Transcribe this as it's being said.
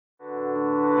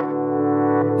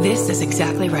This is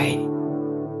exactly right.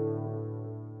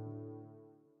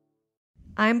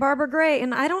 I'm Barbara Gray,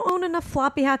 and I don't own enough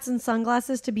floppy hats and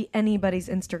sunglasses to be anybody's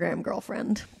Instagram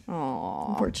girlfriend. Aww.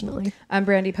 Unfortunately. I'm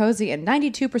Brandy Posey, and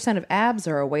 92% of abs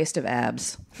are a waste of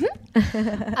abs.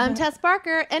 I'm Tess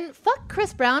Barker, and fuck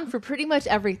Chris Brown for pretty much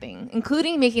everything,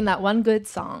 including making that one good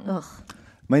song. Ugh.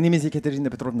 My name is Katya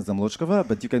Zamolodchikova,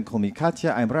 but you can call me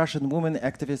Katya. I'm Russian woman,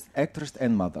 activist, actress,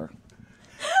 and mother.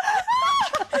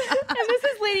 And this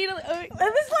is Lady to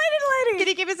Lady. Can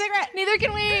you keep a cigarette? Neither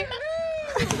can we.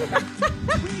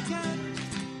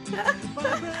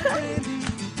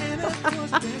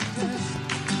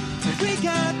 We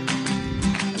got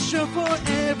a show for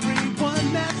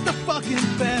everyone that's the fucking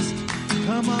best.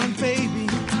 Come on, baby.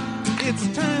 It's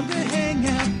time to hang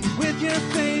out with your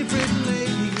favorite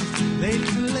ladies.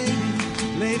 Ladies and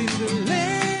ladies. Ladies and ladies.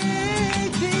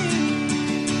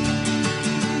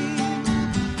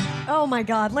 Oh my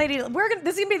God, lady, this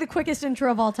is gonna be the quickest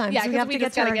intro of all time. Yeah, so we have to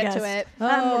get gotta to our get to guest. it.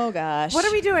 Oh, gosh. What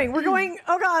are we doing? We're going.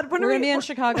 Oh God, when We're are going to be in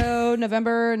Chicago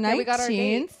November 19th. Yeah, we got our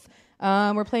date.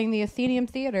 We're playing the Athenaeum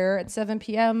Theater at 7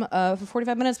 p.m. For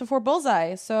 45 minutes before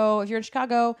Bullseye. So if you're in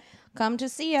Chicago, come to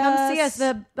see us. Come see us.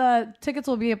 The tickets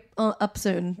will be up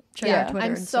soon. Check out Twitter.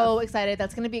 I'm and so stuff. excited.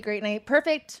 That's going to be a great night.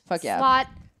 Perfect Fuck yeah. slot.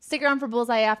 Stick around for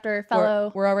Bullseye after,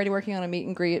 fellow. We're already working on a meet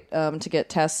and greet to get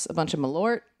Tess a bunch of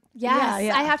Malort. Yes,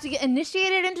 Yeah. I have to get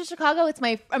initiated into Chicago.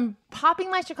 I'm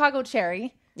popping my Chicago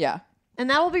cherry. Yeah. And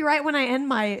that will be right when I end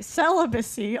my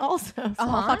celibacy also. So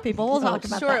I'll fuck people. We'll talk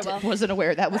about sure that. it will. Wasn't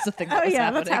aware that was the thing that Oh was yeah,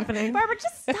 happening. that's happening. Barbara,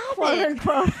 just stop Quote it.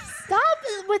 unquote. Stop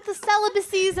with the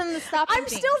celibacies and the stop. I'm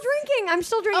still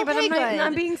drinking. but Okay, good.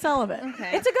 I'm being celibate.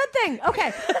 Okay. It's a good thing.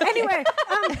 Okay. Anyway,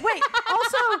 wait.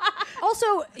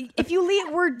 Also, if you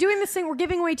leave, we're doing this thing. We're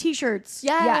giving away T-shirts.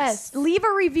 Yes. Leave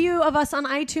a review of us on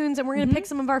iTunes, and we're going to pick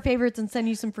some of our favorites and send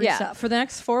you some free Yeah, stuff. for the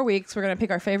next 4 weeks, we're going to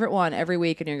pick our favorite one every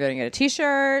week, and you're going to get a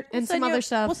T-shirt And We'll some send other you-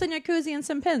 stuff. We'll send you a koozie and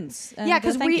some pins. And, Yeah,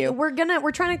 because thank you. we're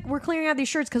clearing out these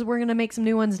shirts because we're gonna make some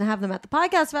new ones and have them at the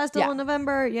podcast festival Yeah. in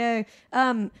November. Yay!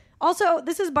 Also,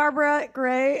 this is Barbara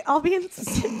Gray. I'll be in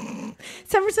San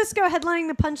Francisco headlining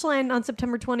the Punchline on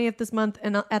September 20th this month,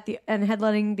 and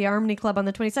headlining the Harmony Club on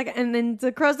the 22nd, and then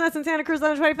the Crow's Nest in Santa Cruz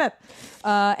on the 25th.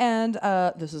 And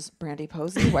this is Brandy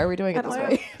Posey. Why are we doing it this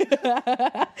way?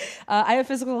 I have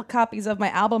physical copies of my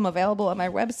album available on my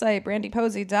website,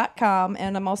 brandyposey.com.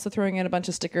 And I'm also throwing in a bunch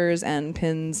of stickers and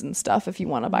pins and stuff. If you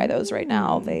want to buy those right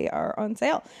now, they are on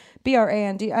sale.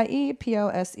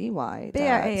 BRANDIEPOSEY.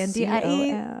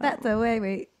 BRANDIE. That's the way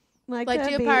we like Like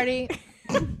to to be. party.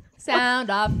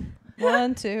 Sound off.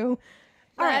 1, 2.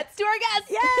 All right. Let's do our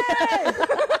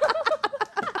guest.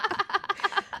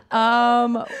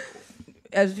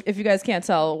 If you guys can't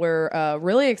tell, we're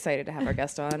really excited to have our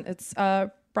guest on. It's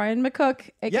Brian McCook,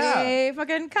 aka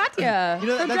fucking Katya You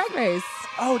know, from that's- Drag Race.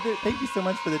 Oh, thank you so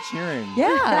much for the cheering.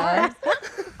 Yeah.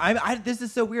 This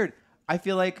is so weird. I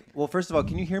feel like, well, first of all,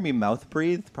 can you hear me mouth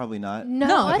breathe? Probably not.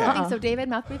 No, I don't Okay. think so. David,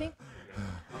 mouth breathing.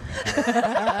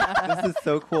 This is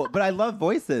so cool. But I love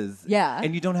voices. Yeah.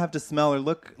 And you don't have to smell or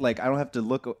look like, I don't have to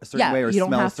look a certain Yeah, way or you don't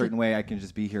smell a have to- certain way. I can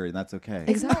just be here and that's okay.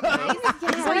 Exactly.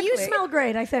 Well, you smell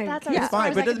great, I think. That's It's as far fine,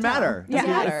 as but I it doesn't can tell. matter. Yeah.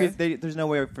 Doesn't matter. Matter. There's no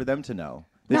way for them to know.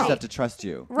 They just have to trust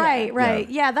you. Right.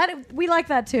 Yeah. Yeah, we like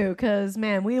that too, because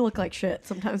man, we look like shit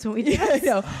sometimes when we do I this.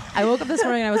 know. I woke up this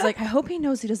morning and I was like, I hope he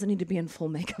knows he doesn't need to be in full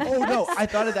makeup. Oh no! I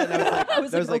thought of that. And I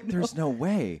was like, oh, no. "There's no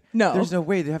way. No. there's no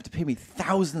way. They have to pay me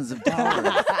thousands of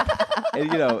dollars." And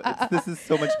this is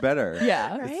so much better.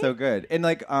 Yeah. It's so good. And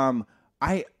like,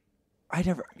 I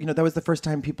never, that was the first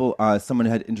time someone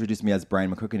had introduced me as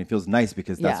Brian McCook, and it feels nice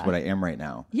because that's Yeah. what I am right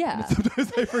now. Yeah.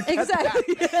 Sometimes I forget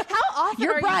Exactly. How often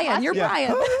You're are Brian. You're Yeah.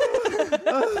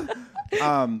 Brian.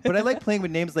 But I like playing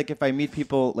with names. Like if I meet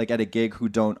people like at a gig who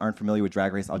aren't familiar with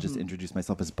Drag Race, I'll just introduce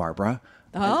myself as Barbara.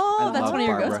 Oh, I that's love one of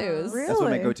your Barbara. go-tos. Really? That's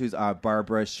one of my go-tos.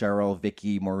 Barbara, Cheryl,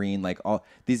 Vicky, Maureen, like all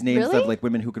these names Really? of like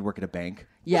women who could work at a bank.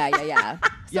 Yeah.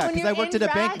 Yeah, when because you're I worked in at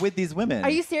a bank drag- with these women. Are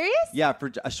you serious? Yeah,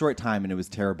 for a short time, and it was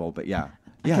terrible. But yeah,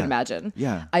 I can imagine.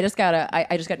 Yeah. I just got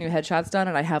new headshots done,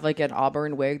 and I have like an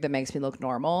auburn wig that makes me look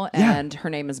normal. Yeah. And her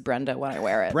name is Brenda when I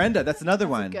wear it. Brenda, that's another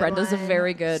one. good Brenda's a one.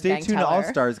 very good. Stay bang tuned to teller. All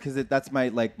Stars because that's my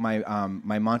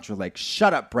mantra. Like,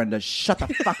 shut up, Brenda. Shut the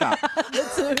fuck up.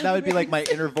 That would be like my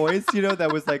inner voice,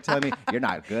 that was like telling me, "You're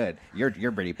not good. You're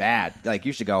pretty bad. Like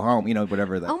you should go home."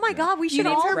 Whatever. Oh my God, we should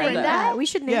named all her name Brenda? that. We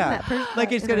should name Yeah, that. person.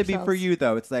 like it's gonna be for ourselves. you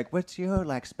though. It's like, what's your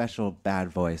like special bad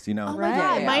voice? Oh my Right,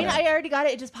 god, yeah, mine! yeah. I already got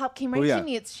it. It just came right Oh, yeah. to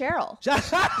me, it's Cheryl. That's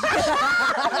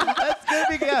gonna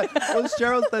be Well,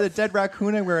 Cheryl's the dead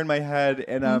raccoon I wear in my head,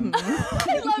 and I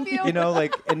love you. you know,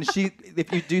 like, and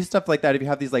if you do stuff like that, if you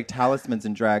have these like talismans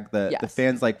in drag, the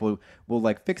fans like will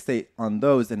like fixate on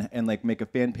those and like make a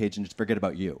fan page and just forget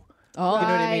about you. Oh, you know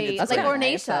what I mean? It's like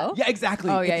Ornacia. Yeah,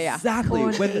 exactly. Oh, yeah. Exactly.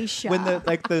 When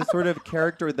Ornacia. the sort of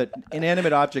character, the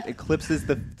inanimate object eclipses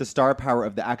the star power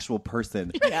of the actual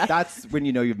person. That's when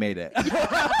you know you've made it.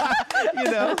 You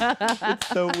know, it's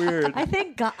so weird. I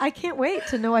think I can't wait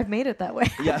to know I've made it that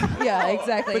way. Yeah,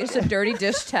 exactly. It's a dirty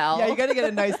dish towel. Yeah, you got to get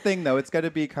a nice thing though. It's got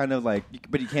to be kind of like,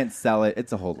 but you can't sell it.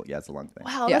 It's a whole it's a long thing.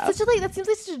 Wow, Yeah. that seems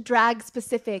like such a drag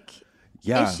specific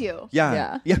issue.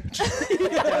 Yeah.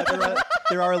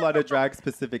 There are a lot of drag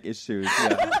specific issues.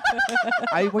 Yeah.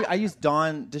 I use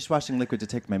Dawn dishwashing liquid to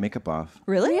take my makeup off.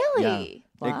 Really? Really?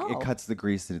 Yeah. Wow. It cuts the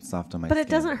grease and it's soft on my But skin. it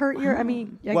doesn't hurt your. I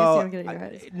mean, I guess you don't get it in your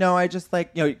eyes. No, I just like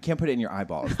you can't put it in your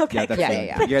eyeballs. Okay, Yeah, that's yeah, it.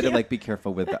 yeah. You got to like be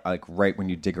careful with like right when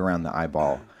you dig around the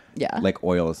eyeball. Yeah. Like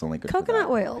oil is only good. Coconut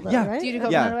for that. oil, though, Yeah. right? Do you do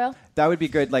coconut oil? That would be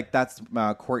good. Like that's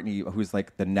Courtney, who's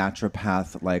like the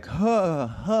naturopath, like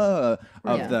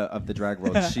of the drag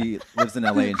world. She lives in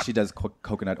LA and she does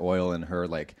coconut oil, and her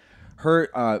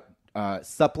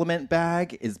supplement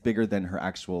bag is bigger than her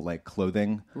actual like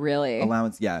clothing Really?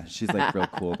 allowance. Yeah, she's like real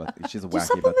cool about it. She's Do wacky about that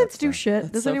supplements do stuff.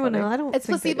 shit? Does so anyone funny. know? I don't. It's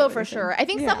think they placebo do for anything. sure. I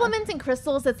think Yeah. supplements and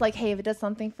crystals, it's like, hey, if it does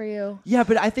something for you. Yeah,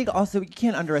 but I think also you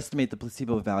can't underestimate the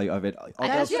placebo value of it.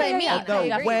 That's what I mean. Although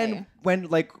I agree.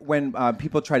 when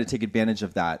people try to take advantage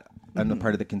of that on the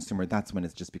part of the consumer, that's when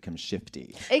it just becomes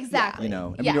shifty. Exactly. You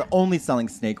know, I Yeah. mean, you're only selling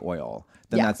snake oil,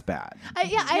 then Yeah. that's bad. I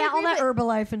Yeah, all agree that with-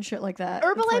 Herbalife and shit like that. It's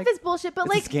Herbalife like- is bullshit, but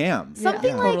It's like a scam. something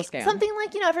Yeah. Total like scam. something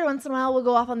like every once in a while we'll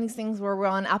go off on these things where we're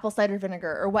on apple cider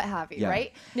vinegar or what have you, Yeah.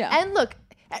 right? Yeah. And look,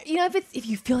 if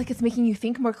you feel like it's making you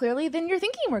think more clearly, then you're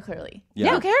thinking more clearly.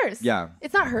 Yeah. Who cares? Yeah.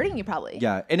 It's not hurting you probably.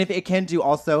 Yeah, and if it can do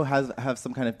also have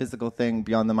some kind of physical thing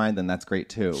beyond the mind, then that's great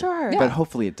too. Sure. But Yeah.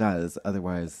 hopefully it does.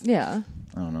 Otherwise, Yeah.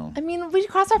 I don't know. I mean, we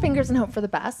cross our fingers and hope for the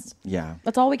best. Yeah.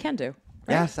 That's all we can do.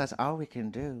 Yes, that's all we can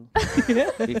do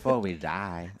before we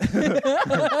die.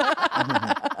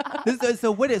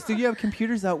 So what is? So you have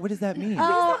computers out. What does that mean?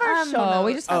 Oh,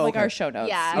 we just have like okay. our show notes.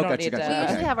 Yeah. You Oh, don't gotcha, need gotcha. to. We Okay.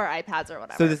 usually have our iPads or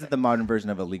whatever. So this is the modern version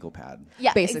of a legal pad.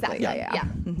 yeah, Basically, exactly. yeah.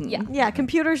 Yeah. Yeah,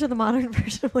 computers are the modern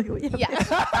version of legal. Yeah.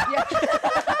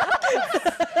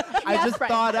 I just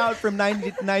Frank. thawed out from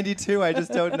 92. I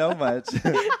just don't know much. Was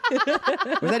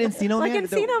that Encino Like Man?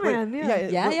 Encino Man,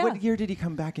 yeah. Yeah, What year did he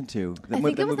come back into? I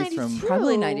think it was movie's 92.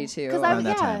 Probably 92. Because Around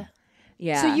that time.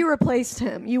 Yeah. So you replaced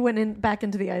him. You went back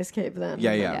into the ice cave then.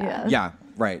 Yeah.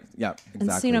 Right. Yeah.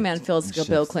 Exactly. Encino Man feels like a Shifts.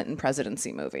 Bill Clinton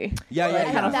presidency movie. Yeah.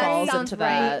 It kind of That falls sounds into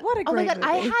right. that. What a Oh my great god,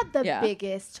 I movie. had the Yeah.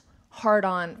 biggest hard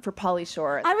on for Pauly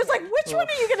Shore. I was like, which one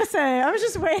are you gonna say? I was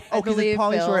just waiting. Oh, because believe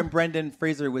Pauly Bill- Shore and Brendan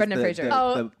Fraser was Brendan Fraser.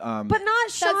 But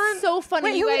not Sean. That's so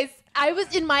funny, Wait, you who- guys. I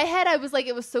was in my head. I was like,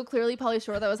 it was so clearly Pauly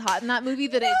Shore that was hot in that movie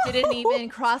that it didn't even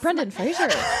cross. Brendan Fraser.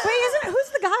 Wait, who's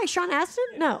the guy? Sean Astin?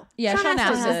 No. Yeah, Sean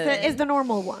Astin. is the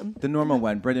normal one. the normal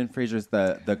one. Brendan Fraser's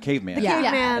the caveman. Yeah.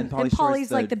 Caveman, And and Pauly Shore's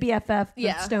Pauly's like the BFF, the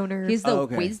Yeah. stoner. He's the Oh,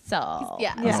 okay. weasel.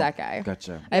 Yeah. He's Oh, that guy.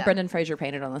 Gotcha. I have Brendan Fraser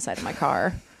painted on the side of my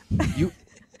car. You.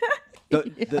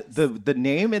 The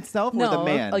name itself or the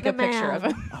man? like The a picture man. of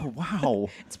him. Oh wow.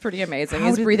 It's pretty amazing. How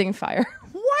He's did- breathing fire.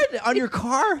 What on your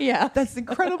car? Yeah. That's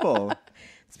incredible.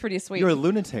 It's pretty sweet. You're a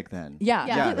lunatic then. yeah.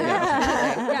 Yeah.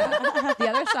 Yeah.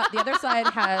 The other side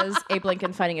has Abe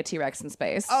Lincoln fighting a T-Rex in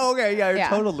space. Oh, okay. Yeah, you're Yeah. a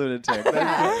total lunatic.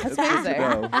 That's good to amazing.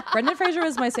 know. Brendan Fraser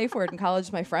was my safe word in college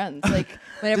with my friends. Like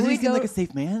whenever Does we he seem go, like a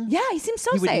safe man? yeah, he seems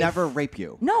so He would safe. never rape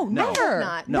you. No, never,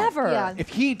 not. No. never. Yeah. If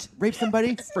he rapes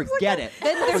somebody, forget it.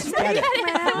 Forget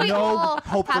it. We No all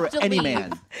hope have for to any leave.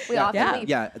 man. We all have Yeah. to leave.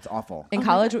 Yeah, it's awful. In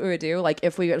college, what we would do, like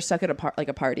if we got stuck at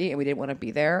a party and we didn't want to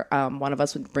be there, one of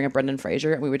us would bring a Brendan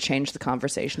Fraser and we would change the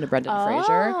conversation to Brendan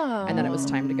Fraser, and then it was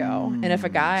time to go. And if a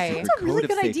guy, That's a really Code of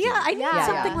good safety. idea. I need Yeah.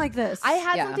 something Yeah. like this. I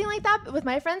had Yeah. something like that with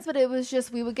my friends, but it was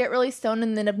just we would get really stoned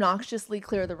and then obnoxiously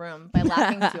clear the room by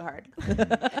laughing too hard.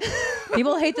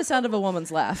 people hate the sound of a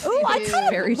woman's laugh. Ooh, I It's kind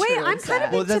of, very wait, true I'm and kind of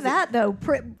sad. Well, into that's the- that though.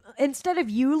 Instead of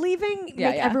you leaving, Yeah,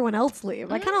 make yeah. everyone else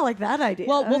leave. I kind of like that idea.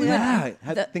 Well, we would- Yeah,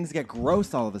 things get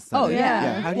gross all of a sudden. Oh,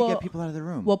 yeah. How do you Well- get people out of the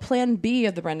room? Well, plan B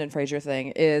of the Brendan Fraser thing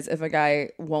is if a guy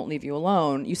won't leave you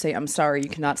alone, you say, I'm sorry, you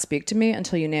cannot speak to me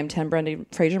until you name 10 Brendan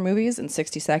Fraser movies in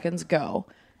 60 seconds, go.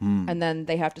 And then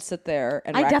they have to sit there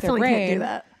and I rack definitely their brain. can't do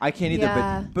that. I can't either.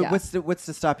 Yeah. But Yeah. what's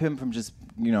to stop him from just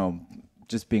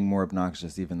just being more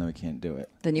obnoxious, even though he can't do it?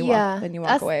 Then you Yeah. walk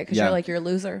That's- away because Yeah. you're like, you're a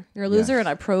loser. You're a loser, Yeah. and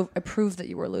I prove that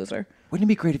you were a loser. Wouldn't it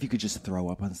be great if you could just throw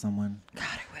up on someone? God,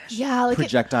 I wish. Yeah, like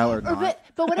projectile or not.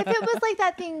 But what if it was like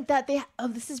that thing that they? Oh,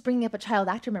 this is bringing up a child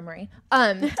actor memory.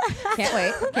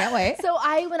 Can't wait. So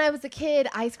when I was a kid,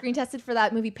 I screen tested for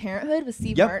that movie Parenthood with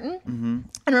Steve Yep. Martin.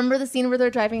 And remember the scene where they're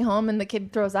driving home and the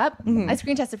kid throws up? I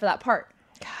screen tested for that part.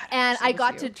 And I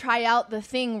got to try out the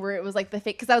thing where it was like the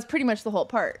fake, because that was pretty much the whole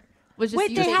part. Was just Wait,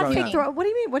 they using have the fake thing. throw. What do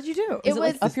you mean? What did you do? It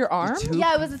was Up your arm?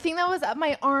 Yeah, it was the thing that was up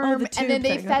my arm, the and then tube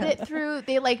they thing, fed okay. it through.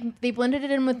 They blended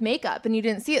it in with makeup, and you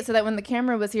didn't see it, so that when the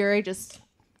camera was here, I just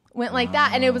went like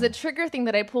that, and it was a trigger thing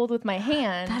that I pulled with my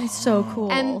hand. That is so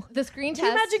cool. And the screen can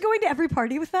you test. imagine going to every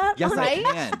party with that? Yes, Right?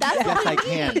 I can. That's yes, what I we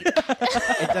can. need.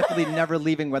 And definitely never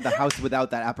leaving the house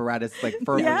without that apparatus like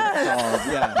firmly Yes.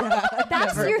 installed. Yeah.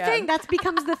 That's Never your again. thing. That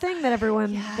becomes the thing that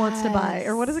everyone wants to buy.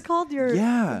 Or what is it called?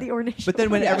 Yeah. The ornation. But then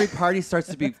when every party starts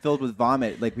to be filled with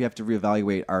vomit, like we have to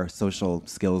reevaluate our social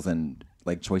skills and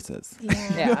like choices.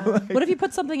 Yeah. What if you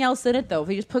put something else in it though? If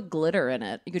you just put glitter in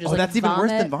it, you could just Oh, like that's even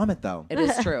worse than vomit. vomit though. It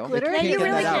is true. Glitter? yeah, you get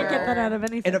really that can't out. get that out of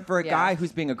anything. And for a Yeah. guy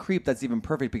who's being a creep, that's even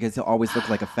perfect because he'll always look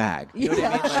like a fag. You know what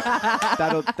I mean?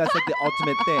 Like, that's like the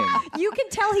ultimate thing. You can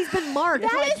tell he's been marked.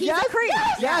 Like, he's a creep.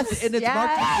 Yes, and it's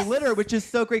marked with glitter, which is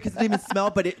so great because it doesn't even smell,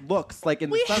 but it looks like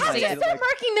in We the have sunlight. to it, start like-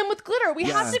 marking them with glitter. We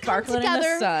have to come Sparkling in the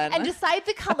together sun. and decide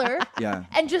the color. Yeah.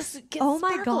 And just get Oh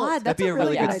my sparkles. God. That'd That's be a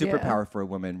really good good idea. superpower for a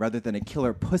woman, rather than a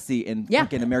killer pussy in Yeah.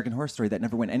 fucking American Horror Story that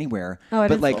never went anywhere. Oh, it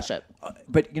but is like, bullshit.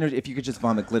 But you know, if you could just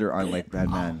vomit glitter on like bad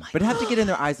men, but have to get in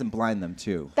their eyes and blind them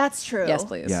too. That's true. Yes,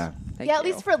 please. Yeah. Thank Yeah, at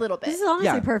you. least for a little bit. This is honestly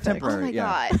Yeah, perfect. temporary. Oh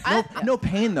my yeah. God. No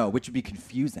pain though, which would be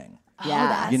confusing. Yeah. Oh,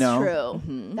 that's You know?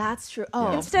 true. That's true.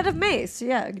 Oh, Instead of mace.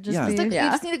 Yeah. it could Just Yeah. be. It's like- you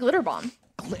just need a glitter bomb.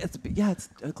 It's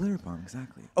a glitter bomb,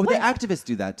 exactly. Oh, the activists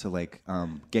do that to like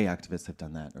gay activists have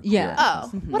done that. Or Yeah. queer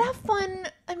Oh, activists. but have fun.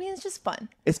 I mean, it's just fun.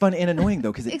 It's fun and annoying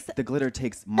though because Exa- the glitter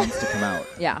takes months to come out.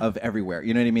 Yeah. Of everywhere.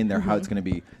 You know what I mean? They're how it's going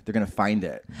to be. They're going to find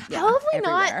it. How have we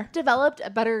everywhere. not developed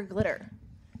a better glitter?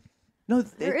 No,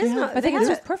 There is no- I think it's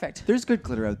just perfect. There's good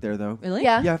glitter out there though. Really?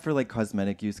 Yeah. Yeah, for like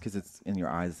cosmetic use because it's in your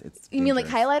eyes. It's You mean like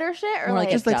dangerous. highlighter shit, or More like like?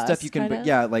 Just like dust, stuff you can, kinda?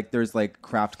 yeah, like there's like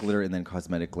craft glitter and then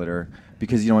cosmetic glitter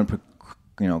because you don't want to put,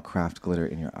 craft glitter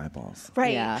in your eyeballs.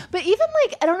 Right. Yeah. But even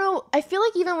like, I don't know. I feel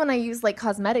like even when I use like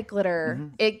cosmetic glitter,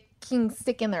 it can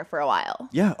stick in there for a while.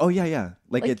 Yeah. Oh yeah, yeah.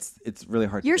 Like it's really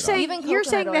hard. You're to get off. saying Even you're coconut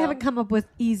saying they oil. haven't come up with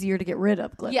easier to get rid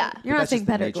of glitter. Yeah. You're But not that's saying just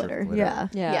the better nature of glitter. glitter. Yeah.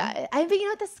 Yeah. I think you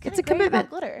know what? This is kind It's a of great about commitment.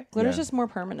 glitter. Glitter's Yeah. just more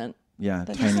permanent. Yeah,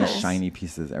 That's tiny nice. shiny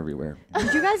pieces everywhere.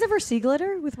 Did you guys ever see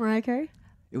glitter with Mariah Carey?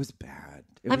 It was bad.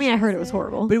 It I was- mean, I heard it was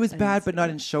horrible. but it was bad, but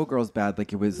not in Showgirls bad.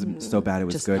 Like it was so bad, it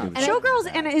was Just good. not It was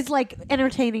Showgirls and it is like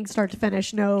entertaining start to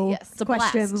finish. No Yes, it's a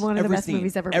question. blast. One of the Every best scene.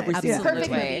 movies ever Every made. scene. Yeah. Absolutely.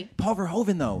 Perfect movie. Paul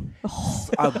Verhoeven though,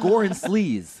 gore and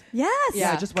sleaze. Yes.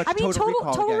 Yeah, I just watched I mean, Total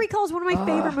Recall Total again. Recall is one of my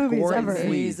favorite movies Gore ever. and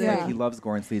sleaze. Yeah. Like, he loves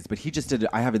gore and sleaze, but he just did it.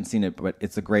 I haven't seen it, but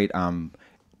it's a great.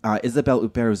 Isabelle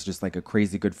Huppert was just like a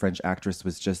crazy good French actress.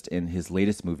 Was just in his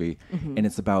latest movie, and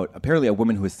it's about apparently a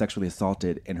woman who is sexually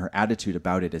assaulted, and her attitude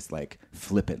about it is like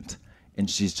flippant, and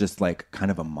she's just like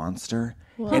kind of a monster.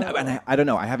 And I don't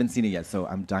know. I haven't seen it yet, so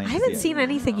I'm dying. I to haven't see seen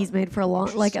anything he's made for a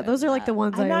long. Like those are like the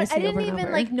ones I always see I didn't over and even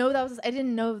over. like know that was. I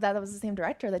didn't know that was the same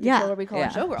director that did Yeah. Total Recall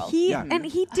and Yeah. Showgirls. Yeah. And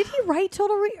he did he write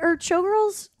or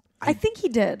Showgirls? I think he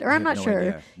did, or I'm have not no sure.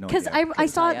 idea. No Because idea. I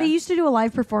saw tell ya. they used to do a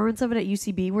live performance of it at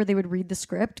UCB where they would read the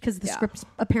script because the Yeah. script's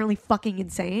apparently fucking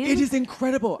insane. It is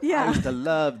incredible. Yeah. I used to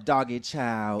love doggy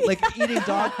chow, like eating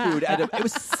dog food. It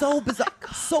was so bizarre,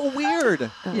 so weird.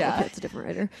 Oh, Yeah. okay, it's a different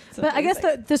writer. But I guess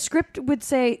the script would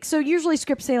say, so usually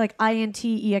scripts say like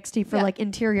INTEXT for Yeah. like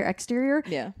interior, exterior.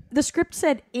 Yeah. The script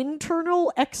said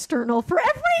internal, external for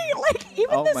every, like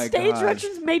even Oh the my stage gosh.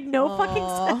 directions made no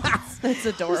fucking sense. That's It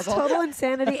was adorable. total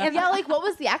insanity. And Yeah, like what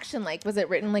was the action like? Was it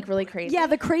written like really crazy? yeah,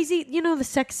 the crazy, the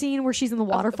sex scene where she's in the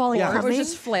waterfall. Yeah. like, Or it was coming.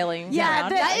 just flailing. Yeah,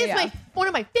 around. that is Yeah. one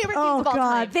of my favorite Oh things of all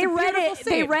god, time. they read it. beautiful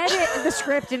They scene. read it in the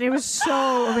script, and it was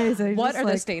so amazing. What Just are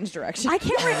the like, stage directions? I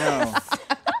can't remember.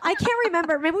 I can't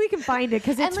remember. Maybe we can find it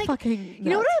because it's And like, fucking. you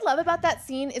know what nuts. I love about that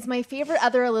scene is my favorite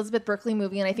other Elizabeth Berkley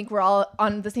movie, and I think we're all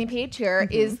on the same page here.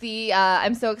 Is the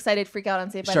I'm so excited, freak out on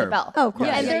Saved by Sure. the Bell. Oh, of course.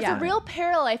 Yeah, and yeah, there's yeah. a real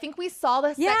parallel. I think we saw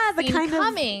the sex the scene kind of-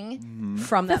 coming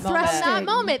from that The moment. thrusting. from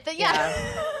that moment. That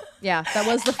Yeah, that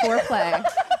was the foreplay.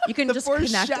 You can The just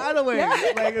connect. foreshadowing.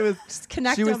 Like it was.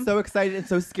 connect She was them. so excited and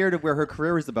so scared of where her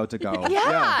career was about to go.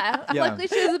 Yeah. Yeah. Luckily,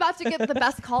 she was about to get the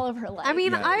best call of her life. I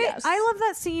mean, Yeah. I love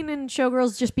that scene in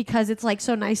Showgirls just because it's like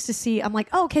so nice to see. I'm like,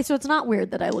 oh, okay, so it's not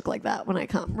weird that I look like that when I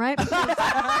come, right?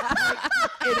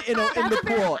 In the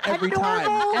pool every time.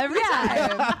 Normal- Every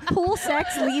yeah. Pool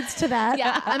sex leads to that.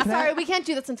 yeah, I'm sorry, we can't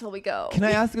do this until we go. Can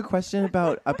I ask a question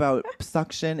about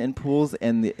suction and pools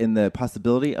and the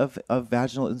possibility of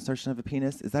vaginal insertion of a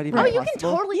penis? Is that even Oh, possible? you can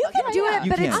totally You can do it, You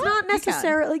but it's can. not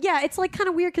necessarily. Yeah, it's like kind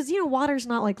of weird because water's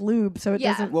not like lube, so it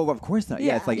Yeah. doesn't. Well, of course not.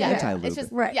 Yeah, it's like anti-lube. It's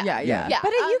just Right. Yeah, Yeah.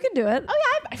 But you can do it. Oh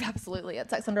yeah, I've absolutely had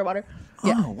sex underwater.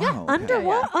 Oh, wow. okay.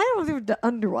 Underwater? I don't know if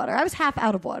underwater. I was half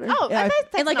out of water. Oh, Yeah, I've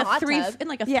had sex in like in a hot three tub. in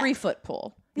like a Yeah. 3-foot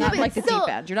pool, Yeah, not but like the still, deep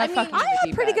end. You're not I mean, fucking. I in the had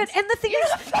deep pretty good, end. and the thing is,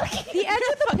 the edge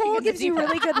of the pool gives you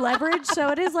really good leverage, so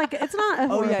it is like it's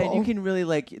not. Oh yeah, and you horrible. can really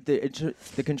like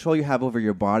the control you have over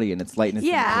your body and its lightness.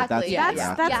 Yeah, and exactly.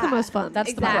 That's the most fun. That's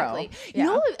Exactly. the pro. You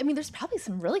know, I mean, there's probably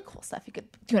some really cool stuff you could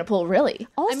do in a pool. Really.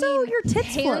 Also, I mean, your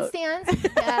tits float. handstands.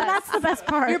 Yes. That's the best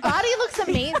part. Your body looks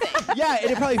amazing. Yeah,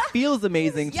 and it probably feels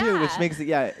amazing too, which Yeah. makes it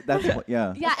that's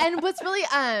yeah. Yeah, and what's really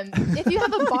if you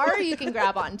have a bar you can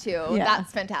grab onto,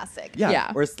 that's fantastic. Yeah.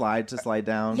 Yeah. Or slide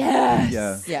down. Yes.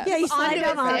 Yeah. Yes. Yeah, you slide Onto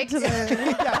down a onto six.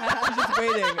 the. Yeah, she's just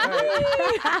waiting.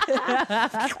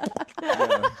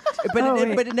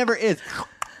 Yeah. But it never is.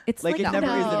 It's Like it never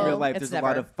is in No. real life. It's There's a lot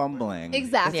never. of fumbling.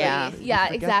 Exactly. Yeah. Yeah,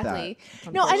 forget exactly.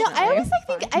 No, I know. I always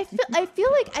like think I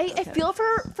feel like I feel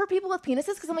for people with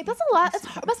penises because I'm like that's a lot.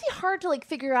 It must be hard to like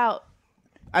figure out.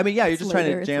 I mean, yeah, you're It's just trying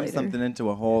later, to it's jam later. something into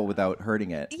a hole without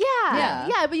hurting it.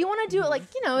 Yeah, but you want to do it like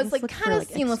it's like look for, kind of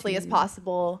like, seamlessly as extreme.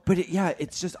 possible. But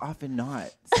it's just often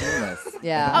not seamless.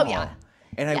 Yeah. at Oh, all. yeah.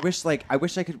 And I wish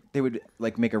they would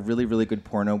like make a really, really good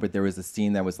porno, but there was a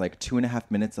scene that was like 2.5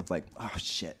 minutes of like, oh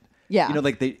shit. Yeah. You know,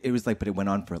 like it was like, but it went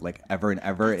on for like ever and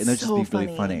ever, and it would just so be really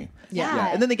funny. funny. Yeah.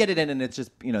 And then they get it in, and it's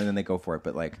just and then they go for it.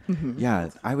 But like,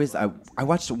 I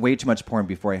watched way too much porn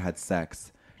before I had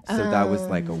sex, so that was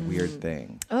like a weird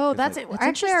thing. Oh, that's like- it.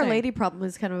 Actually, our interesting. lady problem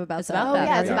is kind of about that. about Oh that.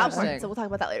 yeah, it's Very about porn, interesting. so we'll talk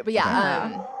about that later. But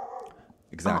yeah,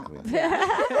 Exactly.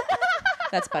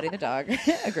 That's Buddy the dog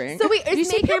agreeing. so wait, Did you is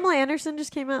see makeup? Pamela Anderson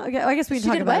just came out? Okay, I guess we can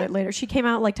talk did about what? it later. She came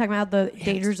out like talking about the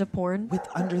dangers of porn. With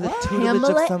under the tutelage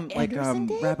Pamela of some like Anderson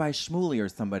did? Rabbi Shmuley or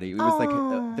somebody. It was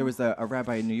like there was a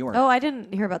rabbi in New York. Oh, I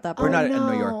didn't hear about that Or part. not in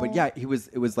New York, no. but yeah, it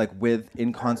was like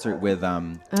in concert with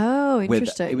Oh, with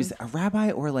interesting. it was a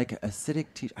rabbi or like a Hasidic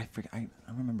teacher. I forget. I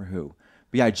don't remember who.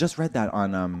 But yeah, I just read that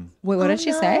on Wait, what did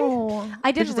she say? I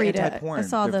they're didn't just read it. anti-porn. I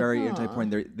saw they're the. very anti-porn.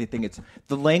 They think it's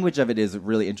the language of it is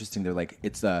really interesting. They're like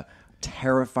it's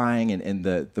terrifying and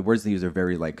the words they use are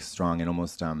very like strong and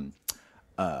almost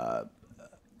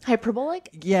Hyperbolic,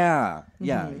 yeah.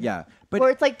 But or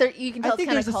it's like you can tell. I think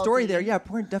it's there's kinda a story culty. there. Yeah,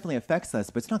 porn definitely affects us,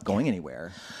 but it's not going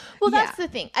anywhere. Well, that's the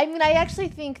thing. I mean, I actually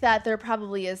think that there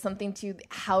probably is something to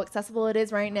how accessible it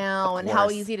is right now and how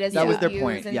course. easy it is That to was their abuse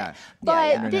point, and- yeah.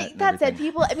 But Internet and that said, everything.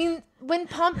 people. I mean,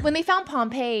 when they found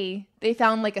Pompeii, they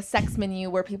found like a sex menu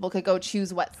where people could go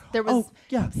choose what there was. Oh,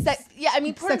 yeah. Sex. Yeah, I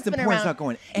mean, porn's Sex and been porn's around. not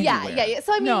going Yeah, anywhere. yeah.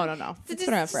 So I mean, No. It's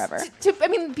been around forever. I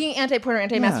mean, being anti-porn or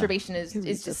anti-masturbation is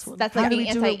just that's How like do being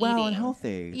we do anti-eating. it well and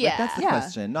healthy? Yeah. Like, that's the Yeah.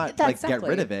 question. Not That's like get exactly.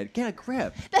 rid of it. Get a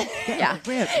grip. Yeah. A grip.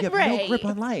 You have no Right. grip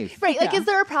on life. Right, like, Yeah. is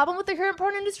there a problem with the current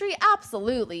porn industry?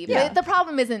 Absolutely, Yeah. but the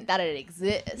problem isn't that it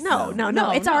exists. No.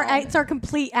 It's our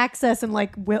complete access and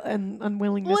like and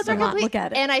unwillingness Well, it's to our not complete, look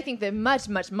at it. and I think the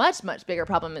much bigger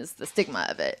problem is the stigma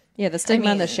of it. Yeah, the stigma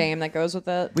and the mean- shame that goes with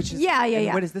it. Which is Yeah.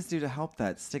 and what does this do to help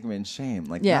that stigma and shame?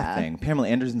 Like Yeah. nothing. Pamela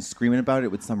Anderson screaming about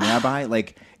it with some rabbi.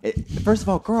 Like, first of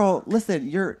all, girl, listen,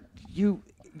 you're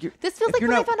This feels if like you're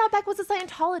when I not- found out Beck was a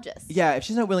Scientologist. Yeah, if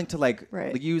she's not willing to like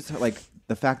Right. use her, like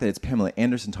the fact that it's Pamela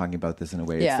Anderson talking about this in a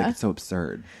way, it's Yeah. like it's so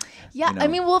absurd. Yeah, You know? I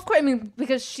mean, well, of course, I mean,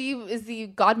 because she is the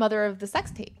godmother of the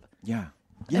sex tape. Yeah.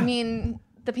 I mean,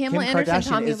 the Pamela Kim Anderson, Kardashian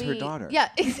Tommy is her Lee. daughter. Yeah,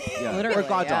 Yeah. Literally, or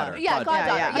goddaughter. yeah, goddaughter.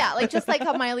 Yeah, Yeah, yeah. like just like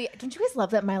how Miley. Don't you guys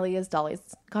love that Miley is Dolly's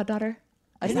goddaughter?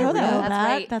 I didn't know that. That's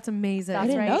right. That's amazing. I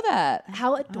didn't right. know that.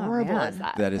 How adorable man. is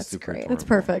that? That is super great. adorable. It's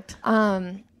perfect.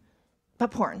 But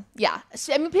porn, yeah.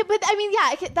 I mean,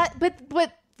 yeah. But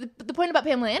the point about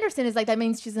Pamela Anderson is like that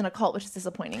means she's in a cult, which is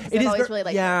disappointing. 'cause I've always really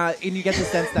liked her. yeah, and you get the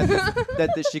sense that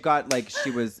that she got like she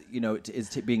was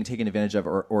being taken advantage of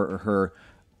or her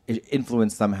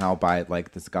influenced somehow by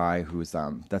like this guy who's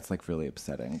that's like really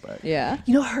upsetting. But Yeah.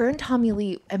 You know, her and Tommy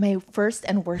Lee at my first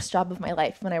and worst job of my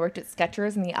life when I worked at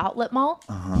Skechers in the outlet mall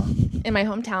in my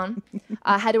hometown.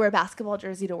 I had to wear a basketball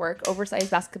jersey to work, oversized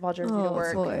basketball jersey to Oh,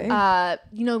 work. boy.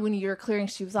 You know, when you're clearing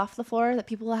shoes off the floor that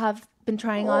people have been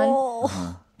trying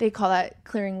on, they call that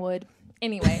clearing wood.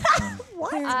 Anyway, so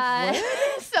I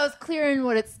was clearing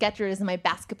wood at Skechers in my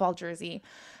basketball jersey.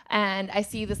 And I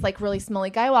see this like really smelly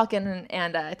guy walk in,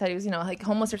 and I thought he was, like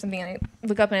homeless or something. And I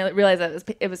look up and I realized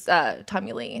that it was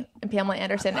Tommy Lee and Pamela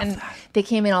Anderson, and they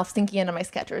came in all stinky into my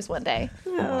Skechers one day.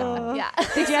 Yeah,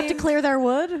 Did you have to clear their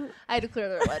wood? I had to clear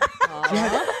their wood.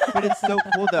 but it's so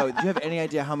cool though. Do you have any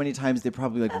idea how many times they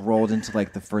probably like rolled into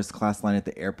like the first class line at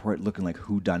the airport looking like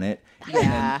who done it?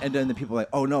 Yeah. And then the people are like,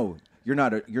 oh no, you're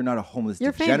not a homeless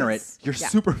You're degenerate. famous. You're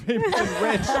super famous and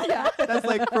rich. That's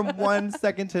like from one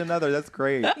second to another. That's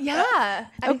great. Yeah.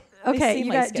 Okay, seem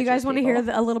you like guys, do you guys sketchy want to hear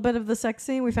people. a little bit of the sex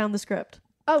scene? We found the script.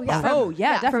 Oh yeah. Oh,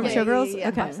 yeah, From definitely. Showgirls? Yeah,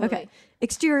 Okay, absolutely. okay.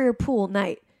 Exterior pool,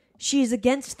 night. She is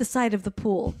against the side of the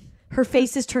pool. Her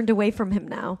face is turned away from him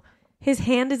now. His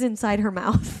hand is inside her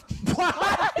mouth.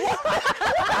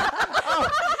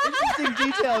 Interesting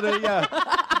detail there, yeah.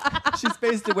 She's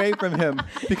faced away from him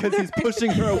because he's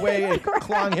pushing her away and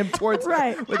clawing him towards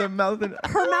her with her mouth.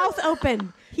 Her mouth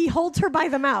open. He holds her by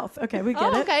the mouth. Okay, we get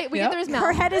Oh, it. okay. We get there's mouth.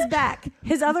 Her head is back.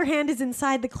 His other hand is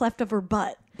inside the cleft of her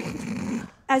butt.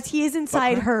 As he is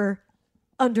inside her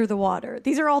under the water.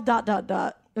 These are all ...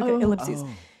 Okay, ellipses.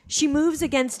 She moves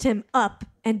against him up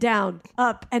and down,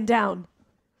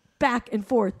 back and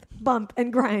forth, bump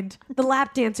and grind. The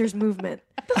lap dancer's movement.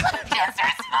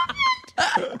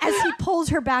 As he pulls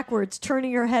her backwards,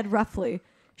 turning her head roughly,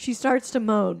 she starts to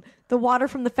moan. The water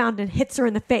from the fountain hits her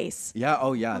in the face Yeah,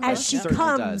 oh yeah. that as she certainly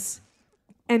comes does.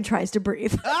 and tries to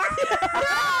breathe.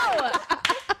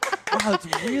 Wow, it's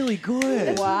really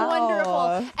good.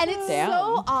 Wonderful. And it's Damn.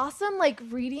 so awesome, like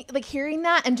reading, like hearing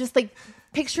that and just like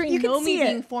picturing You can Nomi see it.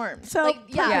 being formed. So like,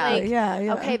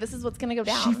 yeah. okay, this is what's going to go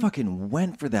down. She fucking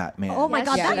went for that, man. Oh my Yes,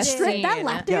 god, she that did. strip, that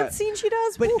lap Yeah. dance scene she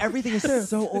does. But woo. everything is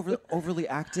so overly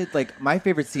acted. Like my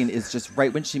favorite scene is just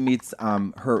right when she meets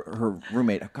her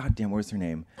roommate. God damn, what was her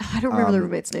name? I don't remember the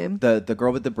roommate's name. The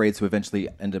girl with the braids who eventually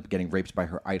ended up getting raped by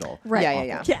her idol. Right.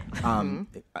 Yeah.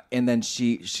 And then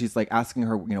she's like asking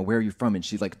her, where are you from? And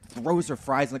she like throws her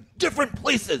fries in like different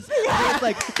places. And it's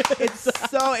like it's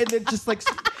so, and then just like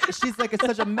she's like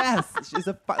such a mess. She's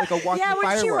a like a walking Yeah, when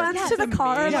firework. she runs to the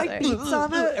car and like amazing. beats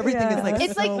on it. Everything is like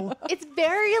It's like it's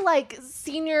very like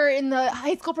senior in the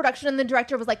high school production, and the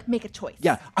director was like, make a choice.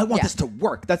 yeah, I want this to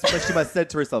work. That's what she must have said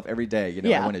to herself every day. I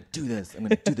Yeah. want to do this. I'm going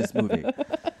to do this movie.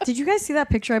 Did you guys see that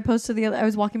picture I posted the other? I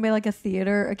was walking by like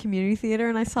a community theater,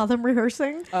 and I saw them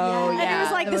rehearsing. Oh, And it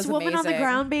was like that this woman on the amazing.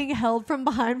 ground being held from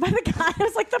behind by the guy. It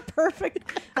was like the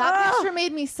perfect. That picture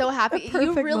made me so happy. A You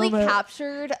perfect really moment.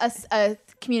 captured a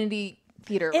community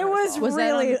theater. It was rehearsal.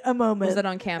 really a moment. Was it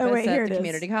on campus Oh, wait, here at it the is.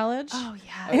 community college? Oh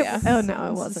yeah. Oh no,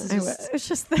 it wasn't. It's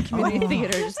just the Community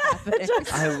theater just happening.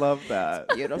 I love that.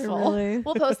 Beautiful. Really.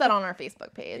 We'll post that on our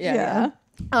Facebook page. Yeah.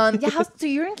 So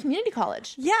you're in community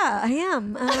college. Yeah, I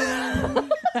am. I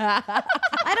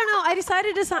don't know. I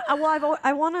decided to. Well,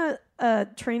 I want to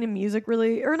train in music,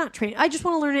 really, or not train. I just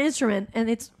want to learn an instrument, and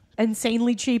it's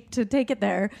insanely cheap to take it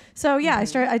there. So yeah,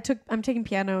 I'm taking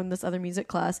piano in this other music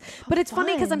class. But it's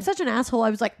funny because I'm such an asshole. I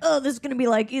was like, oh, this is gonna be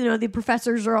like, the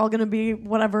professors are all gonna be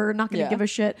whatever, not gonna Yeah. give a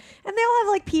shit, and they all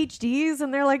have like PhDs,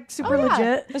 and they're like super yeah.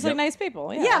 legit. There's like nice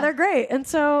people. Yeah, they're great. And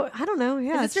so I don't know.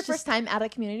 Yeah, Is this it's your just- first time at a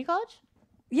community college?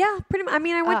 Yeah, pretty much. I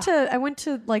mean, I went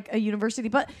to like a university,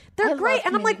 but they're I great. love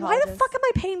And I'm like, community why the colleges. fuck am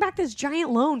I paying back this giant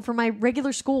loan for my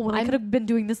regular school when I could have been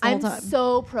doing this the whole I'm time?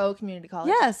 so pro community college.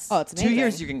 Yes. Oh, it's 2 amazing.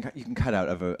 years you can cut out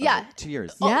of a Yeah. 2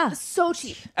 years. Oh, Yeah. so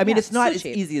cheap. I mean, Yeah, it's not so as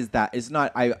cheap. easy as that. It's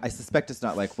not. I suspect it's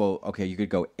not like, well, okay, you could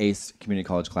go ace community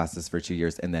college classes for 2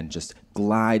 years and then just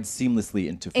glide seamlessly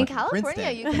into In fucking California,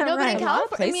 Princeton. you can no, but Right. in A lot of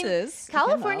California, places you can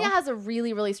California though. has a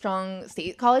really, really strong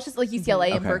state college, just like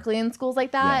UCLA and Okay. Berkeley and schools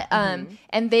like that. Yeah.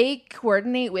 And they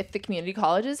coordinate with the community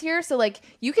colleges here, so like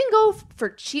you can go for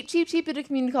cheap at a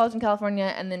community college in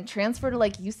California, and then transfer to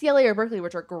like UCLA or Berkeley,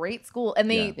 which are great school, and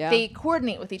they Yeah. they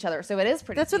coordinate with each other, so it is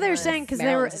pretty. That's what they were seamless. saying because they were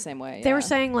Maryland's the same way, They were yeah.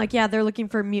 saying like, yeah, they're looking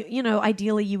for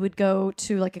ideally you would go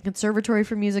to like a conservatory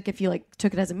for music if you like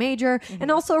took it as a major, and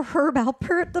also Herb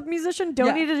Alpert, the musician,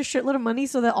 donated a shitload of money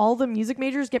so that all the music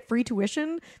majors get free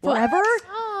tuition forever.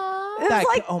 Aw. It was That-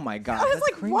 like, oh my god, I was that's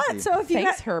like, crazy. what? So if you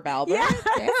Thanks, got- Herb Albert. Yeah.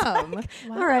 Damn.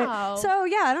 All right. Wow. So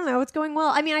yeah, I don't know. It's going well.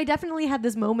 I mean, I definitely had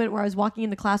this moment where I was walking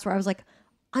into class where I was like,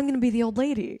 I'm gonna be the old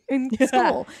lady in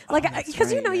school, like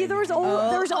because right. there was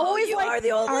always like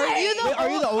the old lady. Wait, are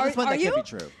you the oldest one? are That you? can't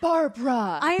be true.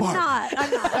 Barbara. I'm not.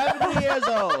 70 years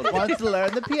old, wants to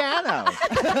learn the piano.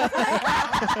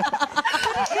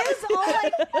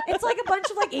 It's like a bunch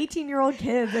of like 18-year-old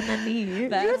kids and then me.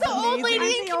 That's You're the old lady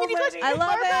amazing. in I'm the old community lady. college. I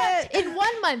love Barbara, it. In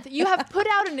 1 month, you have put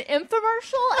out an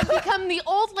infomercial and become the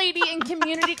old lady in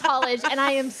community college, and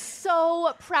I am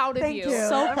so proud of Thank you.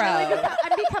 So I'm proud.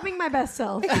 I'm becoming my best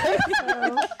self.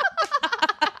 So-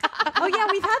 Oh yeah,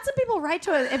 we've had some people write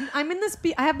to us. And I'm in this.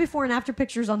 I have before and after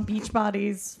pictures on beach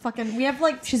bodies. Fucking, we have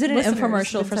like. She's in an listeners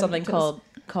infomercial who've for sent something it to us.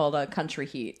 called Country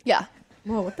Heat. Yeah.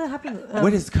 Whoa, what the happened?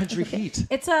 What is country heat?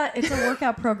 It's a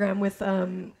workout program with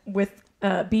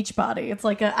beach body. It's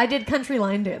like I did country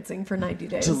line dancing for 90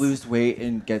 days. To lose weight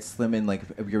and get slim and like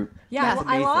you're. Yeah, that's I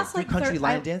amazing. lost Through like country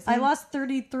line dancing. I lost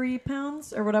 33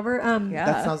 pounds or whatever.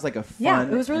 That sounds like a fun, Yeah, it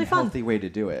was really and fun. healthy way to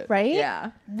do it. Right?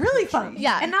 Yeah. Really fun.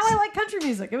 Yeah. And now I like country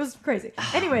music. It was crazy.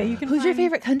 Anyway, you can. Who's your find-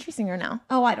 favorite country singer now?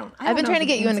 Oh, I don't. I've been know trying to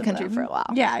the get you names into of country them. for a while.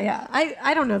 Yeah.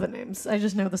 I don't know the names. I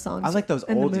just know the songs. I like those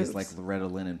and the oldies moves. like Loretta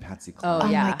Lynn and Patsy Oh,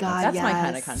 Cline. yeah. my God, That's my yes.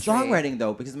 kind of country. Songwriting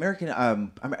though, because American,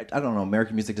 I don't know,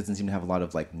 American music doesn't seem to have a lot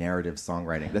of like narrative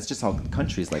songwriting. That's just how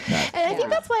country's like that. And I think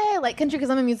that's why I like country because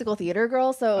I'm a musical theater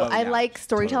girl. So I yeah. like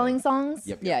storytelling songs.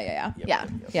 Yep. Yeah.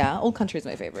 Yeah. Old country is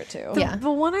my favorite too. Yeah. The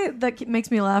one that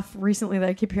makes me laugh recently that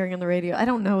I keep hearing on the radio. I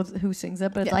don't know who sings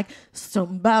it, but it's like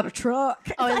something about a truck.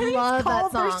 Oh, I think it's love that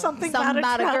called There's song. Something Something about a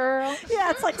about a truck. girl.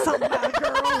 Yeah, it's like something about a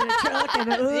girl in a truck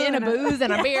and In a booze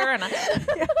and a beer and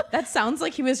a That sounds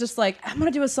like he was just like, I'm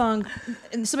gonna do a song,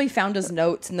 and somebody found his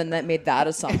notes, and then that made that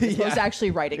a song. As opposed to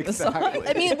actually writing the song.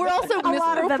 I mean, we're also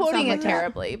lot of them misquoting sound it like that.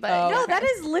 terribly, but No, that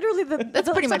is literally that's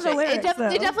pretty much the it. lyrics, It though.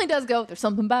 definitely does go. There's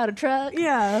something about a truck.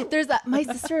 Yeah. There's that. My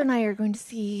sister and I are going to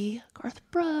see Garth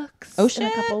Brooks. Oh, In a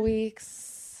shit. couple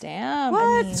weeks. Damn.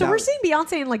 What? So we're seeing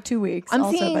Beyonce in like 2 weeks. I'm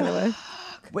also, seeing- by the way.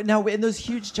 But now in those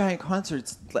huge giant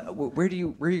concerts, where are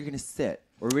you going to sit?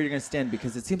 Or where are you going to stand?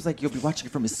 Because it seems like you'll be watching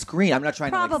it from a screen. I'm not trying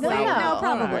Probably. to like No,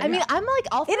 probably. I mean, I'm like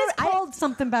all for It is I- called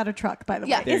something about a truck, by the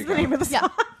Yeah. way. There Is you the go. name of the Yeah.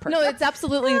 song. No, it's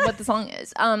absolutely what the song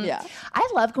is. Yeah. I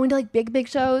love going to like big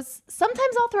shows.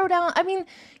 Sometimes I'll throw down. I mean,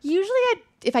 usually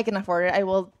if I can afford it, I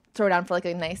will throw down for like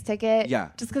a nice ticket. Yeah.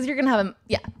 Just because you're gonna have them.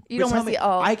 Yeah. You But don't tell want to me, see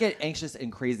all. I get anxious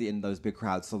and crazy in those big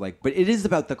crowds. So like, but it is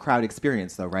about the crowd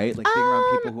experience though, right? Like being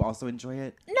around people who also enjoy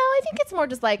it. No, I think it's more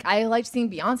just like I like seeing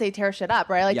Beyonce tear shit up,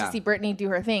 or I like Yeah. to see Britney do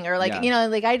her thing, or like Yeah.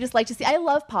 like I just like to see. I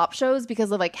love pop shows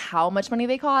because of like how much money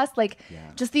they cost, like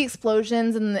just the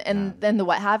explosions and the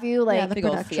what have you. Like the Big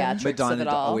old production. theatrics of Madonna it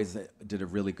all. always did a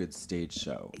really good stage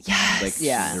show. Yes. Like,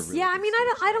 Yeah. she did a really Yeah, I good mean,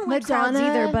 stage I don't like crowds Madonna-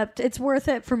 either, but it's worth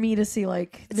it for me to see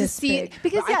like to this see big.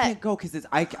 because But I can't go because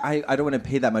I don't want to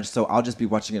pay that much, so I'll just be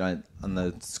watching it on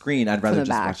the screen. I'd rather the just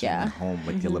back, watch it yeah. at home,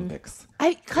 like the Olympics.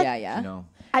 I cut, Yeah. You know,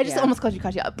 I just Yeah. almost called you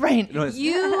Katya. Brian, No, it's-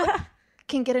 you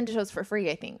can get into shows for free.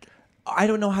 I think. I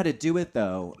don't know how to do it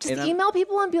though. Just And I'm- email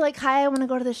people and be like, "Hi, I want to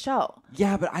go to this show."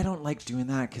 Yeah, but I don't like doing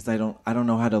that because I don't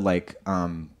know how to like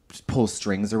just pull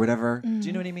strings or whatever. Do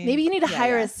you know what I mean? Maybe you need to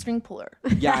hire yeah. a string puller.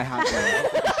 Yeah, I have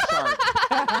one. Shark.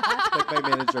 Like my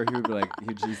manager, he would be like,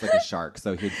 he's like a shark,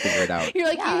 so he'd figure it out. You're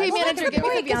like, hey manager, give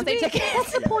me the Beyonce That's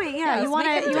tickets. the point. Yeah, you want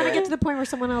make to them do it. get to the point where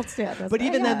someone else does. But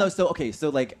even then, though, so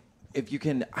like if you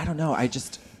can, I don't know, I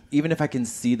just. Even if I can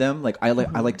see them, like I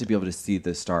like to be able to see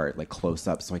the star like close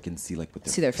up, so I can see like what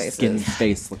See their skin faces.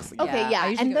 face looks like. Okay, Yeah, I yeah,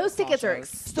 usually and go to those small tickets are shows.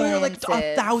 expensive. They're like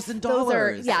 $1,000. Those are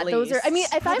at those are. I mean,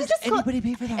 if How I'm does just anybody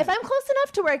pay for that? if I'm close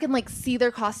enough to where I can like see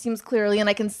their costumes clearly and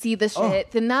I can see the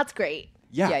shit, then that's great.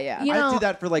 Yeah, Yeah. You I'd know- do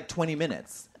that for like 20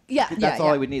 minutes. Yeah, That's all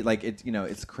yeah. I would need. Like it,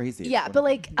 it's crazy. yeah, but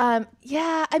like,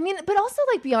 yeah, I mean, but also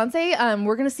like Beyonce,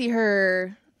 we're gonna see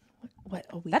her. What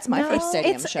a week? That's my No. first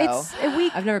stadium it's show. a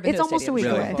week. I've never been It's to a almost a stadium week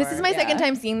show away. before. This is my Yeah. second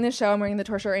time seeing this show. I'm wearing the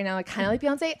tour shirt right now. I kind of like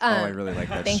Beyonce. Oh, I really like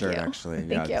that thank shirt. you. Actually,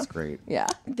 Thank yeah, you. that's great. Yeah.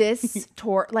 This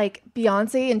tour, like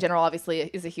Beyonce in general, obviously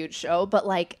is a huge show, but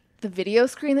like the video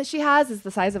screen that she has is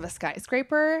the size of a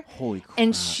skyscraper. Holy crap.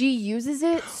 And she uses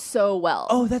it so well.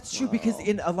 Oh, that's true because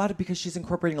because she's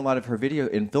incorporating a lot of her video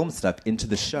and film stuff into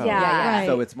the show. Yeah, Yeah, right.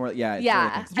 So it's more it's Yeah,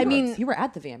 more I mean, You were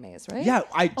at the VMAs, right? yeah.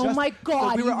 I just, Oh my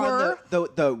God, we were you on were?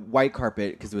 the white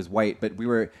carpet because it was white, but we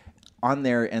were on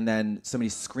there, and then somebody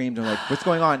screamed and like, "What's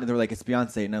going on?" And they were like, "It's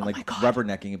Beyonce," and I'm like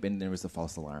rubbernecking, and there was a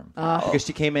false alarm because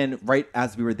she came in right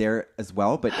as we were there as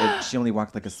well, but she only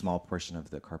walked like a small portion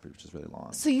of the carpet, which is really long.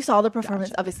 so you saw the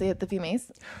performance, obviously, at the VMAs.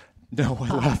 No, I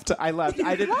left. I left.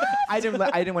 I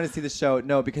didn't want to see the show.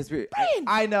 No, because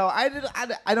I know.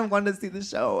 I don't want to see the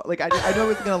show. Like I know I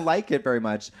wasn't gonna like it very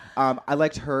much. I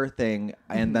liked her thing,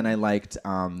 and then I liked.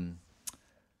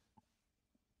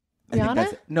 I think Rihanna?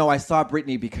 that's it. No, I saw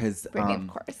Britney because Britney, of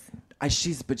course.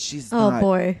 she's Oh, not,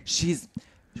 boy.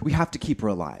 we have to keep her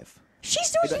alive.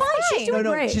 She's doing fine. She's doing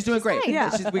great. She's doing great. fine.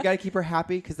 Yeah. We got to keep her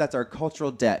happy because that's our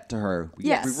cultural debt to her.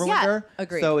 Yes. We ruined Yeah. her.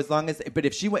 Agreed. So as long as, but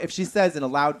if she says in a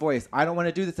loud voice, "I don't want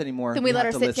to do this anymore," Then we let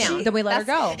have her to sit listen. down. Then we let her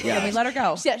go. That's- Yeah. Then we let her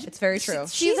go. Yeah, It's very true.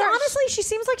 She's honestly, she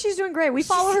seems like she's doing great. We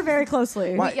follow her very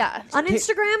closely. Why- Yeah. On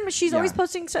Instagram, she's Yeah. always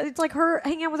posting. It's like her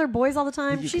hanging out with her boys all the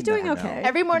time. You She's can doing never okay. know.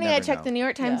 Every morning I Never check know. the New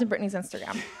York Times Yeah. and Britney's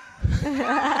Instagram.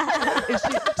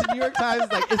 To New York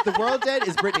Times, like, is the world dead?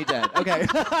 Is Britney dead? Okay.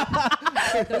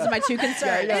 Those are my two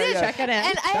concerns. Check it in.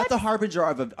 And That's a harbinger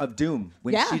of doom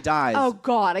when she dies. Oh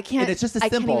God, I can't. And it's just a I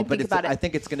can't symbol, even but think it's about it. I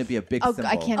think it's going to be a big symbol.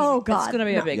 I can't. Oh even- God, It's going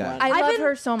to be a big Yeah. one. I love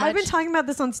her so much. I've been talking about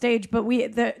this on stage, but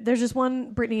there's just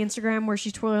one Britney Instagram where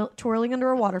she's twirling under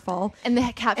a waterfall. And the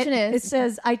caption It is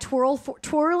says, "I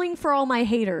twirling for all my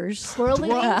haters."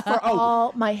 swirling for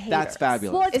all my haters. That's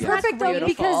fabulous. Well, it's Isn't that perfect though beautiful?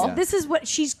 because Yeah. this is what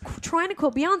she's trying to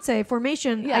quote Beyonce.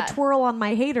 Formation. I Yeah. twirl on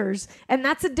my haters, and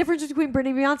that's the difference between Britney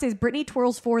and Beyonce. Is Britney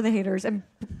twirls for the haters, and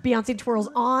Beyonce twirls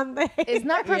on the haters. Isn't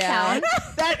that profound?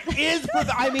 That is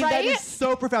profound. I mean, that Right? is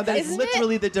so profound. That is Isn't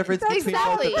literally it? the difference between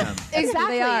Exactly. both of them.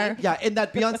 Exactly. They are. Yeah, and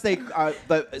that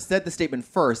Beyonce said the statement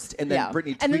first, and then Yeah. Britney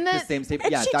tweaked And then the that- same statement.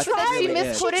 and Yeah, she that's tried- really she it.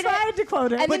 misquoted She tried to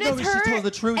quote it. And But then no, it's she her, told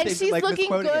the truth. and They, she's like, looking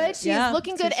misquoted good. it. She's Yeah,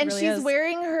 looking good, she and really she's is.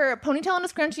 wearing her ponytail and a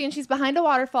scrunchie, and she's behind a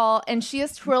waterfall, and she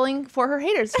is twirling for her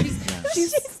haters. She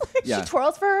Yeah.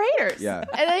 twirls for her haters. Yeah.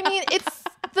 And I mean, that's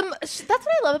what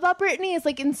I love about Britney is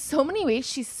like in so many ways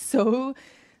she's so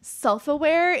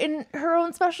self-aware in her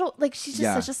own special. Like she's just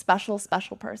Yeah. such a special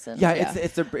person. Yeah,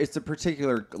 it's a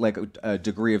particular like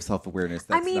degree of self awareness.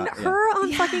 I mean, her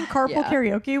on fucking Carpool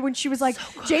Karaoke when she was like,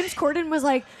 James Corden was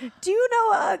like, do you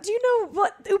know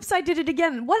what Oops, I Did It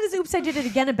Again? What is Oops, I Did It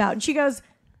Again about? And she goes,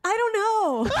 I don't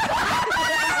know.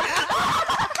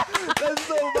 That's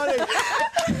so funny.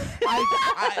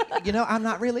 I'm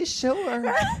not really sure.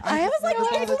 I was like, never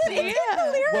okay, bothered to the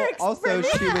look. lyrics. Well, also,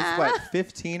 for she was that. what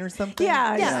 15 or something.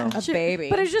 Yeah, You yeah. know? A baby.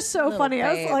 But it's just so Little funny. I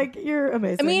was babe. like, you're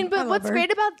amazing. I mean, but love what's her.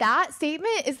 great about that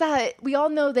statement is that we all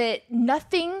know that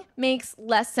nothing makes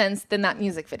less sense than that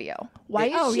music video. Why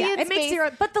is Oh she yeah, in it makes space?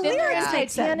 zero. But the Then they're lyrics in make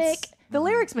Titanic. sense. The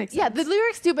lyrics make sense. Yeah, the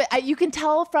lyrics do, but you can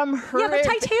tell from her. Yeah, the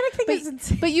Titanic thing but, is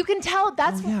insane. But you can tell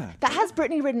that has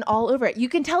Britney written all over it. You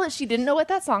can tell that she didn't know what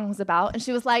that song was about, and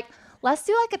she was like, "Let's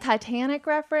do like a Titanic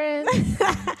reference."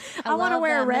 I want to love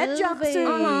wear a that red movie.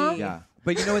 jumpsuit. Yeah.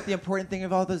 But you know what the important thing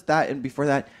of all this, that and before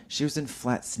that, she was in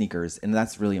flat sneakers, and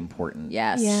that's really important.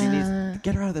 Yes. Yeah. She needs to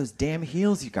get her out of those damn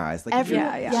heels, you guys. Like, Every- if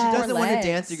Yeah, she yeah. doesn't want to Legs.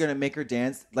 dance, you're gonna make her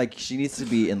dance. Like, she needs to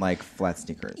be in like flat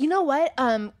sneakers. You know what?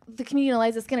 The comedian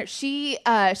Eliza Skinner, she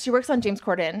works on James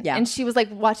Corden, Yeah. and she was like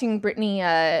watching Britney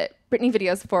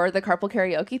videos for the Carpool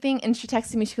Karaoke thing, and she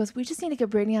texted me. She goes, "We just need to get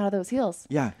Britney out of those heels."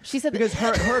 Yeah, She said because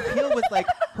her appeal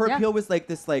was like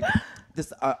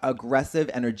this aggressive,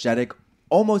 energetic,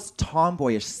 almost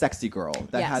tomboyish, sexy girl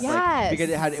that Yes. had Yes. like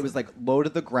because it was like low to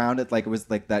the ground. It was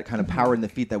like that kind of power in the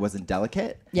feet that wasn't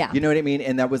delicate. Yeah. you know what I mean.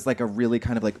 And that was like a really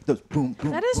kind of like those boom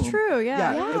boom. That is boom. true, yeah.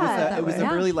 Yeah, Yeah. it was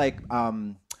Yeah. a really like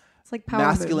It's like power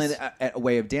masculine moves. a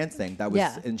way of dancing that was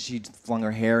Yeah. and she flung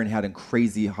her hair and had a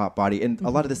crazy hot body and a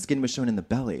lot of the skin was shown in the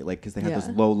belly like because they had Yeah.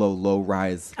 those low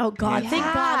rise Oh God! pants Thank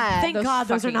on. God! Thank Those God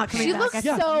those are fucking- not coming she back. looks I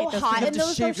Yeah. so hate those hot you in have to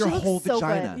those. shave She your looks whole so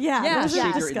vagina good. Yeah, Yeah. you have to Yeah.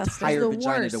 shave your disgusting. entire It's the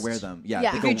vagina to worst. wear them yeah,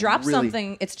 Yeah. they If go you drop really,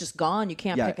 something, it's just gone. You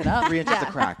can't yeah, pick it up. 3 inches of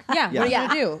crack Yeah. What are you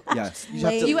gonna do? yeah you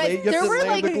Lay- have to You guys, lay, you there have to were, lay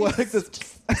on the like, like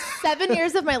this 7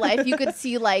 years of my life, you could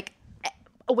see like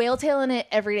a whale tail in it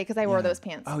every day because I wore Yeah. those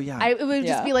pants. Oh, yeah. It would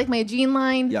just Yeah. be like my jean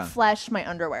line, Yeah. flesh, my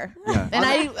underwear. Yeah. And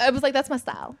I was like, that's my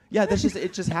style. yeah that's just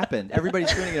it just happened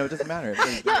everybody's doing it it doesn't matter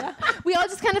We all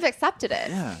just kind of accepted it.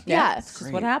 Yeah. Yeah. It's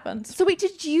just what happens. So wait,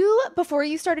 did you before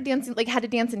you started dancing, like had to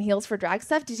dance in heels for drag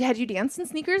stuff? Had you dance in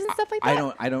sneakers and stuff like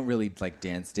that? I don't really like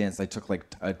dance. I took like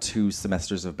 2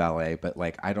 semesters of ballet, but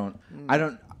like I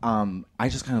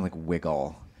just kind of like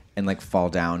wiggle and like fall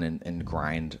down and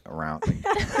grind around. Like,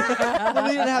 well,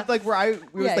 we didn't have like we was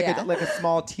Yeah, like yeah. like a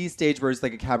small tea stage where it's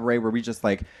like a cabaret where we just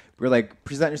like we're like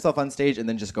present yourself on stage and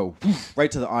then just go right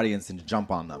to the audience and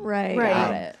jump on them. Right. Right.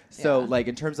 Got it. So Yeah. like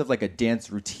in terms of like a dance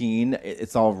routine,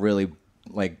 it's all really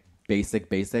like basic.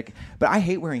 But I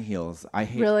hate wearing heels. I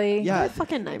hate Really? Yeah, They're a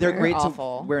fucking nightmare. They're great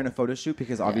Awful. to wear in a photo shoot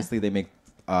because obviously they make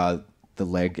the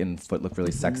leg and foot look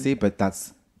really sexy, but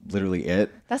that's literally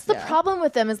it. That's the Yeah. problem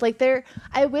with them is like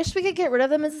I wish we could get rid of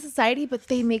them as a society, but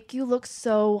they make you look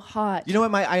so hot. You know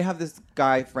what? I have this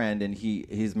guy friend, and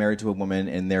he's married to a woman,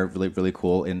 and they're really really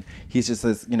cool. And he just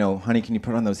says, honey, can you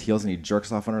put on those heels? And he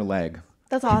jerks off on her leg,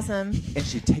 That's awesome. and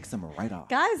she takes them right off.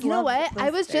 Guys, You know love what? those- I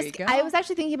was There you go.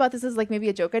 actually thinking about this as like maybe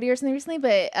a joke idea or something recently,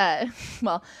 but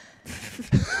well,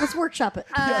 Let's workshop it.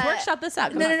 Workshop this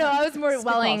out. Come no, on. I was more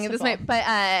welling this spitball. night, but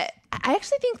I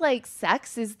actually think like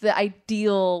sex is the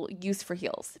ideal use for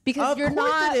heels because Of you're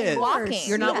course not it is. walking.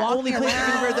 You're not The walking only place you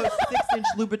can wear those 6-inch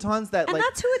Louboutins that and like.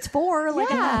 that's who it's for. Like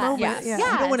in Yeah. that moment. Yes. Yeah.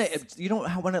 Yeah. You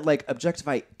don't want to like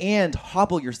objectify and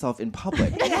hobble yourself in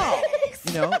public. No.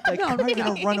 You know, like how are you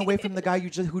gonna run away from the guy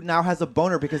who now has a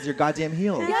boner because of your goddamn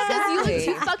heels? Yeah, because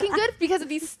you look too fucking good because of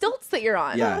these stilts that you're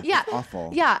on. Yeah, yeah, it's awful.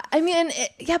 Yeah, I mean,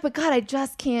 but God, I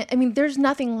just can't. I mean, there's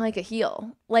nothing like a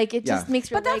heel. Like it just makes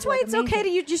your. But that's why it's okay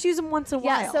to just use them once in a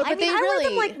while. So, but I wear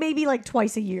them like maybe like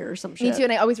twice a year or some shit. Me too,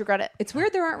 and I always regret it. It's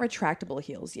weird there aren't retractable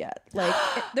heels yet. Like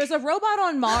there's a robot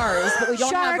on Mars, but we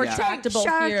don't have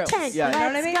retractable heels. Tank. Yeah. You know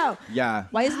what I mean? Go. Yeah.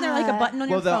 Why isn't there like a button on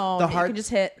your phone that you can just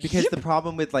hit? Because the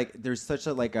problem with like there's such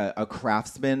a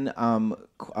craftsman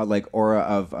like aura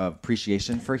of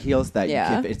appreciation for heels that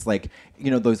it's like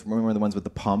those remember the ones with the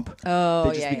pump. Oh,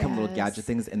 they just become little gadget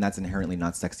things, and that's inherently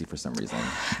not sexy for some reason.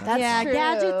 That's true.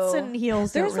 Gadgets and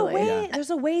heels. There's a way. There's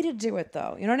a way to do it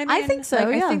though. You know what I mean? I think so.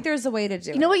 I think there's a way to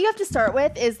do it. You know what you have to start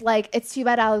with is like it's too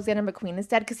bad Alexander McQueen is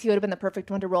dead because he would have been the perfect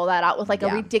one to roll that out with like a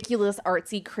ridiculous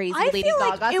artsy crazy Lady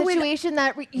Gaga situation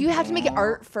that you have to make it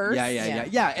art first.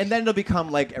 Yeah, and then it'll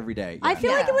become like every day. Yeah. I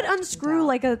feel like it would unscrew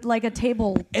like a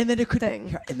table. And then it could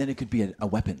thing. And then it could be a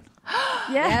weapon.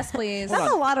 Yes, please.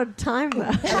 That's a lot of time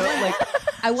though.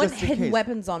 I want hidden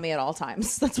weapons on me at all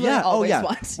times. That's what I always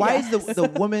want. Why is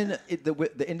the woman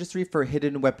the industry for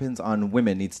hidden weapons on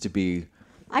women needs to be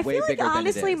I way feel like bigger than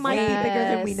honestly it is. might be bigger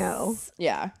than we know.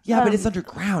 Yeah. Yeah, but it's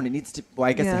underground. It needs to. Well,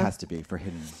 I guess it has to be for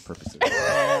hidden purposes.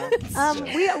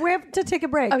 We have to take a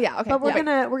break. Oh yeah, okay. But we're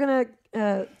gonna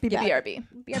be back. BRB.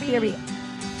 BRB.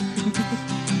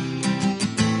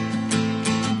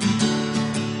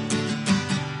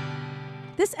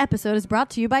 This episode is brought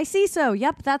to you by CISO.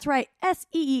 Yep, that's right.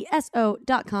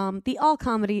 SEESO.com, the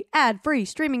all-comedy, ad-free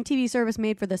streaming TV service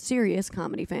made for the serious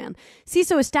comedy fan.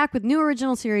 CISO is stacked with new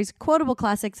original series, quotable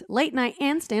classics, late night,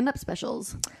 and stand-up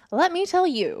specials. Let me tell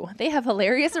you, they have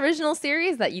hilarious original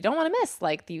series that you don't want to miss,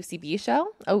 like The UCB Show,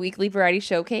 a weekly variety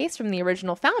showcase from the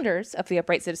original founders of the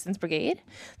Upright Citizens Brigade.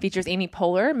 Features Amy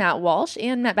Poehler, Matt Walsh,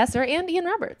 and Matt Besser, and Ian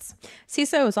Roberts.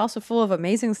 CISO is also full of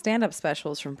amazing stand-up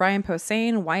specials from Brian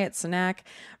Posehn, Wyatt Cenac,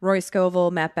 Roy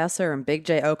Scovel, Matt Besser, and Big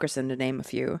J. Okerson, to name a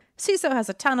few. CISO has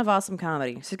a ton of awesome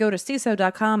comedy, so go to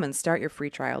CISO.com and start your free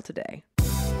trial today.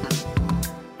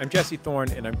 I'm Jesse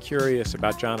Thorne, and I'm curious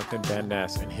about Jonathan Van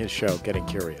Ness and his show, Getting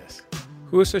Curious.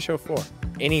 Who is the show for?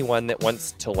 Anyone that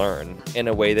wants to learn in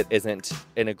a way that isn't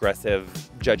an aggressive,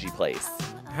 judgy place.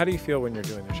 How do you feel when you're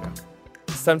doing the show?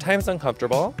 Sometimes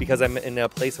uncomfortable because I'm in a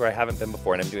place where I haven't been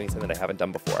before and I'm doing something that I haven't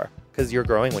done before. Because you're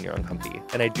growing when you're uncomfy.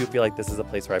 And I do feel like this is a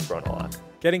place where I've grown a lot.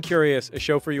 Getting Curious, a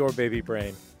show for your baby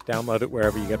brain. Download it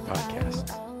wherever you get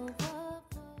podcasts.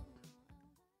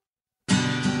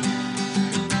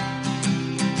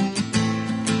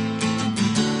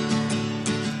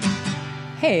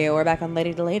 Hey, we're back on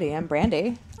Lady to Lady. I'm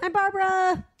Brandy. I'm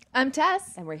Barbara. I'm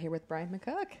Tess. And we're here with Brian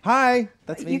McCook. Hi,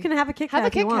 that's me. You can have a Kit Kat. Have a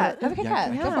if you Kit want. Kat. Have a Kit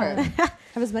Kat. Go for it.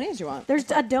 Have as many as you want. There's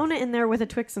a donut in there with a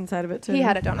Twix inside of it too. He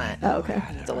had a donut. Oh, okay.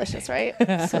 Delicious, right?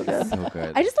 So good. So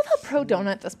good. I just love how pro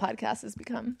donut this podcast has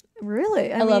become.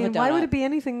 Really? I love a Why donut. would it be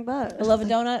anything but? I love a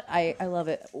donut. I love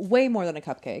it way more than a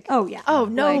cupcake. Oh yeah. Oh,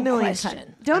 no Like, million question.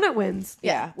 times. Donut wins.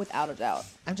 Yeah, without a doubt.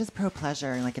 I'm just pro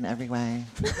pleasure, like in every way.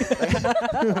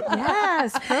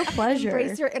 Yes, pro pleasure.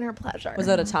 Embrace your inner pleasure. Was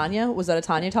that a Tanya? Was that a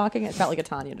Tanya talking? It felt like a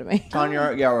Tanya to me. Tanya,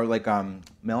 or like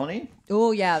Melanie.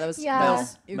 Oh yeah, that was Yeah. Mel.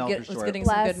 You Mel was for short. getting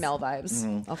some Bless. good Mel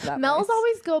vibes off that. Mel's voice.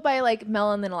 always go by like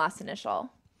Mel and then the last initial.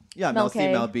 Yeah, Mel Mel C,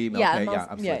 K. Mel B, Mel Yeah, K. Mel's- Yeah,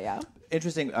 absolutely. yeah.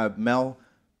 Interesting. Mel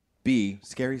B,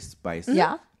 Scary Spice.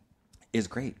 Yeah. is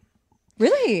great.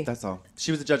 Really? That's all.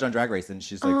 She was a judge on Drag Race, and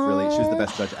she's like she was the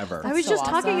best judge ever. I was so just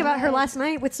talking awesome. about her last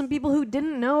night with some people who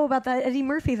didn't know about that Eddie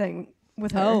Murphy thing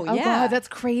with her. Oh, Oh yeah. god, that's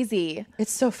crazy.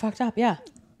 It's so fucked up. Yeah.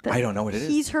 I don't know what it is.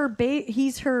 He's her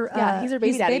he's her He's her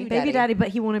baby daddy. baby daddy, but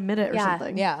he won't admit it or Yeah.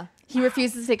 something. Yeah. He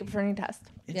refuses to take a paternity test.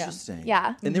 Interesting.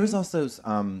 Yeah. And there was also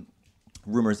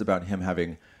rumors about him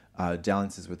having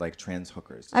dalliances with like trans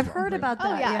hookers. I've heard about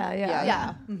that. Oh, yeah.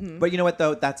 Yeah. But you know what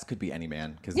though? That could be any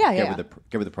man because Yeah, get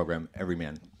yeah. with the program. Every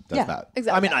man does Yeah, that.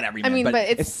 exactly. I mean, not every I man, mean, but, but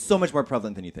it's so much more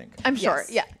prevalent than you think. I'm sure.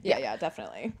 Yes. Yeah. Yeah,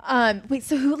 definitely. Wait,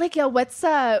 so who what's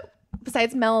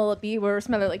besides Mel B, what were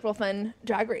some other like real fun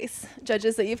Drag Race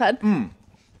judges that you've had?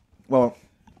 Well,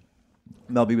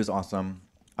 Mel B was awesome.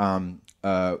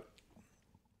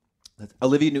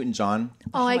 Olivia Newton-John.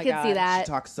 Oh, I my could God. see that.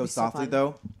 She talks so so softly fun.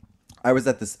 though. I was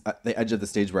at the edge of the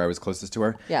stage where I was closest to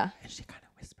her. Yeah. And she kind of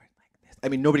whispered like this. I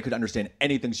mean, nobody could understand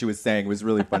anything she was saying. It was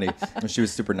really funny. And she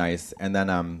was super nice. And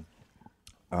then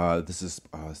this is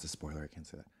a spoiler. I can't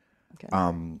say that. Okay.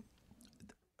 I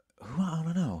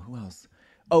don't know. Who else?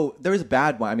 Oh, there was a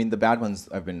bad one. I mean, the bad ones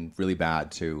have been really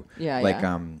bad too. Yeah, Like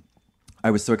yeah.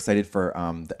 I was so excited for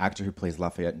the actor who plays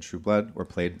Lafayette in True Blood, or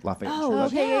played Lafayette in True Blood.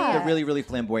 okay, yeah. The really, really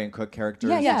flamboyant cook character.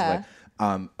 Yeah, She's yeah.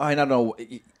 Like, I don't know.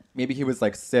 maybe he was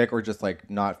like sick or just like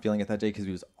not feeling it that day because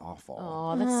he was awful.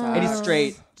 Oh, that's sad. And he's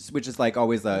straight, which is like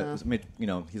always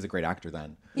he's a great actor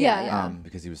then. Yeah.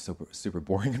 Because he was super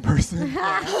boring in person.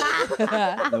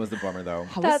 That was a bummer though.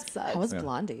 That sucks. How was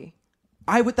Blondie?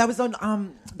 That was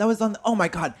on oh my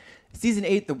god, season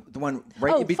 8, the one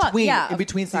right in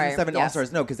between season 7 All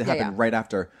Stars. No, because it happened right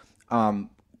after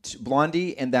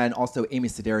Blondie, and then also Amy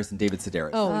Sedaris and David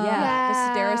Sedaris. Oh yeah,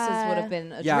 the Sedaris's would have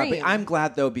been a dream. But I'm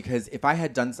glad though, because if I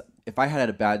had had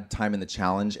a bad time in the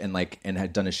challenge and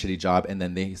had done a shitty job, and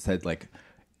then they said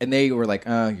and they were like,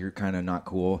 oh, you're kind of not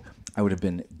cool, I would have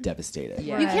been devastated.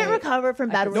 Yeah. You can't recover from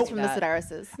bad words from the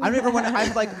Sedarises. I don't ever want to.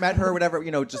 I've met her, or whatever,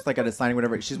 just like at a signing,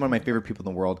 whatever. She's one of my favorite people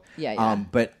in the world. Yeah.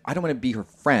 But I don't want to be her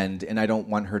friend, and I don't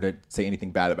want her to say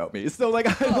anything bad about me. So I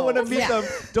don't want to meet them.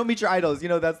 Don't meet your idols.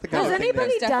 That's the kind Has of thing.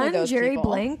 anybody Definitely done those Jerry people.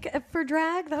 Blank for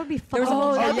drag? That would be fun.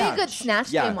 That'd be a good snatch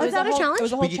game. Was that a challenge? It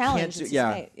was a whole But you challenge. can't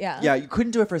do, yeah. You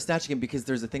couldn't do it for a snatch game because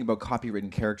there's a thing about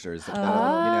copywritten characters.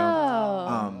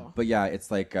 But yeah, it's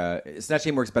like snatch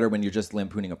game works better when you're just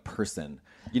lampooning a person.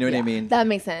 You know what I mean? That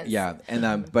makes sense. Yeah, and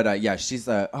she's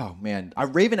oh man,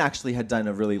 Raven actually had done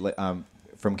a really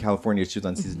from California. She was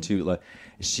on season 2.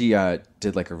 She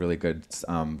did like a really good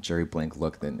Jerry Blank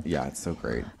look. Then it's so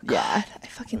great. Yeah, I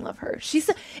fucking love her. Is she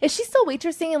still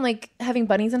waitressing and like having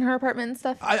bunnies in her apartment and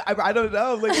stuff? I don't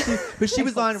know. But she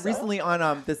was on recently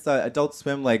on this Adult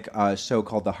Swim show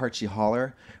called The Heart She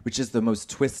Holler, which is the most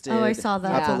twisted, I saw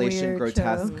that. Appalachian Weird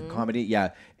grotesque show. comedy. Yeah,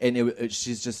 and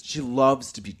she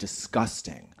loves to be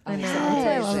disgusting. I know. That's what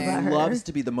I love about her. Loves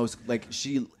to be the most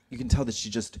you can tell that she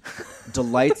just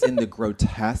delights in the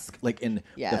grotesque, in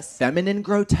the feminine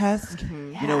grotesque,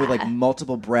 with like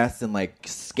multiple breasts and like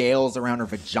scales around her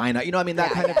vagina.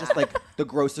 That kind of just like the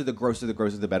grosser,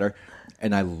 the better.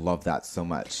 And I love that so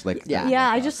much.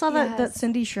 I just saw that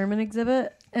Cindy Sherman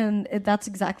exhibit, and that's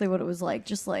exactly what it was like.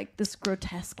 Just like this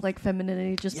grotesque, like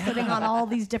femininity, just putting on all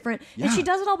these different. And she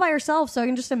does it all by herself, so I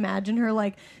can just imagine her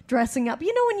like dressing up.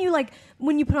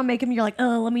 When you put on makeup, you're like,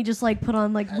 oh, let me just like put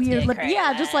on like weird,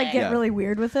 just like get really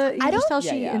weird with it. You can just tell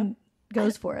she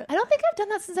goes for it. I don't think I've done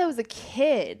that since I was a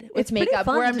kid with It's pretty makeup,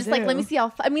 fun where I'm to just like, do. let me see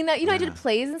how. I did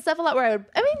plays and stuff a lot where I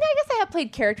guess I have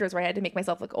played characters where I had to make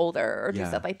myself look older or do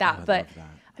stuff like that. But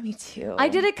me too. I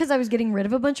did it because I was getting rid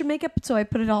of a bunch of makeup, so I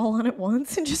put it all on at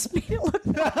once and just made it look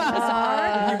bizarre.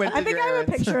 I think I have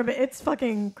a picture of it. It's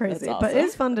fucking crazy, but it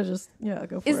is fun to just go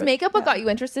for it. Is makeup what got you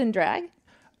interested in drag?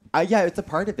 Yeah, it's a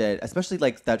part of it, especially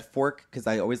like that fork, because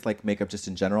I always like makeup just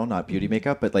in general, not beauty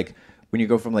makeup, but like when you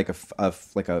go from like a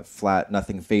flat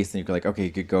nothing face and you go like, okay,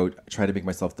 you could go try to make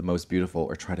myself the most beautiful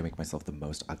or try to make myself the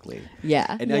most ugly.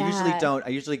 Yeah. And I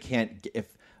usually can't,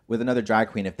 with another drag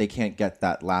queen, if they can't get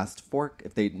that last fork,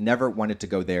 if they never wanted to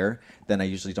go there, then I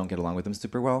usually don't get along with them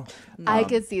super well. I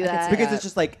could see that. Because it's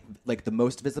just like the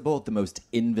most visible, the most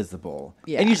invisible.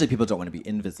 Yeah. And usually people don't want to be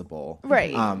invisible.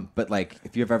 Right. But like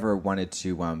if you've ever wanted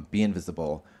to be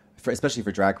invisible, especially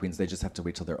for drag queens, they just have to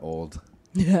wait till they're old.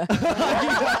 Yeah.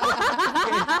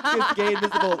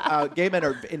 Gay men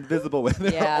are invisible when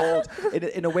they're old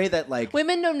in a way that like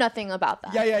women know nothing about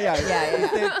that. Yeah.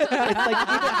 It's like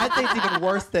I'd say it's even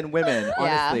worse than women,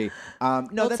 honestly.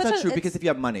 No, that's not true because if you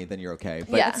have money, then you're okay.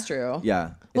 But that's true.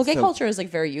 Yeah. Well, gay culture is like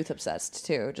very youth obsessed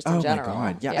too, just in general. Oh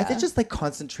my god, yeah. It's just like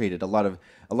concentrated. A lot of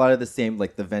the same,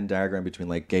 like the Venn diagram between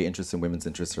like gay interests and women's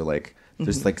interests are like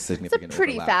there's like significant. It's a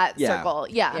pretty overlap. fat circle.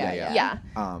 Yeah. Yeah,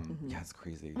 it's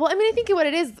crazy. Well, I think what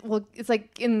it is, it's like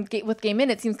with gay men,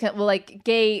 it seems kind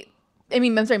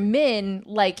of men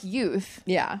like youth.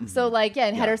 Yeah. So like,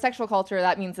 in heterosexual culture,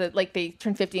 that means that like they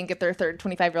turn 50 and get their third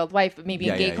 25-year-old wife, but maybe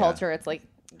in gay culture, it's like.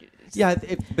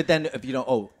 But then if you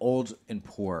don't, old and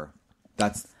poor.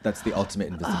 That's the ultimate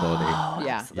invisibility. Oh,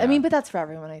 yeah. But that's for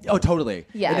everyone, I think. Oh, totally.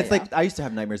 Yeah. And it's like I used to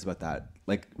have nightmares about that.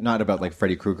 Like not about like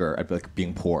Freddy Krueger. I'd be like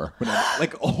being poor when I'm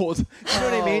like old. You know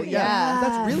what I mean? Yeah.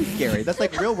 That's really scary. That's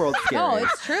like real world scary. Oh,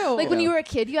 it's true. Like when you were a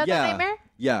kid, you had that nightmare?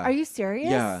 Yeah. Are you serious?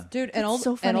 Yeah. Dude, an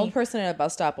old person at a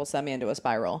bus stop will send me into a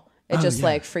spiral. It just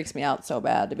like freaks me out so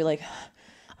bad to be like.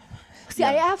 See,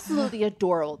 I absolutely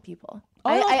adore old people.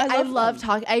 I love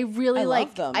talking. I really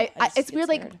like them. It's weird.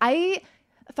 Like I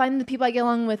find the people I get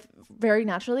along with very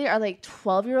naturally are like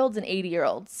 12-year-olds and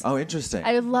 80-year-olds. Oh, interesting.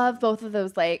 I love both of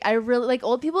those. Like I really like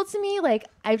old people. To me, like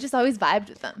I've just always vibed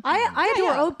with them. I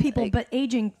adore old people, but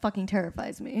aging fucking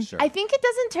terrifies me. Sure. I think it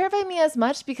doesn't terrify me as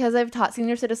much because I've taught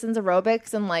senior citizens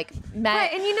aerobics and like Right,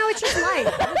 and it's just life.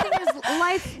 The thing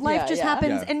is, life just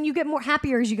happens, and you get more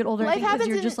happier as you get older. Life because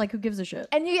you're happens just like, who gives a shit?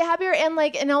 And you get happier,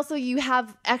 and also you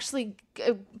have actually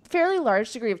a fairly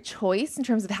large degree of choice in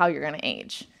terms of how you're going to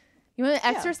age. You want to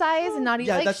exercise and not eat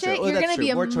like that's shit? true. Oh, You're that's going to be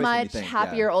true. a More choice than you much think.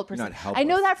 happier Yeah. old You're person. not I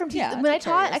know helpless. that from Yeah, when I take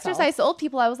care of taught yourself. exercise to old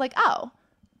people. I was like, oh,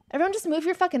 everyone just move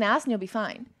your fucking ass and you'll be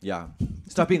fine. Yeah.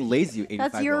 Stop being lazy, you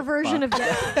 85 That's your version of Michelle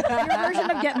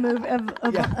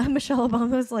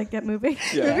Obama's like Get Moving.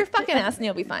 Move your fucking ass and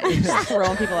you'll be fine. Just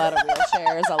throwing people out of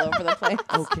wheelchairs all over the place.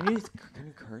 Oh, can you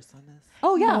curse on this?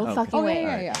 Oh yeah. No fucking Oh, way.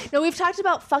 yeah. No, we've talked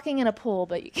about fucking in a pool,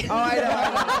 but you can't. Oh, I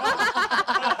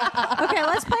know. Okay,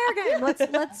 let's play our game. Let's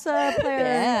play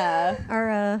Yeah.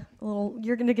 our little.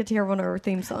 You're gonna get to hear one of our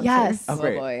theme songs. Yes. here. Oh,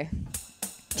 great. boy.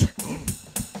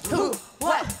 Who,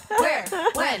 what, where,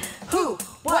 when? Who,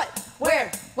 what,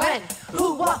 where, when?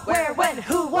 Who, what, where, when?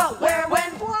 Who, what, where,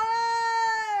 when?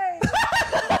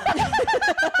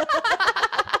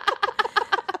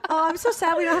 Oh, I'm so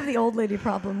sad we don't have the old lady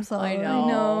problem song. I know.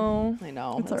 No. I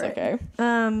know. It's all right. okay.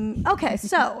 Okay,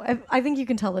 so I think you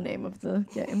can tell the name of the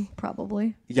game,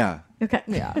 probably. Yeah. Okay.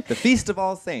 Yeah. The Feast of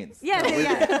All Saints. Yeah. Who,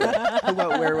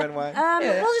 what, where, when, why?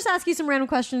 We'll just ask you some random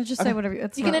questions. Just say whatever.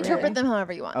 It's You can not interpret really- them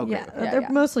however you want. Oh, Yeah, great. they're yeah.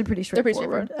 mostly pretty They're pretty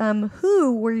straightforward.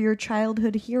 Who were your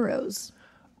childhood heroes?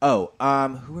 Oh,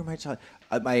 who were my child?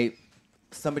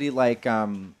 Somebody like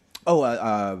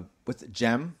what's it?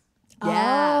 Gem?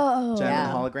 Yeah. Gem Yeah.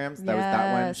 and holograms. That was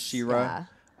that one. Yes, She-Ra.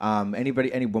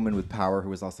 Any woman with power who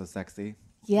was also sexy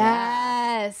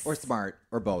Yes. or smart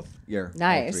or both. Yeah. all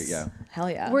Nice. three, yeah.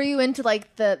 Hell yeah. Were you into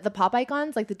like the pop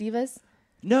icons, like the divas?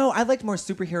 No, I liked more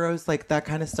superheroes, like that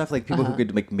kind of stuff, like people who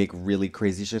could make really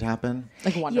crazy shit happen.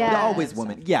 like Wonder Yeah. But Woman. always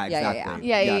women. Yeah, Yeah, yeah, exactly.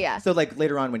 yeah. So like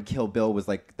later on when Kill Bill was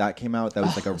like that came out, that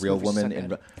was like a real movie's so woman.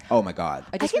 good. Oh my god.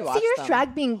 I I just can rewatched see your them.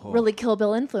 drag being really Kill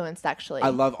Bill influenced, actually. I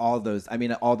love all those. I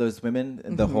mean, all those women.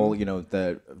 The whole,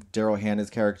 the Daryl Hannah's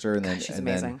character, and then she's and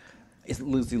amazing. then it's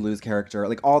Lucy Liu's character,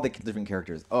 like all the different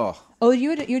characters. Oh, Oh,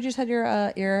 you just had your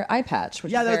eye patch,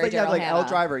 which yeah, is that was very like Daryl like Hannah. Elle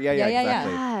Driver. Yeah,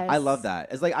 exactly. Yes. I love that.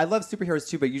 It's like I love superheroes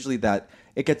too, but usually that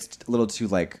it gets a little too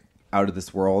like out of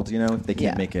this world. They can't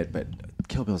Yeah. make it, but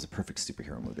Kill Bill is a perfect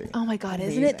superhero movie. Oh my god,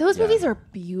 isn't Amazing. it? Those Yeah. movies are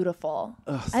beautiful.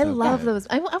 Ugh, I so love good. those.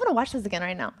 I want to watch those again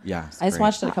right now. Yeah, it's I just great.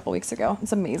 watched it a couple weeks ago.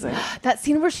 It's amazing. That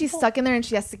scene where she's stuck in there and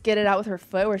she has to get it out with her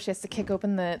foot, where she has to kick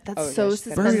open the. That's Oh, so yeah, she's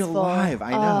suspenseful. Very alive,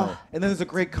 I know. Oh, And then there's a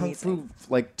great kung fu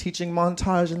like teaching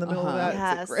montage in the middle of that.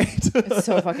 Yes. It's great. It's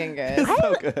so fucking good.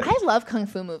 I love kung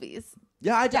fu movies.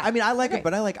 Yeah, I mean, I like it,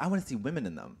 but I want to see women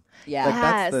in them. Yeah. Like,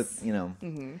 that's Yes.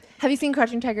 the, Have you seen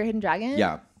Crouching Tiger, Hidden Dragon?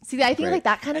 Yeah. See, I think Great. like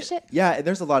that kind of shit. Yeah, and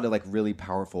there's a lot of like really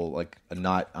powerful, like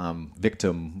not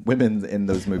victim women in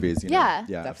those movies. Yeah.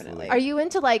 Yeah, Definitely. absolutely. Are you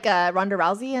into like Ronda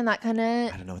Rousey and that kind I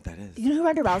of? don't know what that is. You know who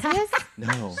Ronda Rousey is?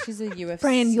 No. She's a UFC.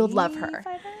 Brian, you'll love her.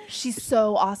 She's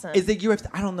so awesome. Is it UFC?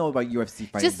 I don't know about UFC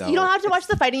fighting Just though. you don't have to watch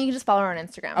the fighting. You can just follow her on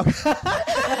Instagram.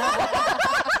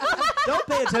 Don't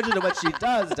pay attention to what she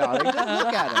does, darling. Just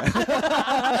look at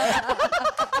her.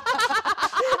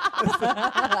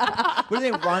 What is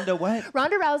her name? Rhonda what?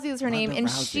 Ronda Rousey is her name, Ronda and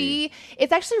Rousey.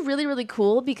 it's actually really, really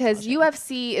cool because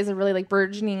UFC is a really like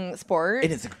burgeoning sport.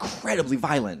 And it's incredibly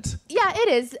violent. Yeah, it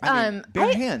is. I mean,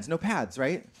 bare hands, no pads,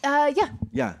 right? Yeah.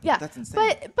 Yeah. Yeah. That's insane.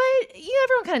 But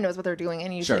everyone kind of knows what they're doing,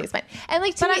 and usually Sure. it's fine. And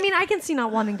like, to But me, I mean, I can see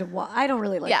not wanting to watch. I don't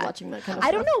really like watching that kind of I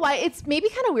stuff. don't know why. It's maybe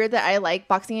kind of weird that I like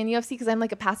boxing and UFC because I'm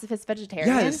like a pacifist vegetarian.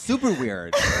 yeah, it's super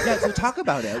weird. Yeah, so talk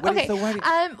about it. What Okay. so why do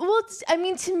Well, I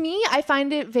mean, to me, I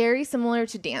find it very similar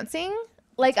to dancing.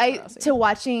 Like to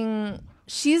watching.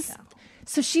 She's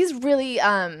really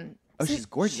Oh, she's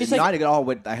gorgeous. she's She's like- not at all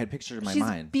what I had pictured in my she's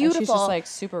mind. beautiful. And she's just like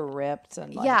super ripped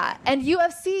and like, Yeah, and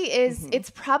UFC is it's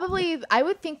probably I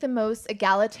would think the most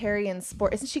egalitarian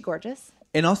sport. Isn't she gorgeous?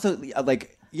 And also,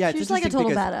 like, yeah, it's She's like a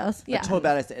interesting total because- badass. Yeah. A total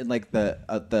badass, and like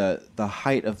the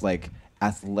height of like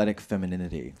athletic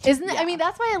femininity. Isn't it? I mean,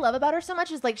 that's why I love about her so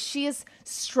much. Is like she is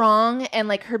strong and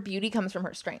like her beauty comes from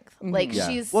her strength. Like Yeah.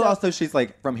 she's well, so- also she's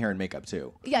like from hair and makeup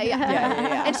too.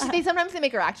 yeah. And they sometimes they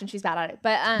make her act and she's bad at it.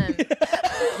 But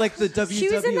Like the WWE. She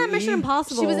was in that Mission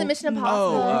Impossible. she was in Mission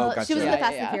Impossible. gotcha. She was in Yeah, the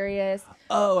Fast yeah, and yeah. Furious.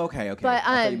 Oh, okay. But,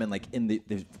 I thought you meant like in the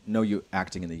there's no you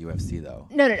acting in the UFC though.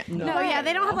 No. No, yeah,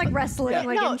 they don't have like wrestling like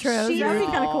No, intros. she's- That'd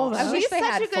be kind of cool I though. wish She's they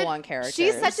such had a good full-on characters.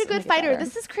 She's such a to good make it fighter. better.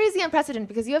 This is crazy unprecedented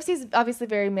because UFC is obviously a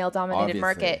very male dominated Obviously.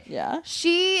 market. Yeah.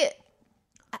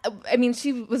 I mean,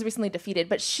 she was recently defeated,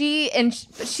 but she's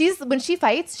when she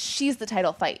fights, she's the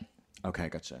title fight. Okay,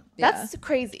 gotcha. That's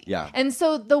crazy. Yeah. And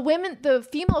so the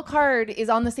female card is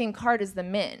on the same card as the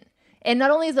men. And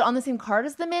not only is it on the same card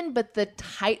as the men, but the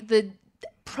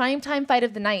primetime fight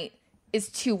of the night is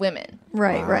two women.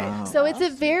 Right. So it's a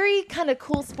very kind of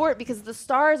cool sport because the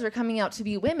stars are coming out to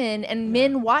be women and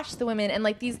men watch the women. And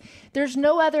like there's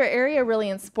no other area really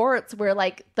in sports where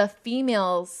like the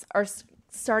females are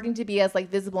starting to be as like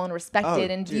visible and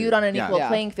respected and dude, viewed on an yeah. equal Yeah.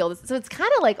 playing field. So it's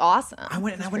kind of like awesome. I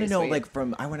want to pretty know, sweet. like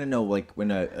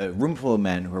when a room full of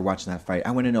men who are watching that fight,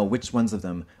 I want to know which ones of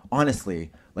them,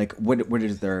 honestly, like what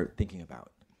is they're thinking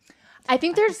about. I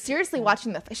think they're seriously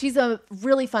watching she's a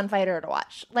really fun fighter to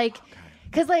watch. Like,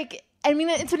 because like, I mean,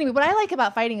 it's funny. What I like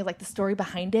about fighting is like the story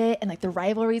behind it and like the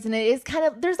rivalries, and it is kind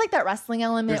of there's like that wrestling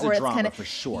element There's a where drama it's kind of for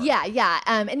sure. yeah.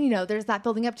 And you know, there's that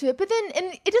building up to it. But then,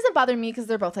 and it doesn't bother me because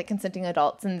they're both like consenting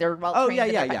adults and they're well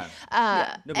trained.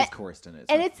 Nobody's coerced in it.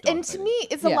 And not it's and dog to fighting. me,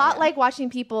 it's a lot like watching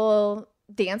people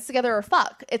dance together or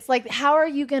fuck. It's like, how are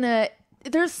you gonna?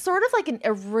 There's sort of like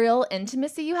a real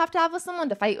intimacy you have to have with someone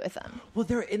to fight with them. Well,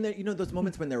 they're in the those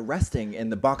moments when they're resting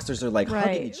and the boxers are like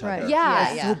hugging each other.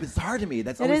 Yeah. It's so bizarre to me.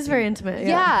 It is very intimate.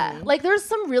 Yeah. Like there's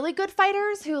some really good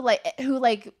fighters who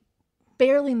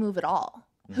barely move at all.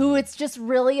 Who it's just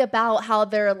really about how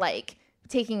they're like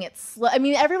taking it slow. I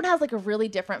mean, everyone has like a really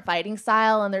different fighting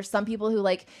style, and there's some people who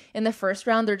like in the first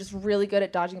round they're just really good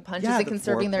at dodging punches and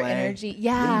conserving their energy.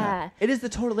 Yeah. It is the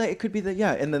total. It could be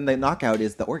and then the knockout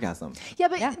is the orgasm. Yeah,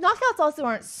 but knockouts also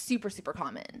aren't super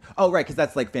common. Oh, right, because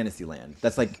that's like Fantasyland.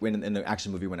 That's like when in the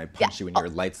action movie when I punch you and your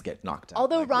lights get knocked out.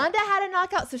 Although Ronda had a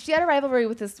knockout, so she had a rivalry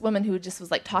with this woman who just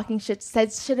was like talking shit,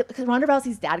 said shit because Ronda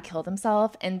Rousey's dad killed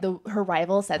himself, and her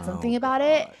rival said something about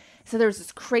it. So there was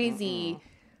this crazy.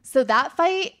 So that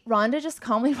fight, Ronda just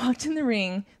calmly walked in the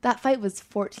ring. That fight was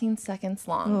 14 seconds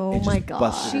long. Oh my god!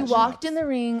 She walked in the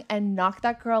ring and knocked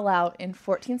that girl out in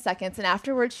 14 seconds, and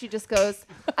afterwards she just goes,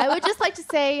 "I would just like to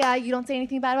say you don't say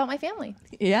anything bad about my family."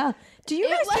 Yeah. Do you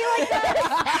guys feel like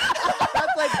that?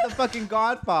 That's like the fucking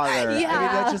Godfather. Yeah. I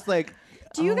mean, that's just like.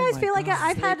 Do you guys feel like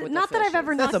I've had not that I've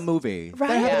ever That's knocked a movie. Right.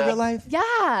 That happened in real life. Yeah.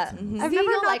 I've See, never you'll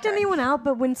knocked like her. anyone out,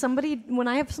 but when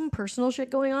I have some personal shit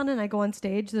going on and I go on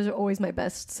stage, those are always my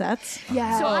best sets.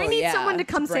 Yeah. So I need yeah, someone to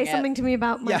come say bring it. something to me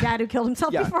about my Yeah. dad who killed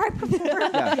himself Yeah. before I perform.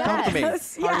 Yeah, come to me.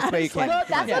 Yes. Hardest way you can. Well,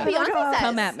 that's what Beyonce says.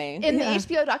 Come at me. In the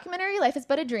HBO documentary, Life is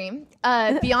But a Dream,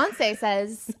 Beyonce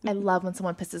says, I love when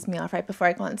someone pisses me off right before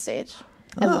I go on stage.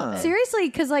 I love it. Seriously,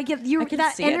 because like you I can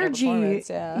that see it in her energy performance,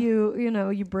 yeah.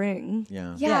 you bring.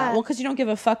 Yeah. Yeah. Well, because you don't give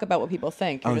a fuck about what people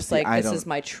think. You're just see, like, I this don't- is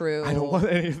my true. I don't want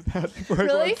any of that before I go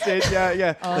Really? on stage.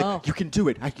 Yeah. Oh. Like, you can do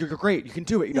it. You're great. You can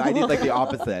do it. You know, I need like the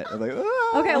opposite. I'm like,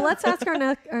 ah. Okay, well, let's ask our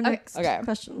next Okay.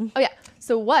 question. Oh, yeah.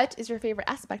 So what is your favorite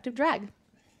aspect of drag?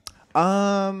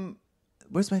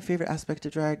 What's my favorite aspect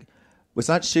of drag? Well, it's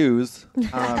not shoes.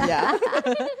 Yeah.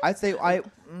 I'd say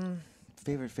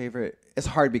favorite. It's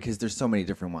hard because there's so many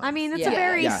different ones. I mean, it's Yeah. a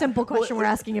very Yeah. simple question we're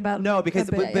asking about. No, because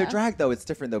a bit. but drag though it's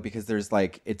different though because there's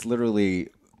like it's literally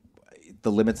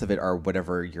the limits of it are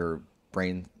whatever your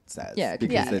brain says. Yeah. It could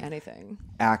because be it- anything.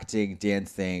 acting,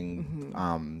 dancing,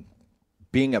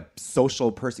 being a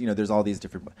social person. You know, there's all these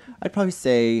different. I'd probably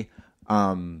say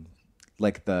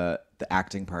like the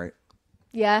acting part.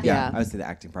 Yeah. Yeah. I would say the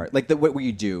acting part, like what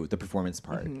you do, the performance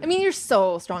part. I mean, you're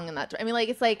so strong in that. I mean, like,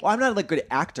 it's like, Well, I'm not like good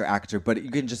actor, but you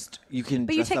can But you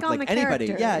dress take up on like the anybody.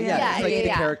 character. Yeah. Yeah. It's like Yeah. the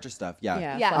character stuff. Yeah.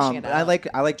 Yeah. Yeah. Fleshing it out.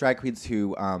 I like drag queens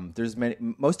who there's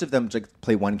most of them just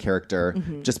play one character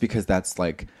just because that's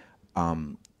like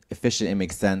efficient and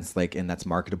makes sense, like, and that's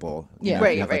marketable. You Yeah. know, if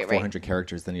Right, you have right, like 400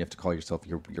 characters, then you have to call yourself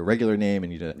your regular name,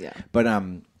 and you do. Yeah. But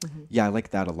yeah, I like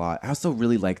that a lot. I also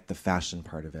really like the fashion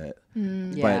part of it.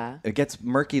 Yeah. But it gets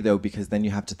murky though because then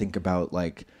you have to think about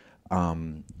like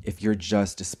if you're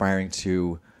just aspiring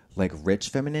to like rich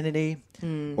femininity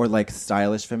or like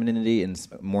stylish femininity, and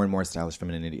more stylish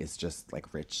femininity is just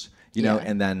like rich, you know,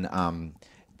 and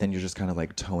then you're just kind of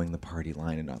like towing the party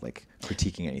line and not like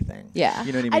critiquing anything. Yeah.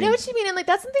 You know what I mean? I know what you mean, and like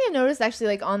that's something I've noticed actually,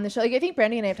 like on the show. Like I think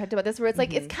Brandy and I have talked about this, where it's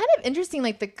like it's kind of interesting,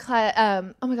 like the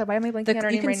oh my god, why am I blanking on her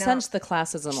You name can right now? sense the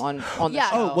classism on the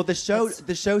Yeah. show. Oh, well, the show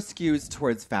skews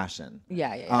towards fashion.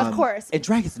 Yeah. Of course. And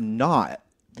drag is not.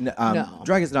 No.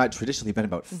 Drag has not traditionally been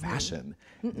about fashion.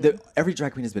 Every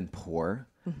drag queen has been poor,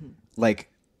 like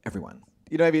everyone.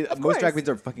 You know what I mean? Most drag course. queens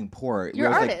are fucking poor. You're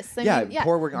Whereas, like, artists. I mean, yeah.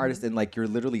 poor working artists, and like you're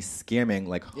literally scamming,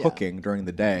 like hooking during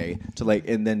the day to like,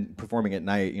 and then performing at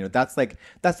night. You know, that's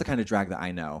the kind of drag that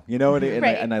I know. You know,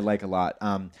 and I like a lot.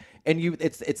 And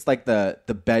it's like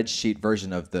the bed sheet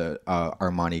version of the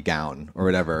Armani gown or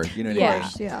whatever. You know what I mean?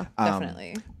 Yeah.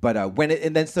 Definitely. But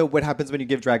so what happens when you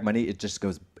give drag money? It just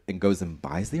goes and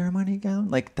buys the Armani gown.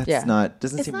 Like that's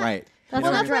doesn't seem not- right. That's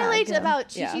Well, not that's what I drag, liked yeah.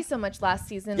 about Chi Yeah. so much last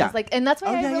season. Yeah. Was like, and that's why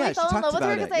Oh, I yeah, really yeah, she fell in talked love with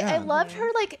her about because it, I yeah. loved her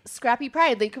like scrappy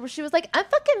pride. Like she was like, I'm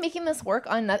fucking making this work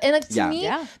on nothing. And like to Yeah. me,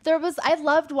 Yeah. I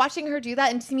loved watching her do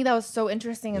that, and to me that was so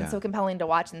interesting and Yeah. so compelling to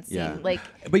watch and see. Yeah. Like,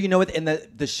 But you know what? In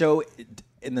the show,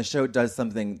 and the show does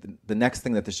something. The next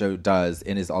thing that the show does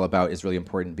and is all about is really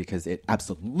important because it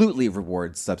absolutely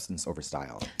rewards substance over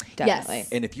style. Definitely.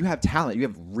 Yes. And if you have talent, you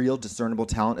have real discernible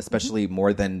talent, especially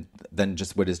more than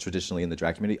just what is traditionally in the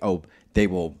drag community. Oh, they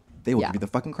will give you the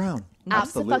fucking crown.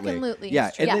 Abso-fucking-lutely. Yeah,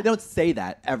 It's true. and Yeah. they don't say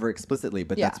that ever explicitly,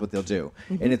 but Yeah. that's what they'll do,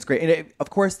 and it's great. And of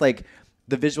course, like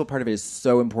the visual part of it is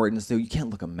so important. So you can't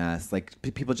look a mess. Like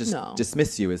people just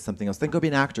dismiss you as something else. Then go be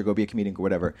an actor, go be a comedian, go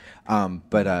whatever.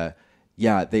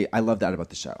 Yeah, I love that about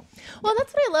the show. Well,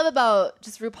 that's what I love about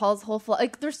just RuPaul's whole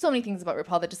like. There's so many things about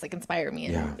RuPaul that just like inspire me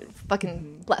and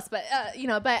fucking bless. But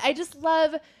but I just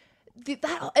love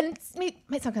that, and it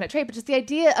might sound kind of trite, but just the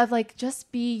idea of like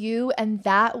just be you, and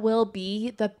that will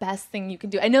be the best thing you can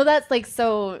do. I know that's like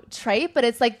so trite, but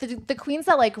it's like the queens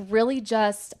that like really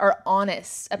just are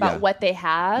honest about what they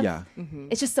have. Yeah,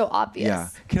 it's just so obvious. Yeah.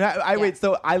 Can I wait?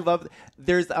 So I love.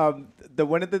 There's the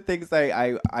one of the things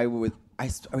I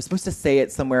was supposed to say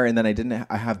it somewhere and then I didn't.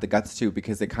 I have the guts to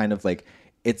because it kind of like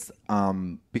it's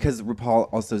because RuPaul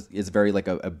also is very like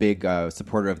a big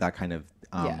supporter of that kind of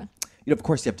of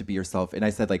course you have to be yourself, and I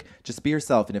said like just be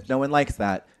yourself, and if no one likes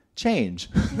that, change.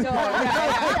 Because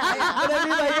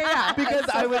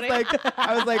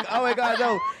I was like, oh my god,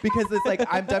 no, because it's like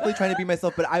I'm definitely trying to be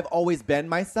myself, but I've always been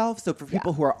myself. So for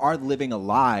people who are living a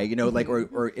lie, like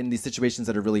or in these situations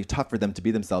that are really tough for them to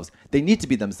be themselves, they need to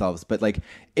be themselves. But like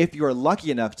if you're lucky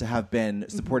enough to have been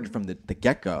supported from the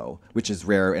get-go, which is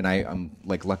rare, and I'm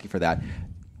like lucky for that,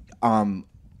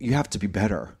 you have to be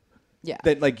better. Yeah.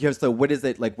 That like so what is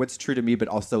it like? What's true to me, but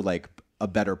also like a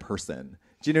better person.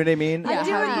 Do you know what I mean? I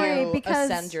do agree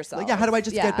because ascend yourself. Like, how do I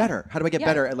just get better? How do I get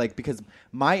better? And like because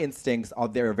my instincts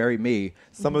they're very me.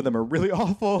 Some of them are really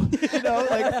awful.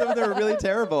 Like some of them are really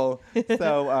terrible.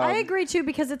 So I agree too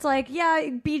because it's like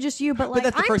be just you, but like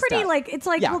that's the I'm first pretty step. like it's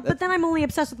like but then I'm only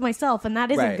obsessed with myself, and that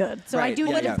isn't good. So I do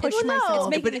need to push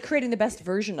myself. It's creating the best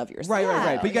version of yourself.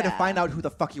 Right. But you got to find out who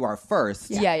the fuck you are first.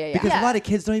 Yeah. Because a lot of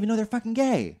kids don't even know they're fucking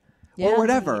gay. Or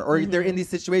whatever, or they're in these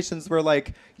situations where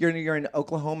like you're in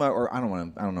Oklahoma, or I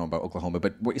don't know about Oklahoma,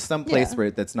 but some place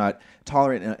where that's not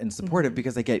tolerant and supportive.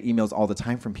 Because I get emails all the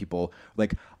time from people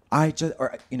like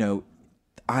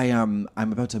I'm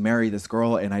about to marry this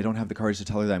girl and I don't have the courage to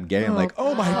tell her that I'm gay. I'm like,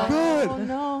 oh my god,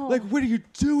 no. Like what are you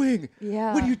doing?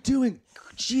 Yeah, what are you doing?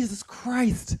 Jesus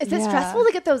Christ! Is it stressful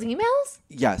to get those emails?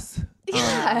 Yes.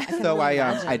 So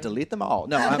I delete them all.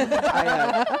 No,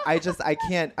 I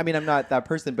can't. I mean, I'm not that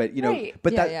person, but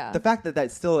but the fact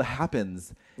that still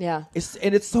happens. Yeah.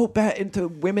 It's so bad. And to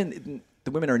women,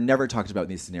 the women are never talked about in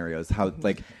these scenarios. How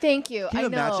like. Thank you. Can you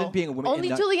imagine being a woman? Only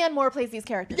Julianne Moore plays these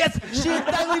characters. Yes, she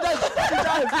exactly does. She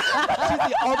does. She's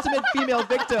the ultimate female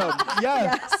victim.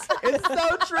 Yes. It's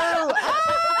so true.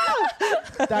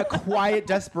 That quiet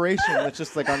desperation that's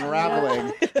just like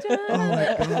unraveling. Oh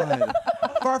my god.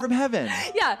 Far from heaven.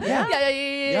 Yeah. But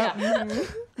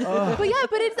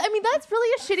it's. I mean, that's really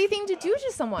a shitty thing to do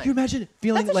to someone. Can you imagine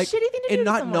feeling that's like a shitty thing to do and to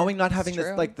not someone. knowing, not having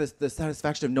this like the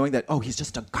satisfaction of knowing that he's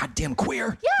just a goddamn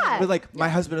queer. Yeah. But like my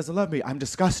husband doesn't love me. I'm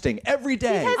disgusting every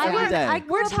day. Because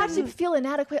we're taught to feel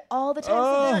inadequate all the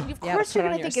time. So of course you're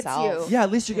gonna think it's you. Yeah.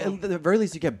 At least at the very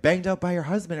least you get banged out by your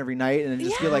husband every night and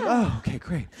just feel like, oh, okay,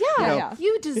 great. Yeah.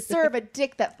 You deserve a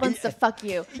dick that wants to fuck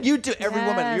you. You do. Every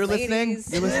woman, you're listening.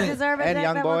 You're listening. Deserve it, and that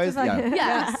young wants boys. to fuck you.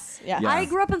 Yes. Yeah. I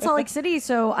grew up in Salt Lake City,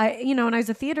 so and I was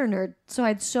a theater nerd, so I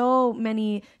had so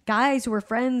many guys who were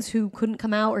friends who couldn't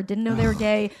come out or didn't know they were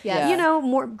gay.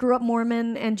 Grew up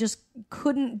Mormon and just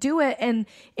couldn't do it. And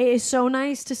it is so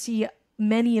nice to see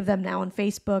many of them now on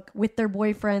Facebook with their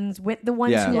boyfriends, with the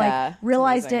ones who like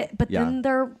realized it. But then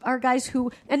there are guys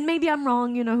who, and maybe I'm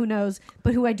wrong, who knows,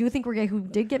 but who I do think were gay who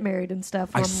did get married and stuff.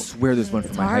 I swear there's one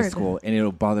from my high school and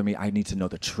it'll bother me. I need to know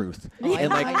the truth.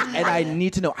 And I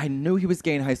need to know. I knew he was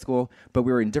gay in high school, but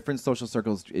we were in different social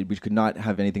circles. We could not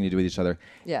have anything to do with each other.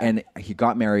 Yeah. And he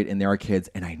got married and there are kids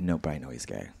and I know he's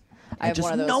gay. I just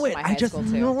one of those know it. I just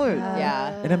know it.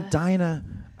 Yeah. And I'm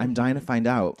dying to find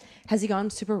out. Has he gone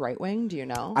super right wing? Do you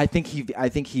know? I think he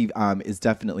is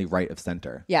definitely right of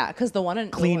center. Yeah, because the one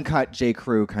in clean cut J.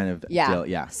 Crew kind of deal.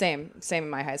 Yeah, same in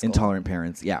my high school. Intolerant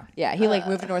parents. Yeah, yeah. He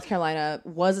moved to North Carolina,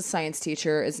 was a science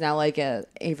teacher, is now like a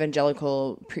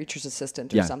evangelical preacher's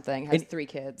assistant or something. Has 3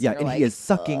 kids. Yeah, and he is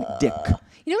sucking dick.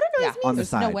 You know what annoys me? On the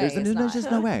side, there's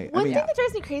just no way. One thing that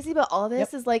drives me crazy about all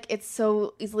this is like it's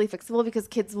so easily fixable because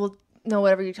kids will know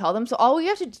whatever you tell them. So all we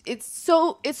have to it's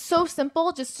so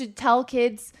simple just to tell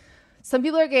kids some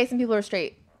people are gay, some people are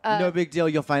straight. No big deal.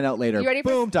 You'll find out later. You ready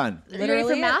Boom, done. Are you ready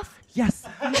for math? Yes.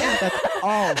 That's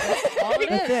all.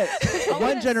 That's it.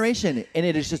 One generation and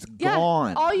it is just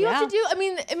gone. All you have to do, I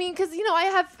mean, because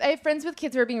I have friends with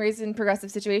kids who are being raised in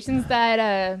progressive situations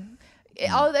that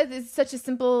All that is such a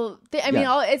simple thing. I mean,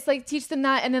 it's like teach them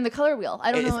that, and then the color wheel.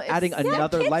 I don't know. It's adding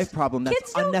another life problem that's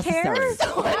kids don't unnecessary. care.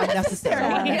 So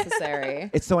unnecessary.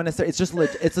 It's so unnecessary. It's just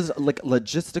it's this like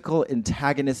logistical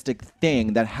antagonistic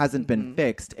thing that hasn't been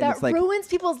fixed, and that it's like ruins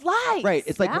people's lives. right.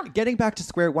 It's like getting back to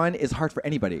square one is hard for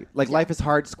anybody. Like life is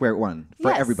hard square one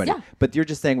for everybody. Yeah. But you're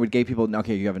just saying with gay people,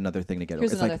 okay, you have another thing to get over.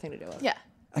 Here's It's another like, thing to deal with. Yeah.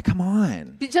 come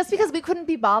on. Just because we couldn't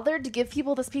be bothered to give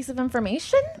people this piece of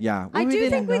information. Yeah. I do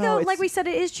think we though, It's- like we said,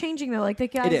 it is changing though. Like the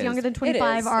It guys is. younger than It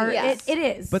 25 is. are. Yes. It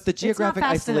is. But the It's not geographic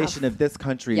fast isolation enough. of this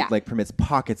country like permits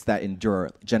pockets that endure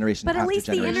generation But at after least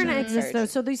the generation. internet exists though,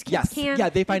 so these kids Yes. can't. Yeah,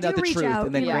 they find out the do reach truth, out,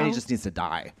 and then you Granny know? just needs to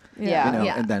die. Yeah. You know,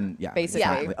 Yeah. and then Basically.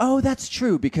 exactly. Oh, that's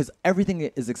true because everything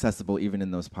is accessible even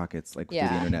in those pockets, like through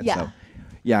the internet. Yeah. So,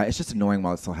 yeah, it's just annoying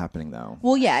while it's still happening, though.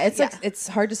 Well, yeah, it's like it's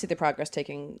hard to see the progress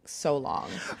taking so long.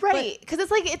 Right. Because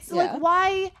it's like,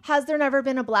 why has there never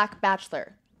been a black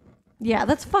bachelor? Yeah,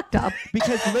 that's fucked up.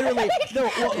 Because literally, because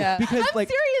I'm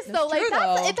serious though. Like true,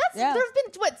 though. Yeah. there've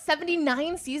been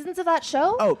 79 seasons of that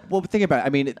show. Oh well, think about it. I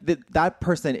mean, that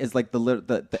person is like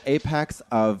the apex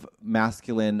of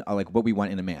masculine, like what we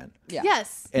want in a man. Yeah.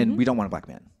 Yes. And we don't want a black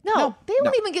man. No, they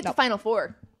won't even get to Final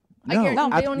Four. I No,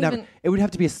 guarantee they don't never. even. It would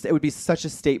have to be. It would be such a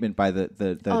statement by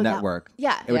the network.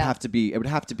 Yeah. It would Yeah. have to be. It would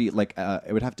have to be like.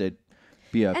 It would have to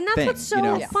be a And that's thing, what's so you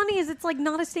know? funny is it's like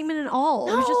not a statement at all.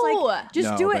 It was just No. like just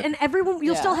No, do it, but- and everyone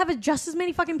you'll Yeah. still have just as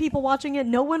many fucking people watching it.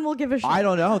 No one will give a shit. I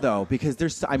don't know though because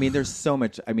there's. I mean, there's so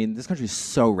much. I mean, this country is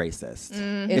so racist.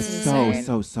 It's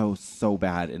insane. so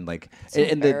bad and like So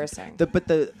and embarrassing. but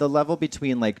the level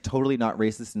between like totally not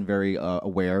racist and very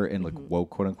aware and like woke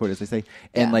quote unquote as they say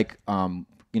and Yeah. like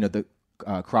the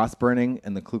cross burning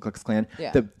and the Ku Klux Klan.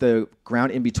 Yeah. The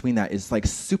ground in between that is like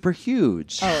super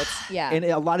huge. Oh, it's yeah. And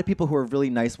a lot of people who are really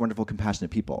nice, wonderful, compassionate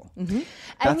people.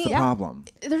 That's mean, the problem.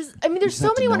 There's just so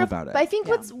have to many know wonderful. about it. But I think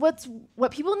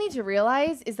what people need to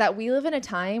realize is that we live in a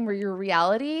time where your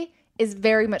reality is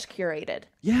very much curated.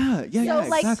 Yeah, and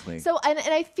exactly.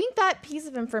 I think that piece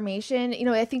of information,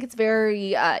 I think it's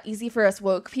very easy for us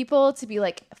woke people to be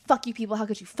like, fuck you people, how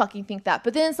could you fucking think that?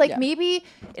 But then it's like, maybe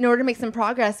in order to make some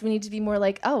progress, we need to be more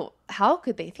like, oh, how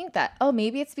could they think that? Oh,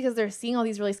 maybe it's because they're seeing all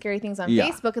these really scary things on Yeah.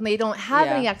 Facebook and they don't have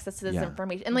Yeah. any access to this Yeah.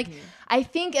 information. And like, I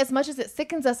think as much as it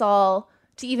sickens us all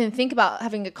to even think about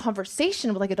having a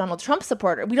conversation with like a Donald Trump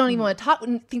supporter, we don't even want to talk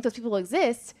and think those people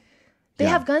exist. They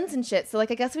Yeah. have guns and shit. So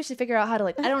like, I guess we should figure out how to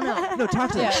like, I don't know. No,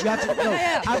 talk to them. You have to, no,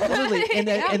 absolutely.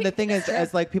 And the thing is,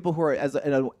 as like people who are as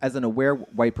an aware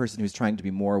white person who's trying to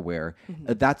be more aware,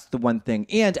 that's the one thing.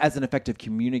 And as an effective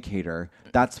communicator,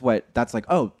 that's like,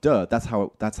 oh, duh, that's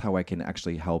how I can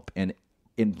actually help and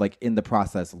in the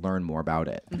process learn more about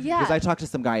it. Yeah. Because I talked to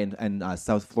some guy in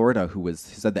South Florida who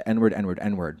said the N-word.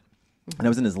 And I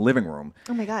was in his living room.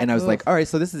 Oh my God. And I was like, all right,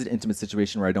 so this is an intimate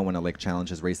situation where I don't want to like challenge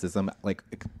his racism like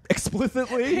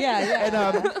explicitly. Yeah.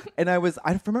 And I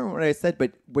don't remember what I said,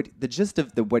 but what the gist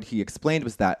of what he explained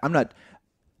was that I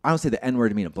don't say the N-word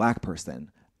to mean a black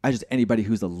person. I just anybody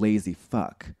who's a lazy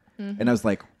fuck. And I was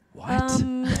like, what?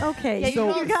 Okay. Yeah, you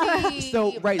So- don't see-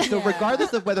 So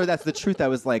regardless of whether that's the truth, I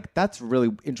was like, that's really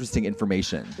interesting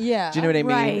information. Yeah. Do you know what I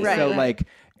mean? Right. So Right. like,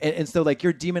 and so like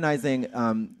you're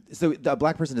demonizing. So the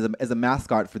black person is a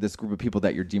mascot for this group of people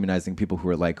that you're demonizing. People who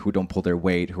are like who don't pull their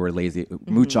weight, who are lazy,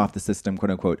 mooch off the system, quote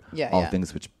unquote. Yeah, all yeah.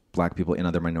 things which black people and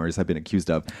other minorities have been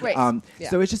accused of. Right. Yeah.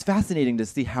 So it's just fascinating to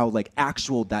see how like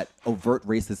actual that overt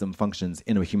racism functions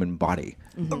in a human body.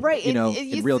 Right. You know,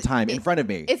 in real time, in front of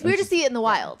me. It's weird to see it in the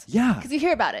wild. Yeah. Because you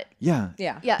hear about it. Yeah.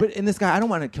 Yeah. Yeah. But in this guy, I don't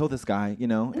want to kill this guy, you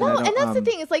know? No, I don't, and that's the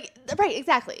thing. It's like, right,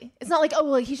 exactly. It's not like, oh,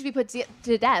 well, he should be put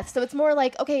to death. So it's more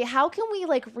like, okay, how can we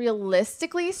like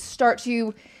realistically start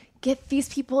to get these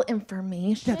people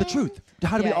information? Yeah, the truth.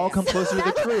 How do we Yeah, all yeah. come closer to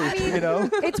the truth, you know?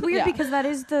 It's weird Yeah. because that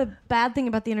is the bad thing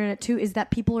about the internet too, is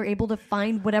that people are able to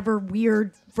find whatever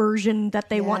weird version that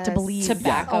they want to Yes. believe. To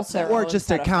back up also. their Or own just a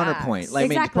set of counterpoint. facts. Like, I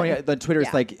mean, Exactly. pointing on Twitter, it's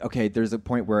Yeah. like, okay, there's a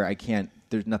point where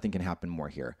there's nothing can happen more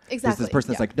here. Exactly. This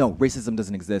person's like, no, racism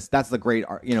doesn't exist. That's the great,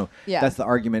 Yeah. that's the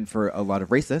argument for a lot of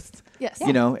racists. Yes.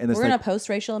 You know, and it's We're in a like,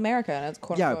 post-racial America, and it's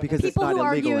quote yeah, unquote, because People it's who not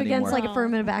argue illegal against anymore. like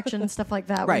affirmative action and stuff like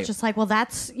that, Right. it's just like, well,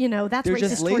 that's that's They're racist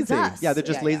just towards lazy. us. Yeah, they're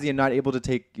just Yeah, lazy yeah. and not able to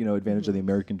take, advantage of the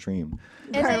American dream.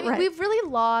 And Right, I mean, right. we've really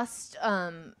lost.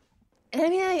 And I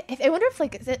mean, I wonder if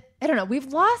like, I don't know.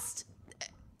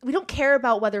 We don't care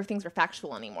about whether things are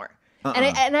factual anymore.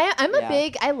 And I'm a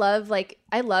big. I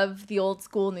love the old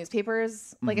school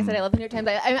newspapers. Like I said, I love the New York Times.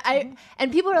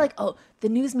 And people are like, oh, the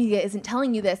news media isn't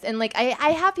telling you this. And like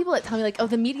I have people that tell me like, oh,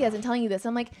 the media isn't telling you this.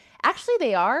 I'm like, actually,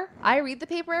 they are. I read the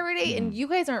paper every day, and you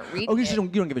guys aren't reading. Oh, you it.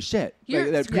 don't give a shit.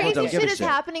 Crazy shit is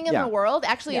happening in the world,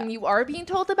 actually, and you are being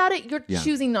told about it. You're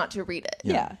choosing not to read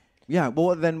it. Yeah,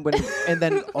 well, then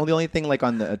the only thing like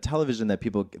on the television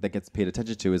that gets paid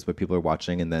attention to is what people are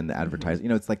watching, and then the advertising. You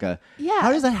know, it's like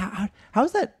how is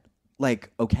that like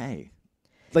okay?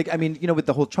 Like I mean, you know, with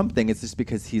the whole Trump thing, it's just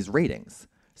because he's ratings,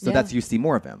 so that's you see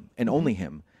more of him and only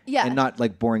him. Yeah. And not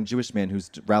like boring Jewish man who's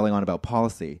rallying on about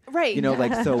policy. Right. You know,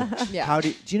 like so. How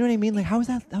do you know what I mean? Like how is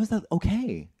that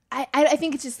okay? I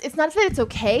think it's not that it's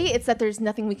okay, it's that there's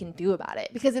nothing we can do about it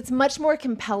because it's much more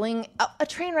compelling. A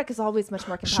train wreck is always much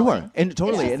more compelling. Sure, and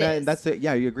totally, and that's it.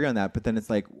 Yeah, you agree on that. But then it's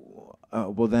like,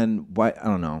 well, then why? I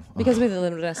don't know. Because we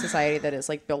live in a society that is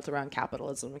like built around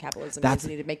capitalism. Capitalism means you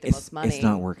need to make the most money. It's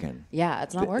not working. Yeah,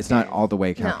 it's not working. It's not all the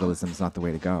way capitalism. It's not the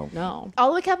way to go. No, all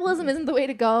the way capitalism isn't the way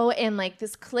to go, and like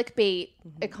this clickbait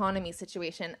economy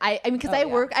situation. I mean, because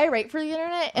I write for the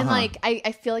internet, and like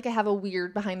I feel like I have a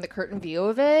weird behind the curtain view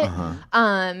of it.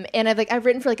 And I've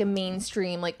written for like a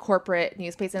mainstream like corporate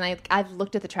newspaper, and I've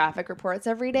looked at the traffic reports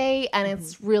every day, and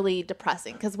it's really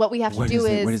depressing because what we have to do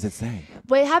is what does it say?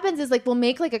 What happens is like we'll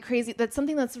make like that's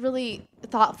something that's really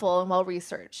thoughtful and well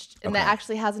researched, and that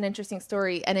actually has an interesting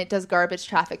story, and it does garbage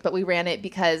traffic, but we ran it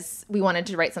because we wanted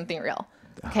to write something real.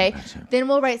 Okay, gotcha. Then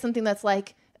we'll write something that's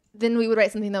like. Then we would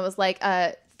write something that was like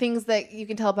things that you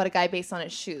can tell about a guy based on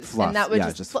his shoes, Fluff. And that would but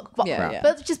it's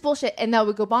just bullshit, and that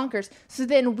would go bonkers. So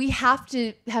then we have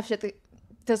to have shit that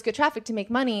does good traffic to make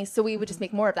money. So we would just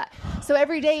make more of that. So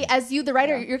every day, as you, the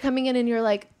writer, you're coming in and you're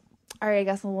like, all right, I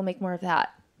guess we'll make more of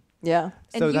that. Yeah.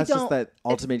 And so that's just that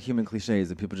ultimate human cliche is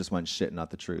that people just want shit,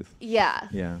 not the truth. Yeah.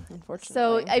 Yeah. Unfortunately.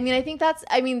 So, I mean, I think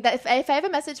if I have a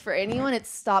message for anyone, it's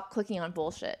stop clicking on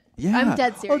bullshit. Yeah. I'm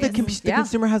dead serious. Oh, the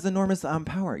consumer has enormous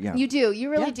power. Yeah. You do.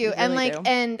 You really do. And really do.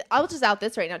 And I'll just out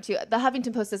this right now too. The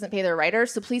Huffington Post doesn't pay their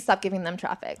writers, so please stop giving them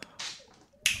traffic.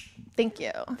 Thank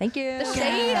you. Thank you. The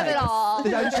shade of it all.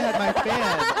 I just had my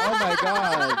fan. Oh my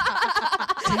god.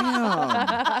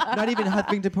 Damn. Not even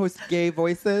Huffington Post gay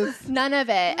voices. None of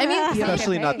it. I mean,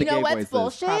 especially not the gay voices. You know what's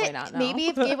bullshit? Probably not, no. Maybe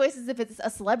if gay voices, if it's a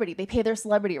celebrity, they pay their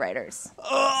celebrity writers.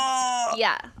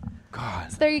 Yeah.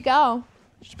 God. So there you go.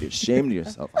 You should be ashamed of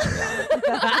yourself.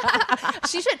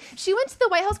 She should. She went to the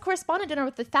White House Correspondent Dinner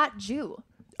with the fat Jew.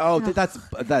 Oh, that's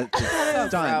stunt. That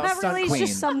really queen.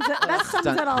 just sums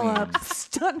it all up.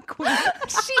 Stunt queen.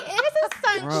 She is a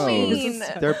stunt queen.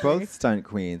 They're both stunt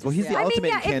queens. Well, he's the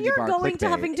ultimate if candy you're bar going to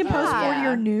clickbait. Huffington Post for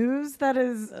your news, that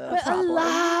is But a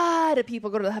lot of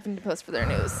people go to the Huffington Post for their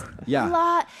news. Yeah. A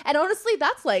lot. And honestly,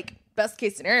 that's like best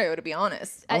case scenario, to be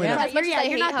honest. Oh, yeah. As much as I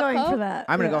you're hate not going HuffPo, for that.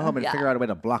 I'm going to go home and figure out a way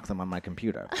to block them on my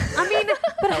computer. I mean,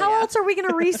 but how else are we going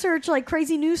to research like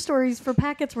crazy news stories for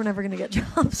packets we're never going to get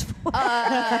jobs for?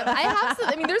 I have some.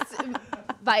 I mean, there's.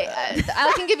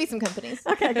 I can give you some companies.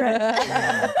 Okay, great.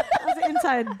 That was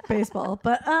inside baseball,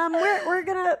 but we're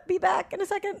gonna be back in a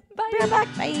second. Bye. Be right back.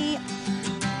 Bye.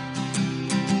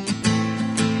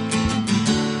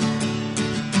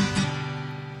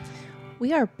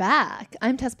 We are back.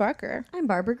 I'm Tess Barker. I'm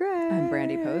Barbara Gray. I'm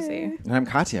Brandy Posey. And I'm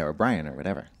Katya or Brian or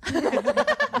whatever.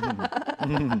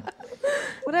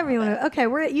 Whatever you want to. Okay,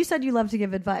 you said you love to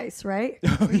give advice, right?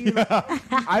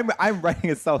 I'm writing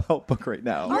a self-help book right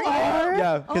now. You are?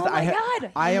 Yeah, because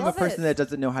I am a love person it. that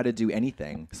doesn't know how to do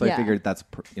anything, so I figured that's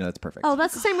perfect. Oh,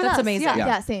 that's the same with us. That's amazing.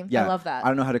 Yeah, same. Yeah. I love that. I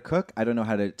don't know how to cook. I don't know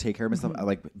how to take care of myself. I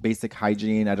like basic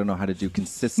hygiene. I don't know how to do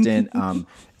consistent,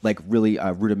 like really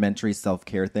rudimentary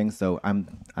self-care things. So I'm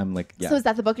like, yeah. So is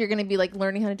that the book you're going to be like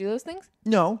learning how to do those things?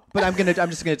 No, but I'm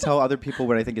just gonna tell other people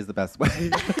what I think is the best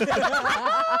way.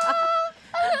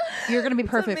 You're going to be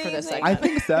perfect for this segment. I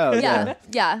think so. Yeah,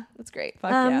 that's great.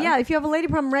 Fuck yeah, if you have a lady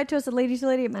problem, write to us at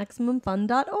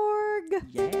lady2lady@maximumfun.org.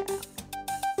 Yeah.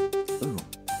 Ooh.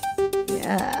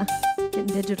 Yeah, getting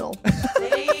digital.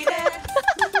 Lady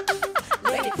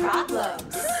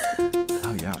problems.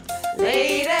 Oh yeah.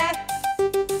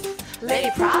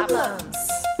 Lady problems.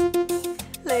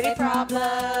 Lady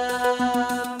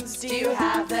problems. Do you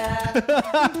have them?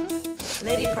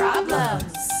 Lady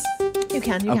problems. You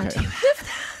can. Okay.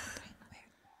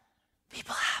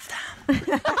 People have them.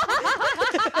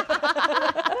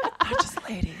 Not just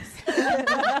ladies.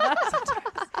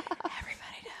 Sometimes.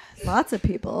 Everybody does. Lots of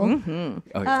people.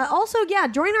 Oh, yeah. Also, yeah,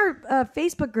 join our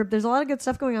Facebook group. There's a lot of good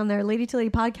stuff going on there. Lady to Lady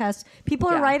Podcast. People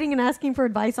are writing and asking for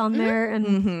advice on there,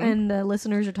 and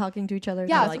listeners are talking to each other.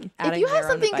 Yeah, like if adding you have their own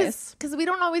something, advice. because we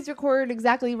don't always record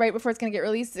exactly right before it's going to get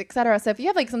released, etc. So if you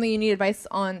have like something you need advice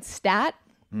on stat,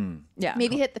 Yeah.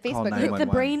 maybe hit the Call Facebook group. 911.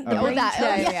 the brain. The Oh, brain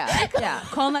that. Yeah.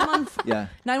 Call 911. Yeah.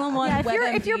 911.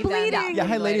 Yeah, if you're bleeding. Yeah,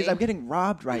 hi ladies, I'm getting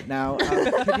robbed right now.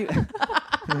 Could you...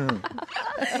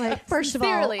 Like, first of all,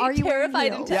 Sincerely, are you wearing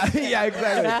terrified heels? and yeah,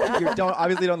 exactly. You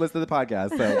obviously don't listen to the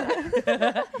podcast.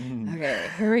 So. Okay,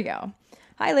 here we go.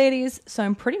 Hi, ladies. So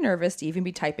I'm pretty nervous to even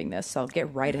be typing this, so I'll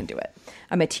get right into it.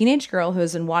 I'm a teenage girl who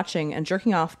has been watching and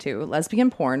jerking off to lesbian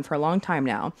porn for a long time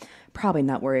now. Probably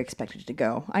not where I expected it to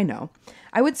go. I know.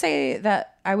 I would say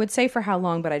for how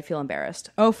long, but I'd feel embarrassed.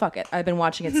 Oh, fuck it. I've been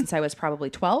watching it since I was probably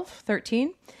 12,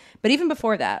 13. But even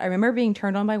before that, I remember being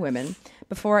turned on by women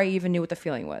before I even knew what the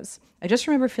feeling was. I just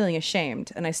remember feeling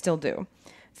ashamed, and I still do.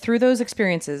 Through those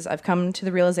experiences, I've come to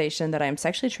the realization that I am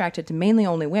sexually attracted to mainly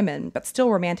only women, but still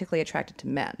romantically attracted to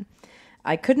men.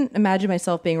 I couldn't imagine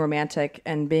myself being romantic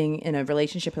and being in a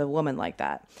relationship with a woman like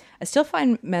that. I still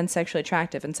find men sexually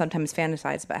attractive and sometimes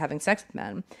fantasize about having sex with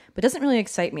men, but it doesn't really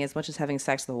excite me as much as having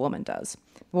sex with a woman does.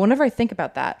 But whenever I think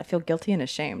about that, I feel guilty and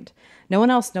ashamed. No one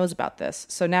else knows about this,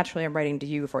 so naturally I'm writing to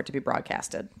you for it to be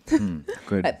broadcasted.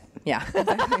 Good. Yeah.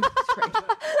 It's great.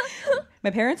 My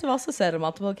parents have also said on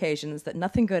multiple occasions that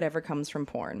nothing good ever comes from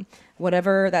porn,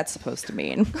 whatever that's supposed to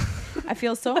mean. I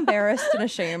feel so embarrassed and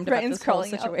ashamed about Brian's this whole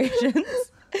crawling up. situation.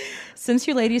 Since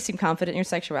you ladies seem confident in your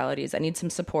sexualities, I need some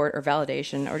support or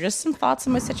validation or just some thoughts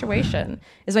on my situation.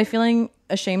 Is my feeling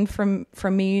ashamed from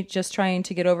me just trying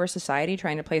to get over society,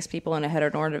 trying to place people in a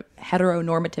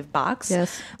heteronormative box?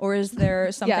 Yes. Or is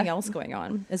there something Yeah. else going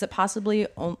on? Is it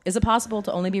possible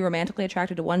to only be romantically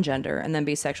attracted to one gender and then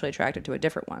be sexually attracted to a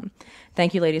different one?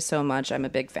 Thank you, ladies, so much. I'm a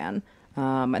big fan.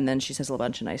 And then she says a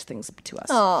bunch of nice things to us.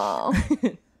 Aw.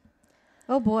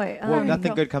 Oh boy. Well,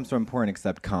 nothing good comes from porn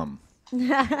except cum.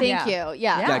 Thank you. Yeah.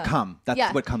 Yeah, cum.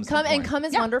 That's what comes from porn. And cum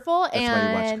is wonderful. That's why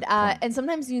you watch And porn. and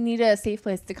sometimes you need a safe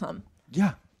place to come.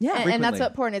 Yeah. Yeah. And that's Frequently.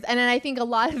 what porn is. And then I think a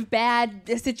lot of bad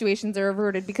situations are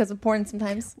averted because of porn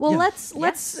sometimes. Well, Yeah.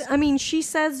 let's. I mean, she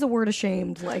says the word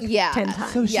ashamed like 10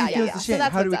 times. So she Yeah, feels yeah. So ashamed.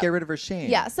 that's How do we what's get up. rid of her shame?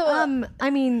 Yeah. So I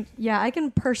mean, yeah, I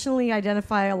can personally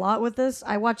identify a lot with this.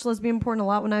 I watched lesbian porn a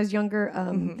lot when I was younger.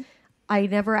 I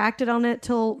never acted on it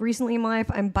till recently in my life.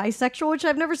 I'm bisexual, which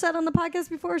I've never said on the podcast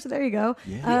before. So there you go.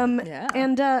 Yeah.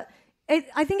 And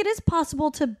I think it is possible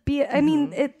to be. I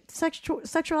mean,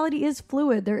 sexuality is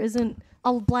fluid. There isn't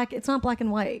a black. It's not black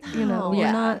and white. You know, we're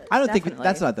Yeah. not. I don't think Definitely.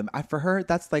 that's not them. For her,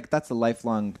 that's a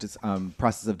lifelong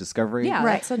process of discovery. Yeah,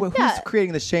 Right. that's a- Well, who's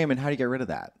creating the shame and how do you get rid of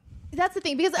that? that's the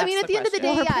thing. Because I mean, That's at the the end of the day,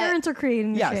 Well, her yeah. parents are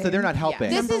creating. The Yeah, shame. so they're not helping.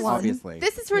 This is- obviously.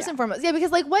 This is first and foremost. Yeah,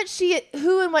 because like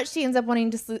who and what she ends up wanting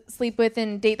to sleep with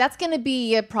and date, that's going to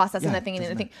be a process and Yeah, a thing and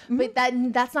doesn't a thing.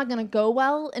 But that's not going to go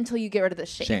well until you get rid of the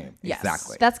shame. shame. Yes.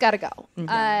 Exactly. That's got to go.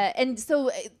 And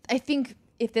so I think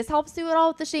if this helps you at all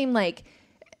with the shame, like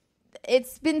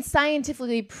it's been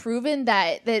scientifically proven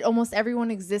that almost everyone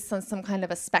exists on some kind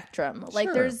of a spectrum. Like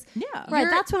Sure. there's Right,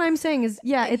 you're- that's what I'm saying. Is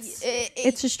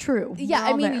it's just true. yeah. We're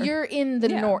I all mean, there. you're in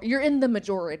the you're in the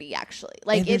majority actually.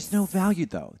 Like and there's no value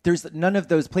though. There's none of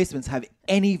those placements have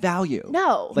any value.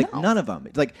 No, like none of them.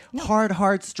 Like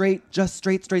hard, straight, just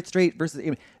straight versus. I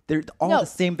mean, they're all No. the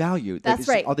same value. Like, That's it's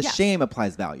just right. All the Yeah. shame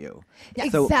applies value. Yeah,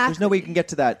 So there's no way you exactly. can get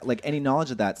to that, like any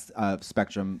knowledge of that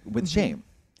spectrum with shame.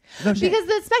 No shame. because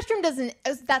the spectrum doesn't.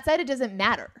 That side, it doesn't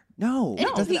matter. no, it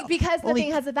doesn't. Because the Only-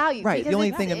 thing has a value. Right. Because The only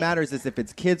it's- thing that matters is if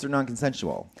it's kids or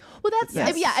non-consensual. Well, that's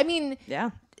Yes. yeah. I mean, Yeah.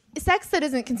 sex that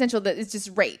isn't consensual that is just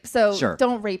rape. So Sure.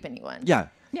 don't rape anyone. Yeah.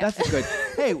 That's a good.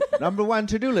 Hey, number one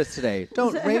to-do list today.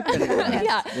 Don't rape anyone.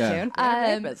 Yeah.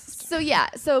 Yeah. So yeah.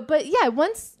 But yeah.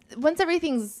 Once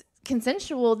everything's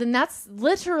consensual, then that's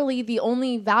literally the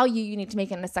only value you need to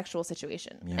make in a sexual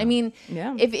situation. I mean,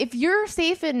 Yeah. if you're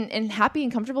safe and happy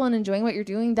and comfortable and enjoying what you're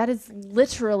doing, that is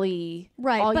literally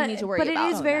Right, all but, you need to worry but about.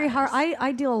 it is very hard.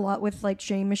 I deal a lot with like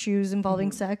shame issues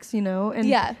involving sex, you know, and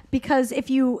Yeah. because if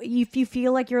you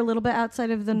feel like you're a little bit outside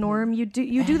of the norm, you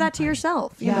do that to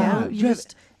yourself. You know, you You have-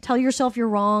 just tell yourself you're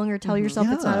wrong or tell yourself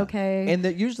it's not Yeah. okay. And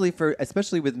that usually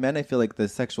especially with men, I feel like the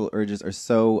sexual urges are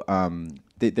so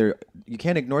they're you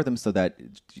can't ignore them, so that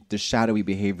the shadowy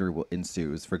behavior will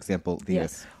ensues. For example, the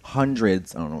Yes.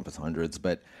 hundreds, I don't know if it's hundreds,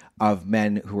 but of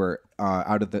men who are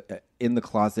out of the in the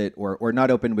closet or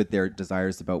not open with their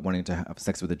desires about wanting to have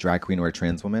sex with a drag queen or a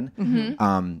trans woman,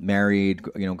 married,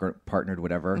 partnered,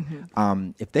 whatever.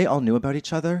 If they all knew about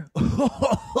each other,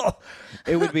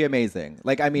 it would be amazing.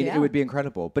 Like, I mean, it would be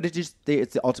incredible. But it's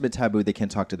the ultimate taboo. They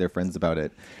can't talk to their friends about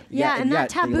it. And that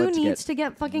taboo needs to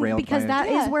get fucking, because that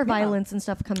is where violence and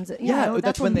stuff comes.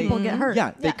 That's when they people get hurt.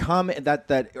 They come.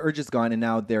 That urge is gone, and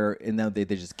now they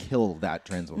just kill that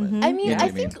trans woman. I mean, I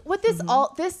think what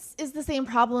this is the same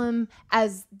problem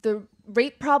as the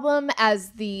rape problem,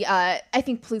 as the I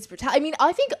think police brutality. I mean,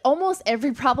 I think almost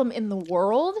every problem in the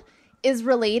world is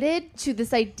related to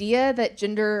this idea that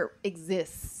gender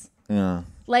exists. Yeah.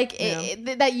 Like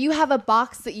that you have a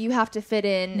box that you have to fit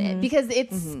in because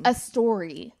it's a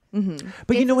story.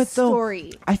 But you know what though?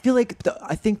 Story. I feel like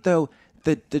I think though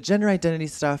the gender identity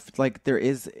stuff, like there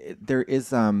is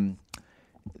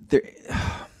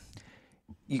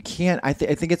you can't. I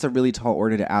think it's a really tall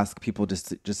order to ask people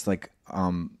just like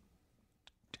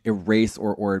erase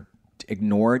or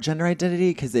ignore gender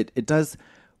identity, because it does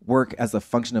work as a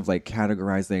function of like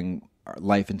categorizing our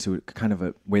life into kind of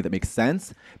a way that makes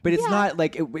sense, but it's not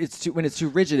like when it's too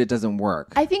rigid, it doesn't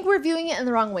work. I think we're viewing it in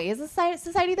the wrong way as a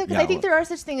society, though, because I think there are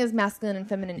such things as masculine and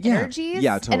feminine energies.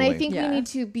 Yeah, totally. And I think we need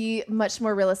to be much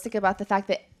more realistic about the fact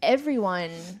that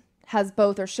everyone has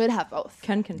both or should have both.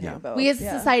 Can contain both. We as a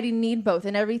society need both,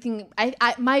 and everything.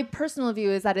 My personal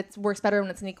view is that it works better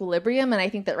when it's in equilibrium, and I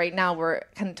think that right now we're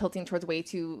kind of tilting towards way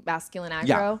too masculine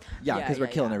aggro. Because we're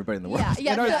killing everybody in the world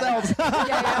and ourselves.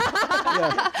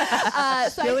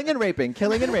 Killing and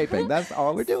raping. That's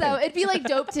all we're doing. So it'd be like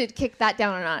dope to kick that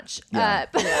down a notch. So I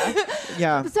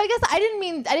guess I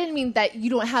didn't mean that you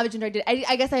don't have a gender identity.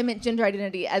 I guess I meant gender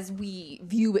identity as we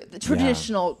view it, the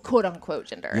traditional quote unquote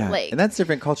gender. Yeah. Like, and that's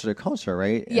different culture to culture,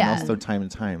 right? Yeah. And also time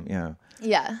to time. Yeah.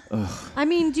 Yeah. I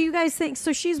mean, do you guys think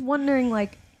so? She's wondering,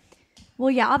 like, well,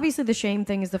 yeah, obviously the shame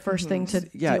thing is the first thing to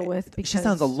deal with. Because she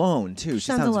sounds alone too. She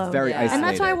sounds alone. very isolated. And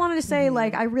that's why I wanted to say,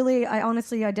 like, I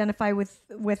honestly identify with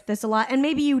this a lot. And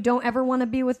maybe you don't ever want to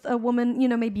be with a woman. You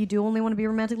know, maybe you do only want to be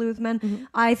romantically with men.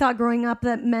 I thought growing up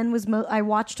that men was. I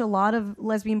watched a lot of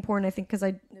lesbian porn. I think because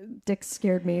dicks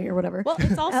scared me or whatever. Well,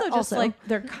 it's also just like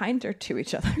they're kinder to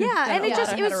each other. Yeah, and it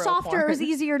was softer. It was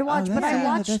easier to watch. But I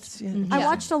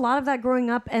watched a lot of that growing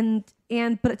up,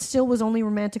 but it still was only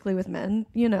romantically with men,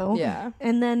 you know. Yeah.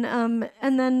 And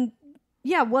then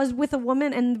was with a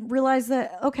woman and realized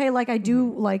that okay, like I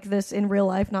do like this in real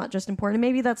life, not just in porn. And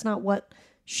maybe that's not what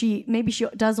maybe she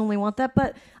does only want that,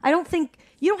 but I don't think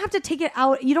you don't have to take it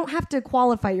out. You don't have to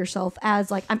qualify yourself as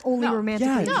like I'm only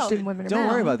romantically interested in women or men. Don't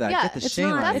worry about that. Yeah, get the shame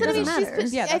out. That's what I mean.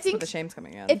 That's where the shame's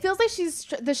coming in. It feels like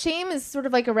the shame is sort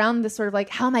of like around this sort of like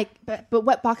how am I? But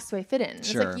what box do I fit in?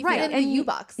 Sure. It's like you fit in the U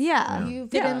box. Yeah. You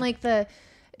fit in like the.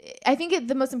 I think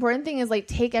the most important thing is like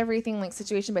take everything like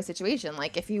situation by situation.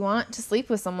 Like if you want to sleep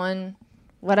with someone,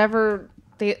 whatever.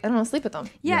 I don't know, sleep with them.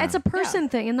 Yeah, it's a person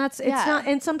thing, and it's not.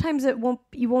 And sometimes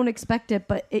you won't expect it,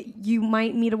 but you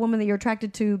might meet a woman that you're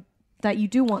attracted to that you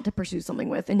do want to pursue something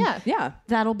with, and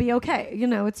that'll be okay. You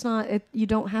know, it's not. You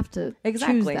don't have to choose that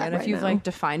And if you've like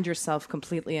defined yourself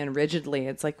completely and rigidly,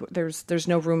 it's like there's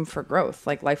no room for growth.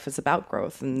 Like life is about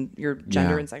growth, and your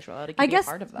gender and sexuality can be a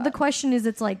part of that. The question is,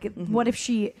 it's like, what if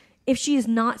she is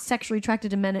not sexually attracted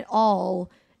to men at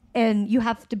all? And you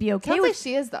have to be okay Sounds with. like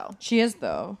she is though. She is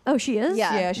though. Oh, she is.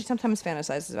 Yeah. She sometimes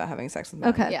fantasizes about having sex with men.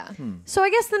 Okay. Yeah. So I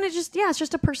guess then it's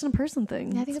just a person to person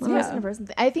thing. I think it's a person to person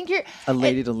thing. I think you're a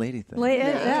lady to lady thing. Lady.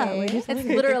 It's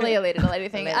literally a lady to lady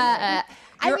thing.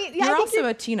 You're also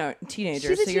a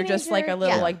teenager, so you're just like a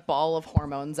little like ball of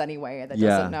hormones anyway that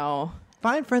doesn't know.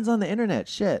 Find friends on the internet.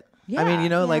 Shit. I mean, you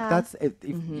know, like that's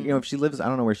you know, if she lives, I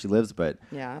don't know where she lives, but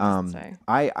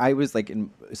I was like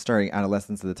starting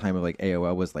adolescence at the time of like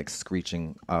AOL was like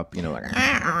screeching up, you know, like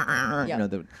you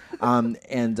know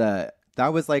and that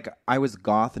was like I was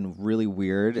goth and really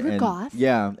weird. You were goth?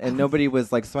 Yeah, and nobody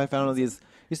was like. So I found all these.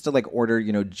 Used to like order,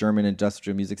 you know, German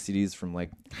industrial music CDs from like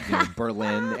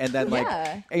Berlin, and then like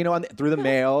you know through the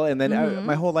mail, and then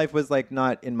my whole life was like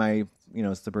not in my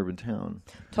suburban town.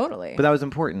 Totally, but that was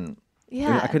important.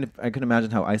 Yeah, I couldn't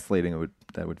imagine how isolating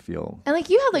that would feel. And like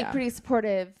you had like pretty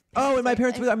supportive. Oh, and my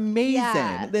parents were amazing.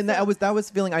 Yeah. Then that was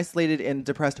feeling isolated and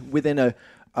depressed within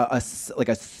a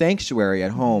sanctuary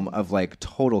at home of like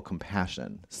total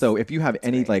compassion. So if you have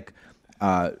any like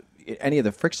any of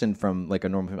the friction from like a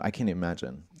normal, I can't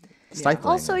imagine.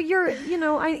 Stifling. Also, you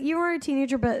are a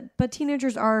teenager, but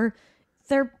teenagers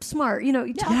they're smart. You know,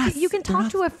 you can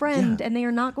talk to a friend and they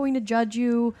are not going to judge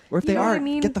you. Or if they are,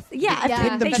 get the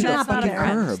they should not be there.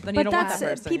 curb. Then you But don't want that's that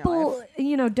person in your people. life.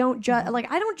 You know, don't judge.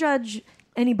 Like I don't judge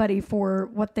anybody for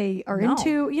what they are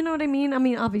into. You know what I mean? I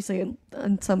mean, obviously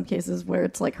in some cases where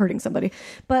it's like hurting somebody,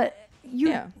 but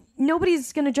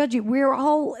nobody's going to judge you. We're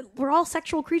all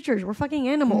sexual creatures. We're fucking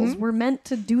animals. We're meant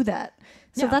to do that.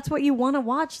 So that's what you want to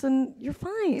watch, then you're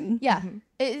fine. Yeah.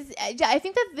 I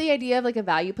think that the idea of like a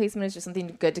value placement is just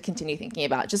something good to continue thinking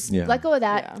about. Just let go of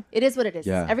that. Yeah. It is what it is.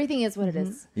 Yeah. Everything is what it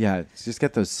is. Yeah. Just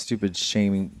get those stupid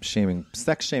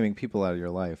sex shaming people out of your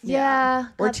life. Yeah.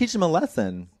 Or teach them a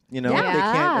lesson. You know,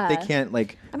 if they can't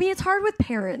like. I mean, it's hard with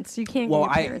parents. You can't. Well,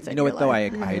 get your parents you know what though,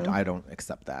 I don't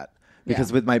accept that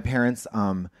because with my parents,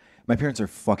 my parents are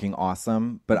fucking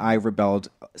awesome, but I rebelled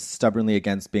stubbornly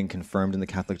against being confirmed in the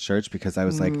Catholic Church because I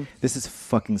was like, this is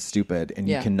fucking stupid, and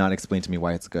you cannot explain to me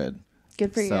why it's good.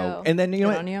 Good for you. And then you know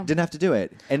what? Didn't have to do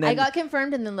it. And then I got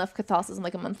confirmed and then left Catholicism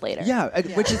like a month later. Yeah,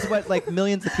 which is what like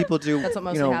millions of people do. That's what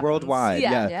mostly happens. Worldwide.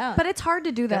 Yeah. But it's hard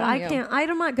to do that. I can't.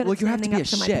 I'm not good at standing up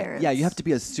to my parents. Yeah, you have to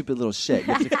be a stupid little shit.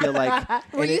 You have to feel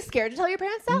like. Were you scared to tell your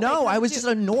parents that? No, I was just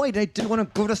annoyed. I didn't want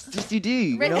to go to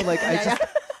CCD. You know, like I just.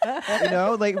 You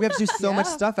know, like we have to do so much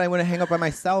stuff, and I want to hang out by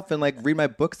myself and like read my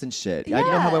books and shit. I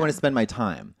know how I want to spend my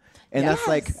time. And that's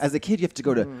like, as a kid, you have to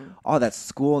go to all that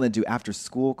school and then do after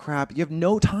school crap. You have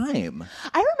no time.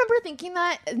 I remember thinking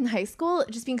that in high school,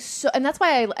 just being so, and that's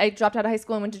why I dropped out of high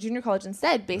school and went to junior college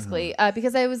instead, basically,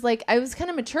 because I was like, I was kind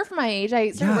of mature for my age.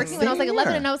 I started working when I was like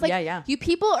 11, and I was like, you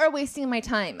people are wasting my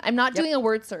time. I'm not doing a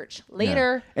word search.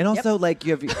 Later. And also, like,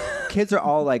 you have kids are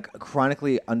all like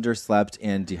chronically underslept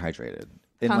and dehydrated.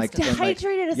 Like,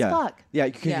 dehydrated as fuck. Yeah,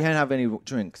 you can't have any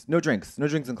drinks. No drinks in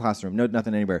the classroom. No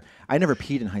nothing anywhere. I never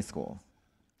peed in high school.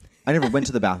 I never went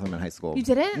to the bathroom in high school. You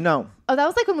didn't? No. Oh, that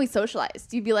was like when we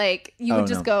socialized. You'd be like, you would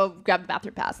just go grab the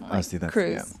bathroom pass and like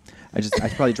cruise. Yeah. I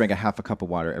probably drank a half a cup of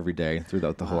water every day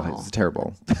throughout the whole. It's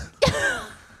terrible.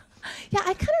 Yeah,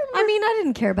 I kind of remember. I mean, I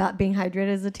didn't care about being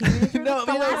hydrated as a teenager. No,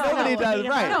 nobody does.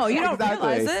 Right. No, you don't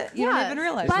realize it. You don't even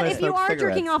realize it. But if you are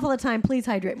drinking off all the time, please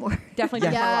hydrate more. Definitely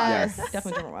drink more water.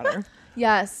 Definitely drink more water.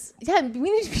 Yes. Yeah, we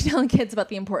need to be telling kids about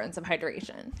the importance of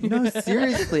hydration. No,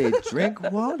 seriously, drink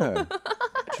water.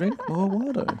 Drink more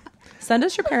water. Send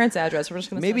us your parents' address. We're just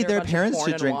going to maybe their parents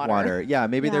should drink water. Yeah,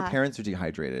 maybe Yeah. their parents are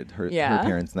dehydrated. Her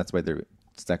parents, and that's why they're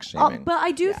sex shaming. But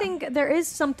I do think there is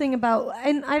something about,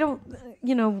 and I don't,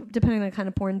 depending on the kind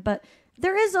of porn, but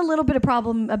there is a little bit of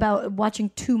problem about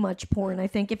watching too much porn. I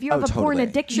think if you have a porn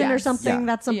addiction or something,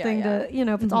 that's something to,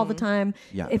 if it's all the time,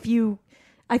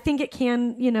 I think it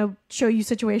can, show you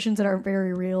situations that are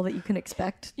very real that you can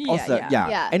expect.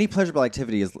 Any pleasurable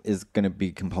activity is going to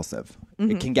be compulsive.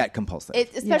 It can get compulsive.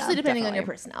 Especially depending on your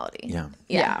personality.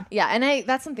 Yeah. And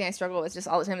that's something I struggle with just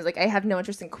all the time. Is like I have no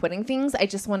interest in quitting things. I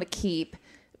just want to keep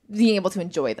being able to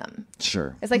enjoy them.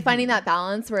 Sure. It's like finding that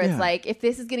balance where it's like, if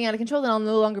this is getting out of control, then I'll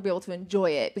no longer be able to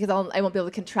enjoy it because I won't be able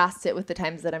to contrast it with the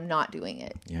times that I'm not doing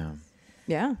it. Yeah.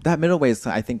 Yeah. That middle way is,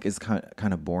 I think, is kind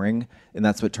of boring, and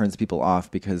that's what turns people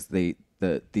off because these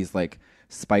like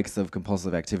spikes of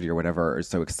compulsive activity or whatever are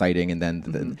so exciting, and then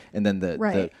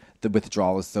the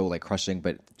withdrawal is so like crushing.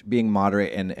 But being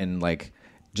moderate and like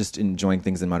just enjoying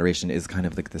things in moderation is kind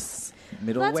of like this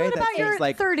middle way. That's what about your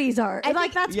like 30s are.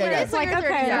 Like that's what it's like.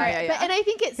 Okay, But, and I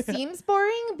think it seems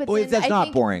boring, but that's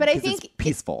not boring. But I think it's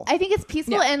peaceful. I think it's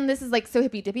peaceful, and this is like so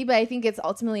hippy dippy. But I think it's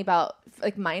ultimately about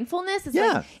like mindfulness. It's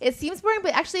like it seems boring,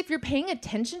 but actually, if you're paying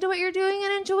attention to what you're doing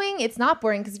and enjoying, it's not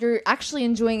boring because you're actually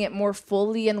enjoying it more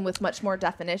fully and with much more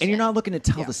definition. And you're not looking to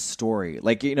tell the story.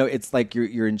 Like it's like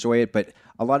you enjoy it, but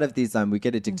a lot of these we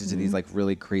get addicted to these like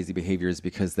really crazy behaviors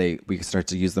because we start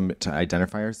to use them to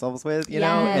identify ourselves with, know,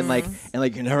 and like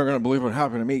you're never gonna believe what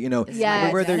happened to me,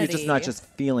 whether you're just not just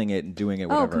feeling it and doing it,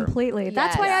 whatever. Oh, completely. Yes.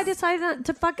 That's why I decided not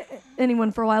to fuck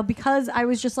anyone for a while because I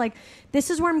was just like, this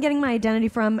is where I'm getting my identity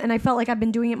from, and I felt like I've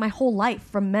been doing it my whole life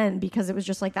from men because it was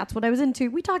just like that's what I was into.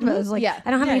 We talked about it. It was like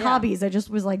I don't have any hobbies. I just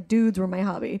was like dudes were my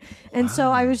hobby, and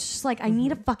so I was just like I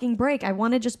need a fucking break. I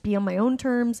want to just be on my own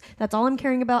terms. That's all I'm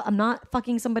caring about. I'm not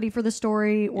fucking somebody for the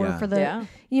story or for the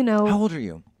How old are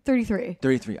you? 33.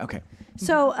 33. Okay.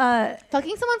 So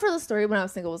fucking someone for the story when I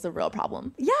was single was a real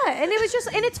problem. Yeah, and it was just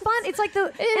and it's fun. It's like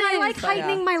I like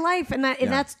heightening my life and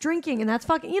that's drinking and that's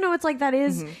fucking it's like that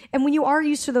is and when you are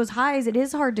used to those highs, it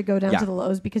is hard to go down to the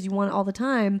lows because you want it all the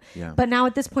time. Yeah. But now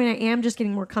at this point I am just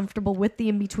getting more comfortable with the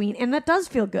in between, and that does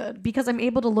feel good because I'm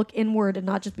able to look inward and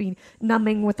not just be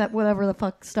numbing with that whatever the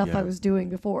fuck stuff I was doing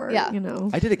before. Yeah.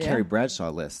 I did a Carrie Bradshaw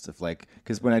list of like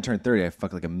because when I turned 30 I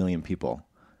fucked like 1 million people.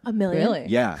 1 million? Really?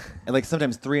 Yeah. And like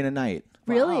sometimes 3 in a night.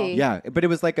 Really? Yeah. But it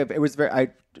was like, it was very,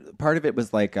 part of it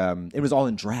was like, it was all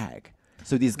in drag.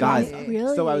 So these guys,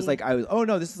 Really? so I was, oh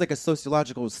no, this is like a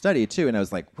sociological study too, and I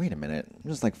was like, wait a minute, I'm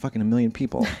just like fucking a million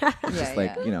people. It's just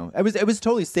like it was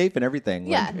totally safe and everything.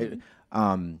 Yeah.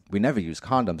 We never use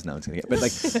condoms. No, it's gonna get, but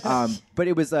but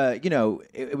it was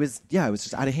it was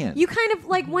just out of hand. You kind of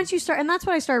like once you start, and that's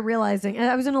what I started realizing.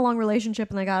 I was in a long relationship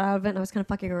and I got out of it, and I was kind of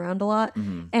fucking around a lot,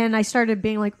 and I started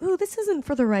being like, "Ooh, this isn't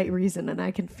for the right reason," and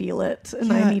I can feel it,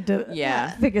 and I need to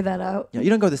figure that out. Yeah, you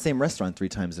don't go to the same restaurant 3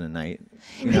 times in a night.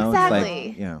 You know?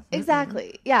 Exactly. It's like,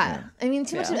 Exactly. Yeah. I mean,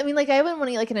 too much. I mean, like I wouldn't want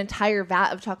to eat like an entire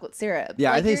vat of chocolate syrup.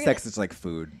 Yeah, like, I think sex is like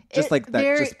food, just like that.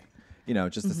 Very- Just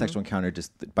just the sexual encounter,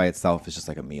 just by itself, is just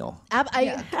like a meal. I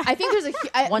think there's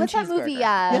One what's that movie?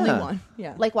 cheeseburger. Only Yeah. one.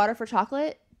 Yeah. Like Water for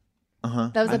Chocolate.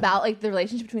 That was about like the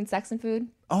relationship between sex and food.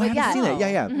 Oh, I haven't seen it.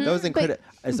 Yeah. That was incredible.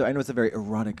 But- So I know it's a very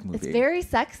erotic movie. It's very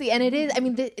sexy, and it is. I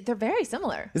mean, they're very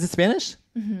similar. Is it Spanish?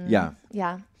 Yeah.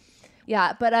 Yeah.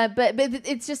 But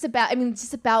it's just about. I mean, it's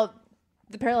just about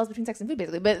the parallels between sex and food,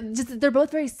 basically. But just they're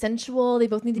both very sensual. They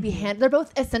both need to be handled. They're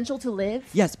both essential to live.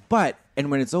 Yes, and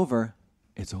when it's over,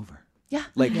 it's over. Yeah.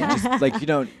 Like just like you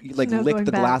don't lick no the going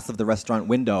back. glass of the restaurant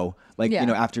window. Like Yeah.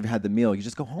 after you've had the meal, you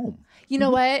just go home. You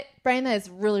know what, Brian? That is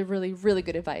really, really, really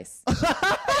good advice.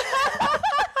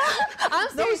 I'm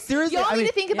serious. seriously, Y'all I need mean-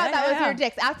 to think about that with yeah. your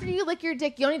dicks. After you lick your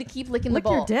dick, you don't need to keep licking Lick the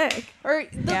bowl. your dick. Or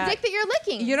the Yeah. dick that you're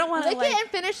licking. You don't wanna, lick like- it and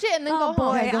finish it and then Oh go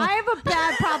home. boy, I have a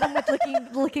bad problem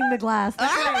with licking the glass.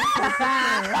 That's what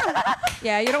I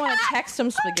Yeah, you don't want to text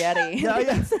them spaghetti.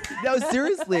 No,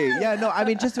 seriously. Yeah, no. I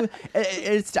mean, just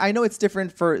it's. I know it's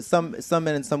different for some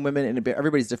men and some women, and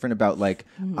everybody's different about like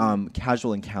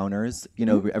casual encounters. You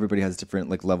know, everybody has different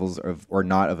like levels of or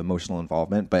not of emotional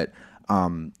involvement, but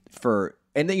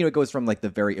and then it goes from like the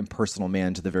very impersonal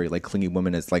man to the very like clingy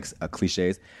woman as like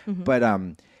cliches, but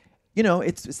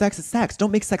it's sex is sex.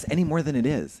 Don't make sex any more than it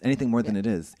is. Anything more than it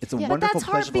is. It's a But wonderful, that's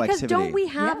hard pleasurable because activity. don't we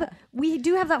have we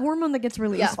do have that hormone that gets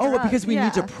released? Yeah. for Oh, us. because we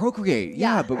need to procreate.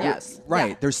 Yeah, but Yes. right.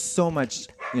 Yeah. There's so much.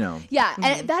 Yeah,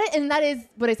 and that is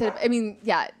what I said. I mean,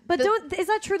 yeah. But is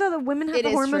that true though? That women have It the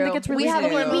is hormone true. that gets We released. have a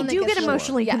hormone We that do gets get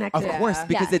emotionally released. Yeah. connected. Of course,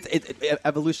 because Yeah. it's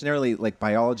evolutionarily, like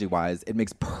biology wise, it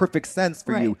makes perfect sense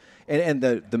for Right. you and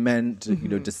the men to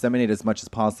disseminate as much as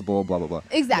possible. Blah blah blah.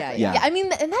 Exactly. Yeah. Yeah. I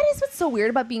mean, and that is what's so weird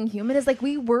about being human is like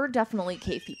we were definitely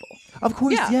cave people. Of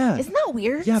course, Yeah. yeah. Isn't that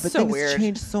weird? Yeah, but So things weird.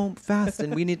 change so fast,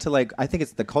 and we need to I think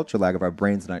it's the culture lag of our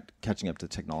brains not catching up to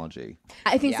technology.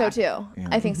 I think so too.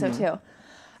 I think so too.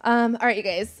 All right, you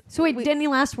guys. So wait, any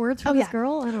last words from Oh, this yeah.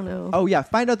 girl? I don't know. Oh yeah,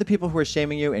 find out the people who are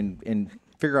shaming you and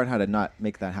figure out how to not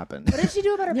make that happen. What did she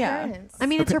do about her Yeah. parents? I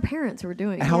mean, it's her parents who are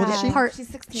doing it. How old is she? She's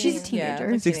 16. She's a Yeah,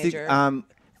 teenager. like 60. teenager.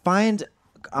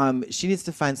 She needs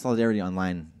to find solidarity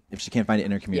online if she can't find it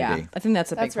in her community. Yeah, I think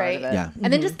that's a big That's part right. of it. Yeah.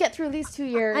 And then just get through these 2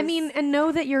 years. I mean, and know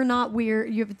that you're not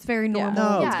weird. It's very normal.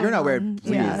 No, Yeah. you're not weird.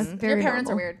 Please. Yeah, your very parents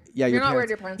normal. are weird. Yeah, you're your not weird. parents-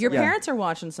 Your parents. Your are weird. parents are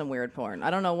watching some weird porn.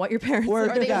 I don't know what your parents Or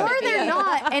are. they're not. Or they're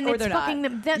not, and Or it's they're not. fucking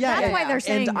them. That's Yeah, why they're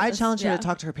saying. And I this. challenge her Yeah. to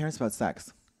talk to her parents about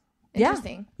sex.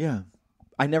 Interesting. Yeah.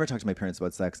 I never talked to my parents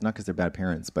about sex, not because they're bad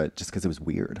parents, but just because it was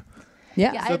weird.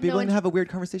 Yeah. Yeah, I So have be no willing to int- have a weird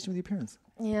conversation with your parents.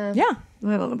 Yeah. Yeah.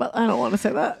 I don't know, but I don't want to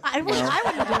say that. I wouldn't do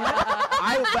that.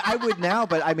 I would now,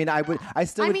 but I mean, I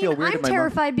still would feel weird I'm if my mom.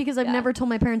 terrified because I've never told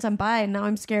my parents I'm bi, and now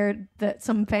I'm scared that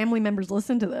some family members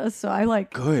listen to this. So I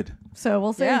like. Good. So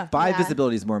we'll see. Yeah. Bi Yeah.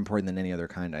 visibility is more important than any other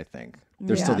kind, I think.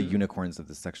 They're still the Yeah. unicorns of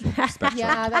the sexual spectrum.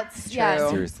 Yeah, that's yeah.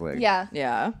 Seriously. Yeah.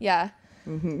 Yeah. Yeah.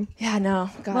 Yeah. No.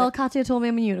 God. Well, Katya told me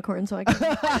I'm a unicorn, so I can.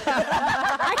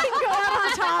 I can go out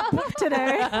on top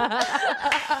today.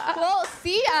 Well,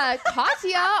 see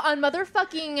Katya on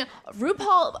motherfucking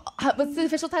RuPaul. What's the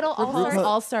official title? All Stars.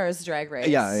 All Stars Drag Race.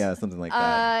 Yeah, something like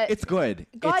that. It's good.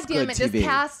 God it's damn good it! TV. This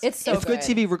past. It's so It's good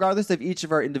TV, regardless of each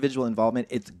of our individual involvement.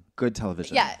 It's good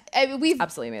television. Yeah, I mean, we've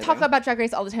Absolutely amazing. talked about Drag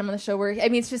Race all the time on the show. Where I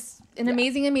mean, it's just an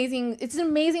amazing. It's an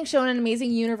amazing show and an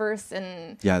amazing universe.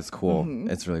 And Yeah, it's cool.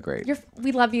 It's really great.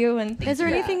 we love you. And thank Is there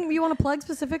you. anything you want to plug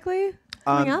specifically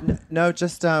coming up? No,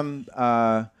 just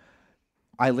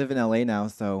I live in LA now,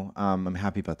 so I'm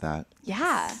happy about that.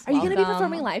 Yeah. Are you going to be Welcome.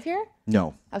 performing live here?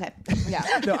 No. Okay. Yeah.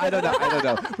 No, I don't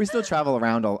know. We still travel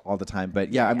around all the time,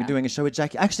 but yeah, I'm doing a show with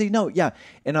Jackie. Actually, no, yeah.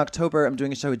 In October, I'm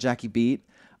doing a show with Jackie Beat,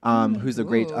 who's a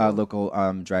great local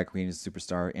drag queen,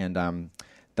 superstar, and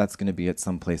that's going to be at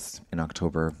some place in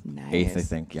October 8th, I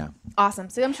think. Yeah. Awesome.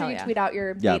 So I'm sure Hell you yeah. tweet out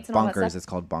your Yeah, dates and all that Bonkers. stuff. It's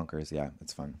called Bonkers. Yeah,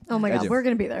 it's fun. Oh my I god, do. we're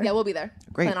gonna be there. Yeah, we'll be there.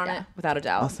 Great. Plan on it. Without a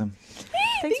doubt. Awesome.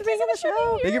 Thanks for being on the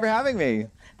show. Thank you for having me.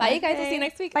 Bye, you guys. We'll see you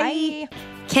next week. Bye.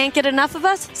 Can't get enough of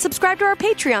us? Subscribe to our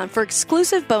Patreon for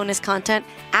exclusive bonus content,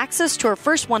 access to our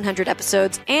first 100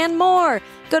 episodes, and more.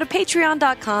 Go to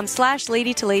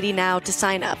patreon.com/ladytolady now to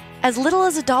sign up. As little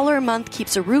as $1 a month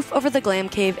keeps a roof over the Glam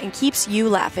Cave and keeps you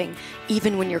laughing,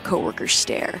 even when your coworkers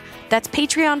stare. That's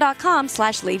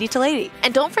patreon.com/ladytolady.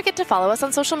 And don't forget to follow us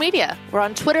on social media. We're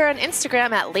on Twitter and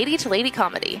Instagram at Lady to Lady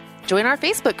Comedy. Join our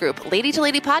Facebook group, Lady to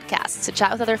Lady Podcasts, to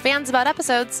chat with other fans about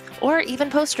episodes, or even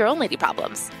post your own lady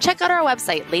problems. Check out our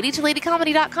website,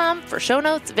 ladytoladycomedy.com, for show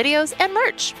notes, videos, and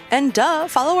merch. And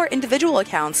follow our individual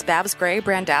accounts, Babs Gray,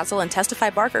 Brandazzle, and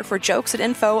Testify Barker, for jokes and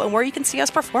info and where you can see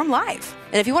us perform live.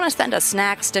 And if you want to send us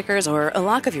snacks, stickers, or a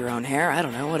lock of your own hair, I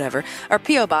don't know, whatever, our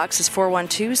P.O. Box is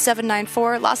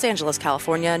 412-794, Los Angeles,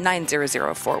 California,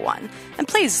 90041. And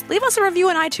please, leave us a review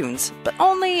on iTunes, but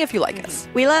only if you like us.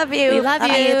 We love you. We love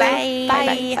you. Bye. Bye.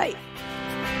 Bye. Bye.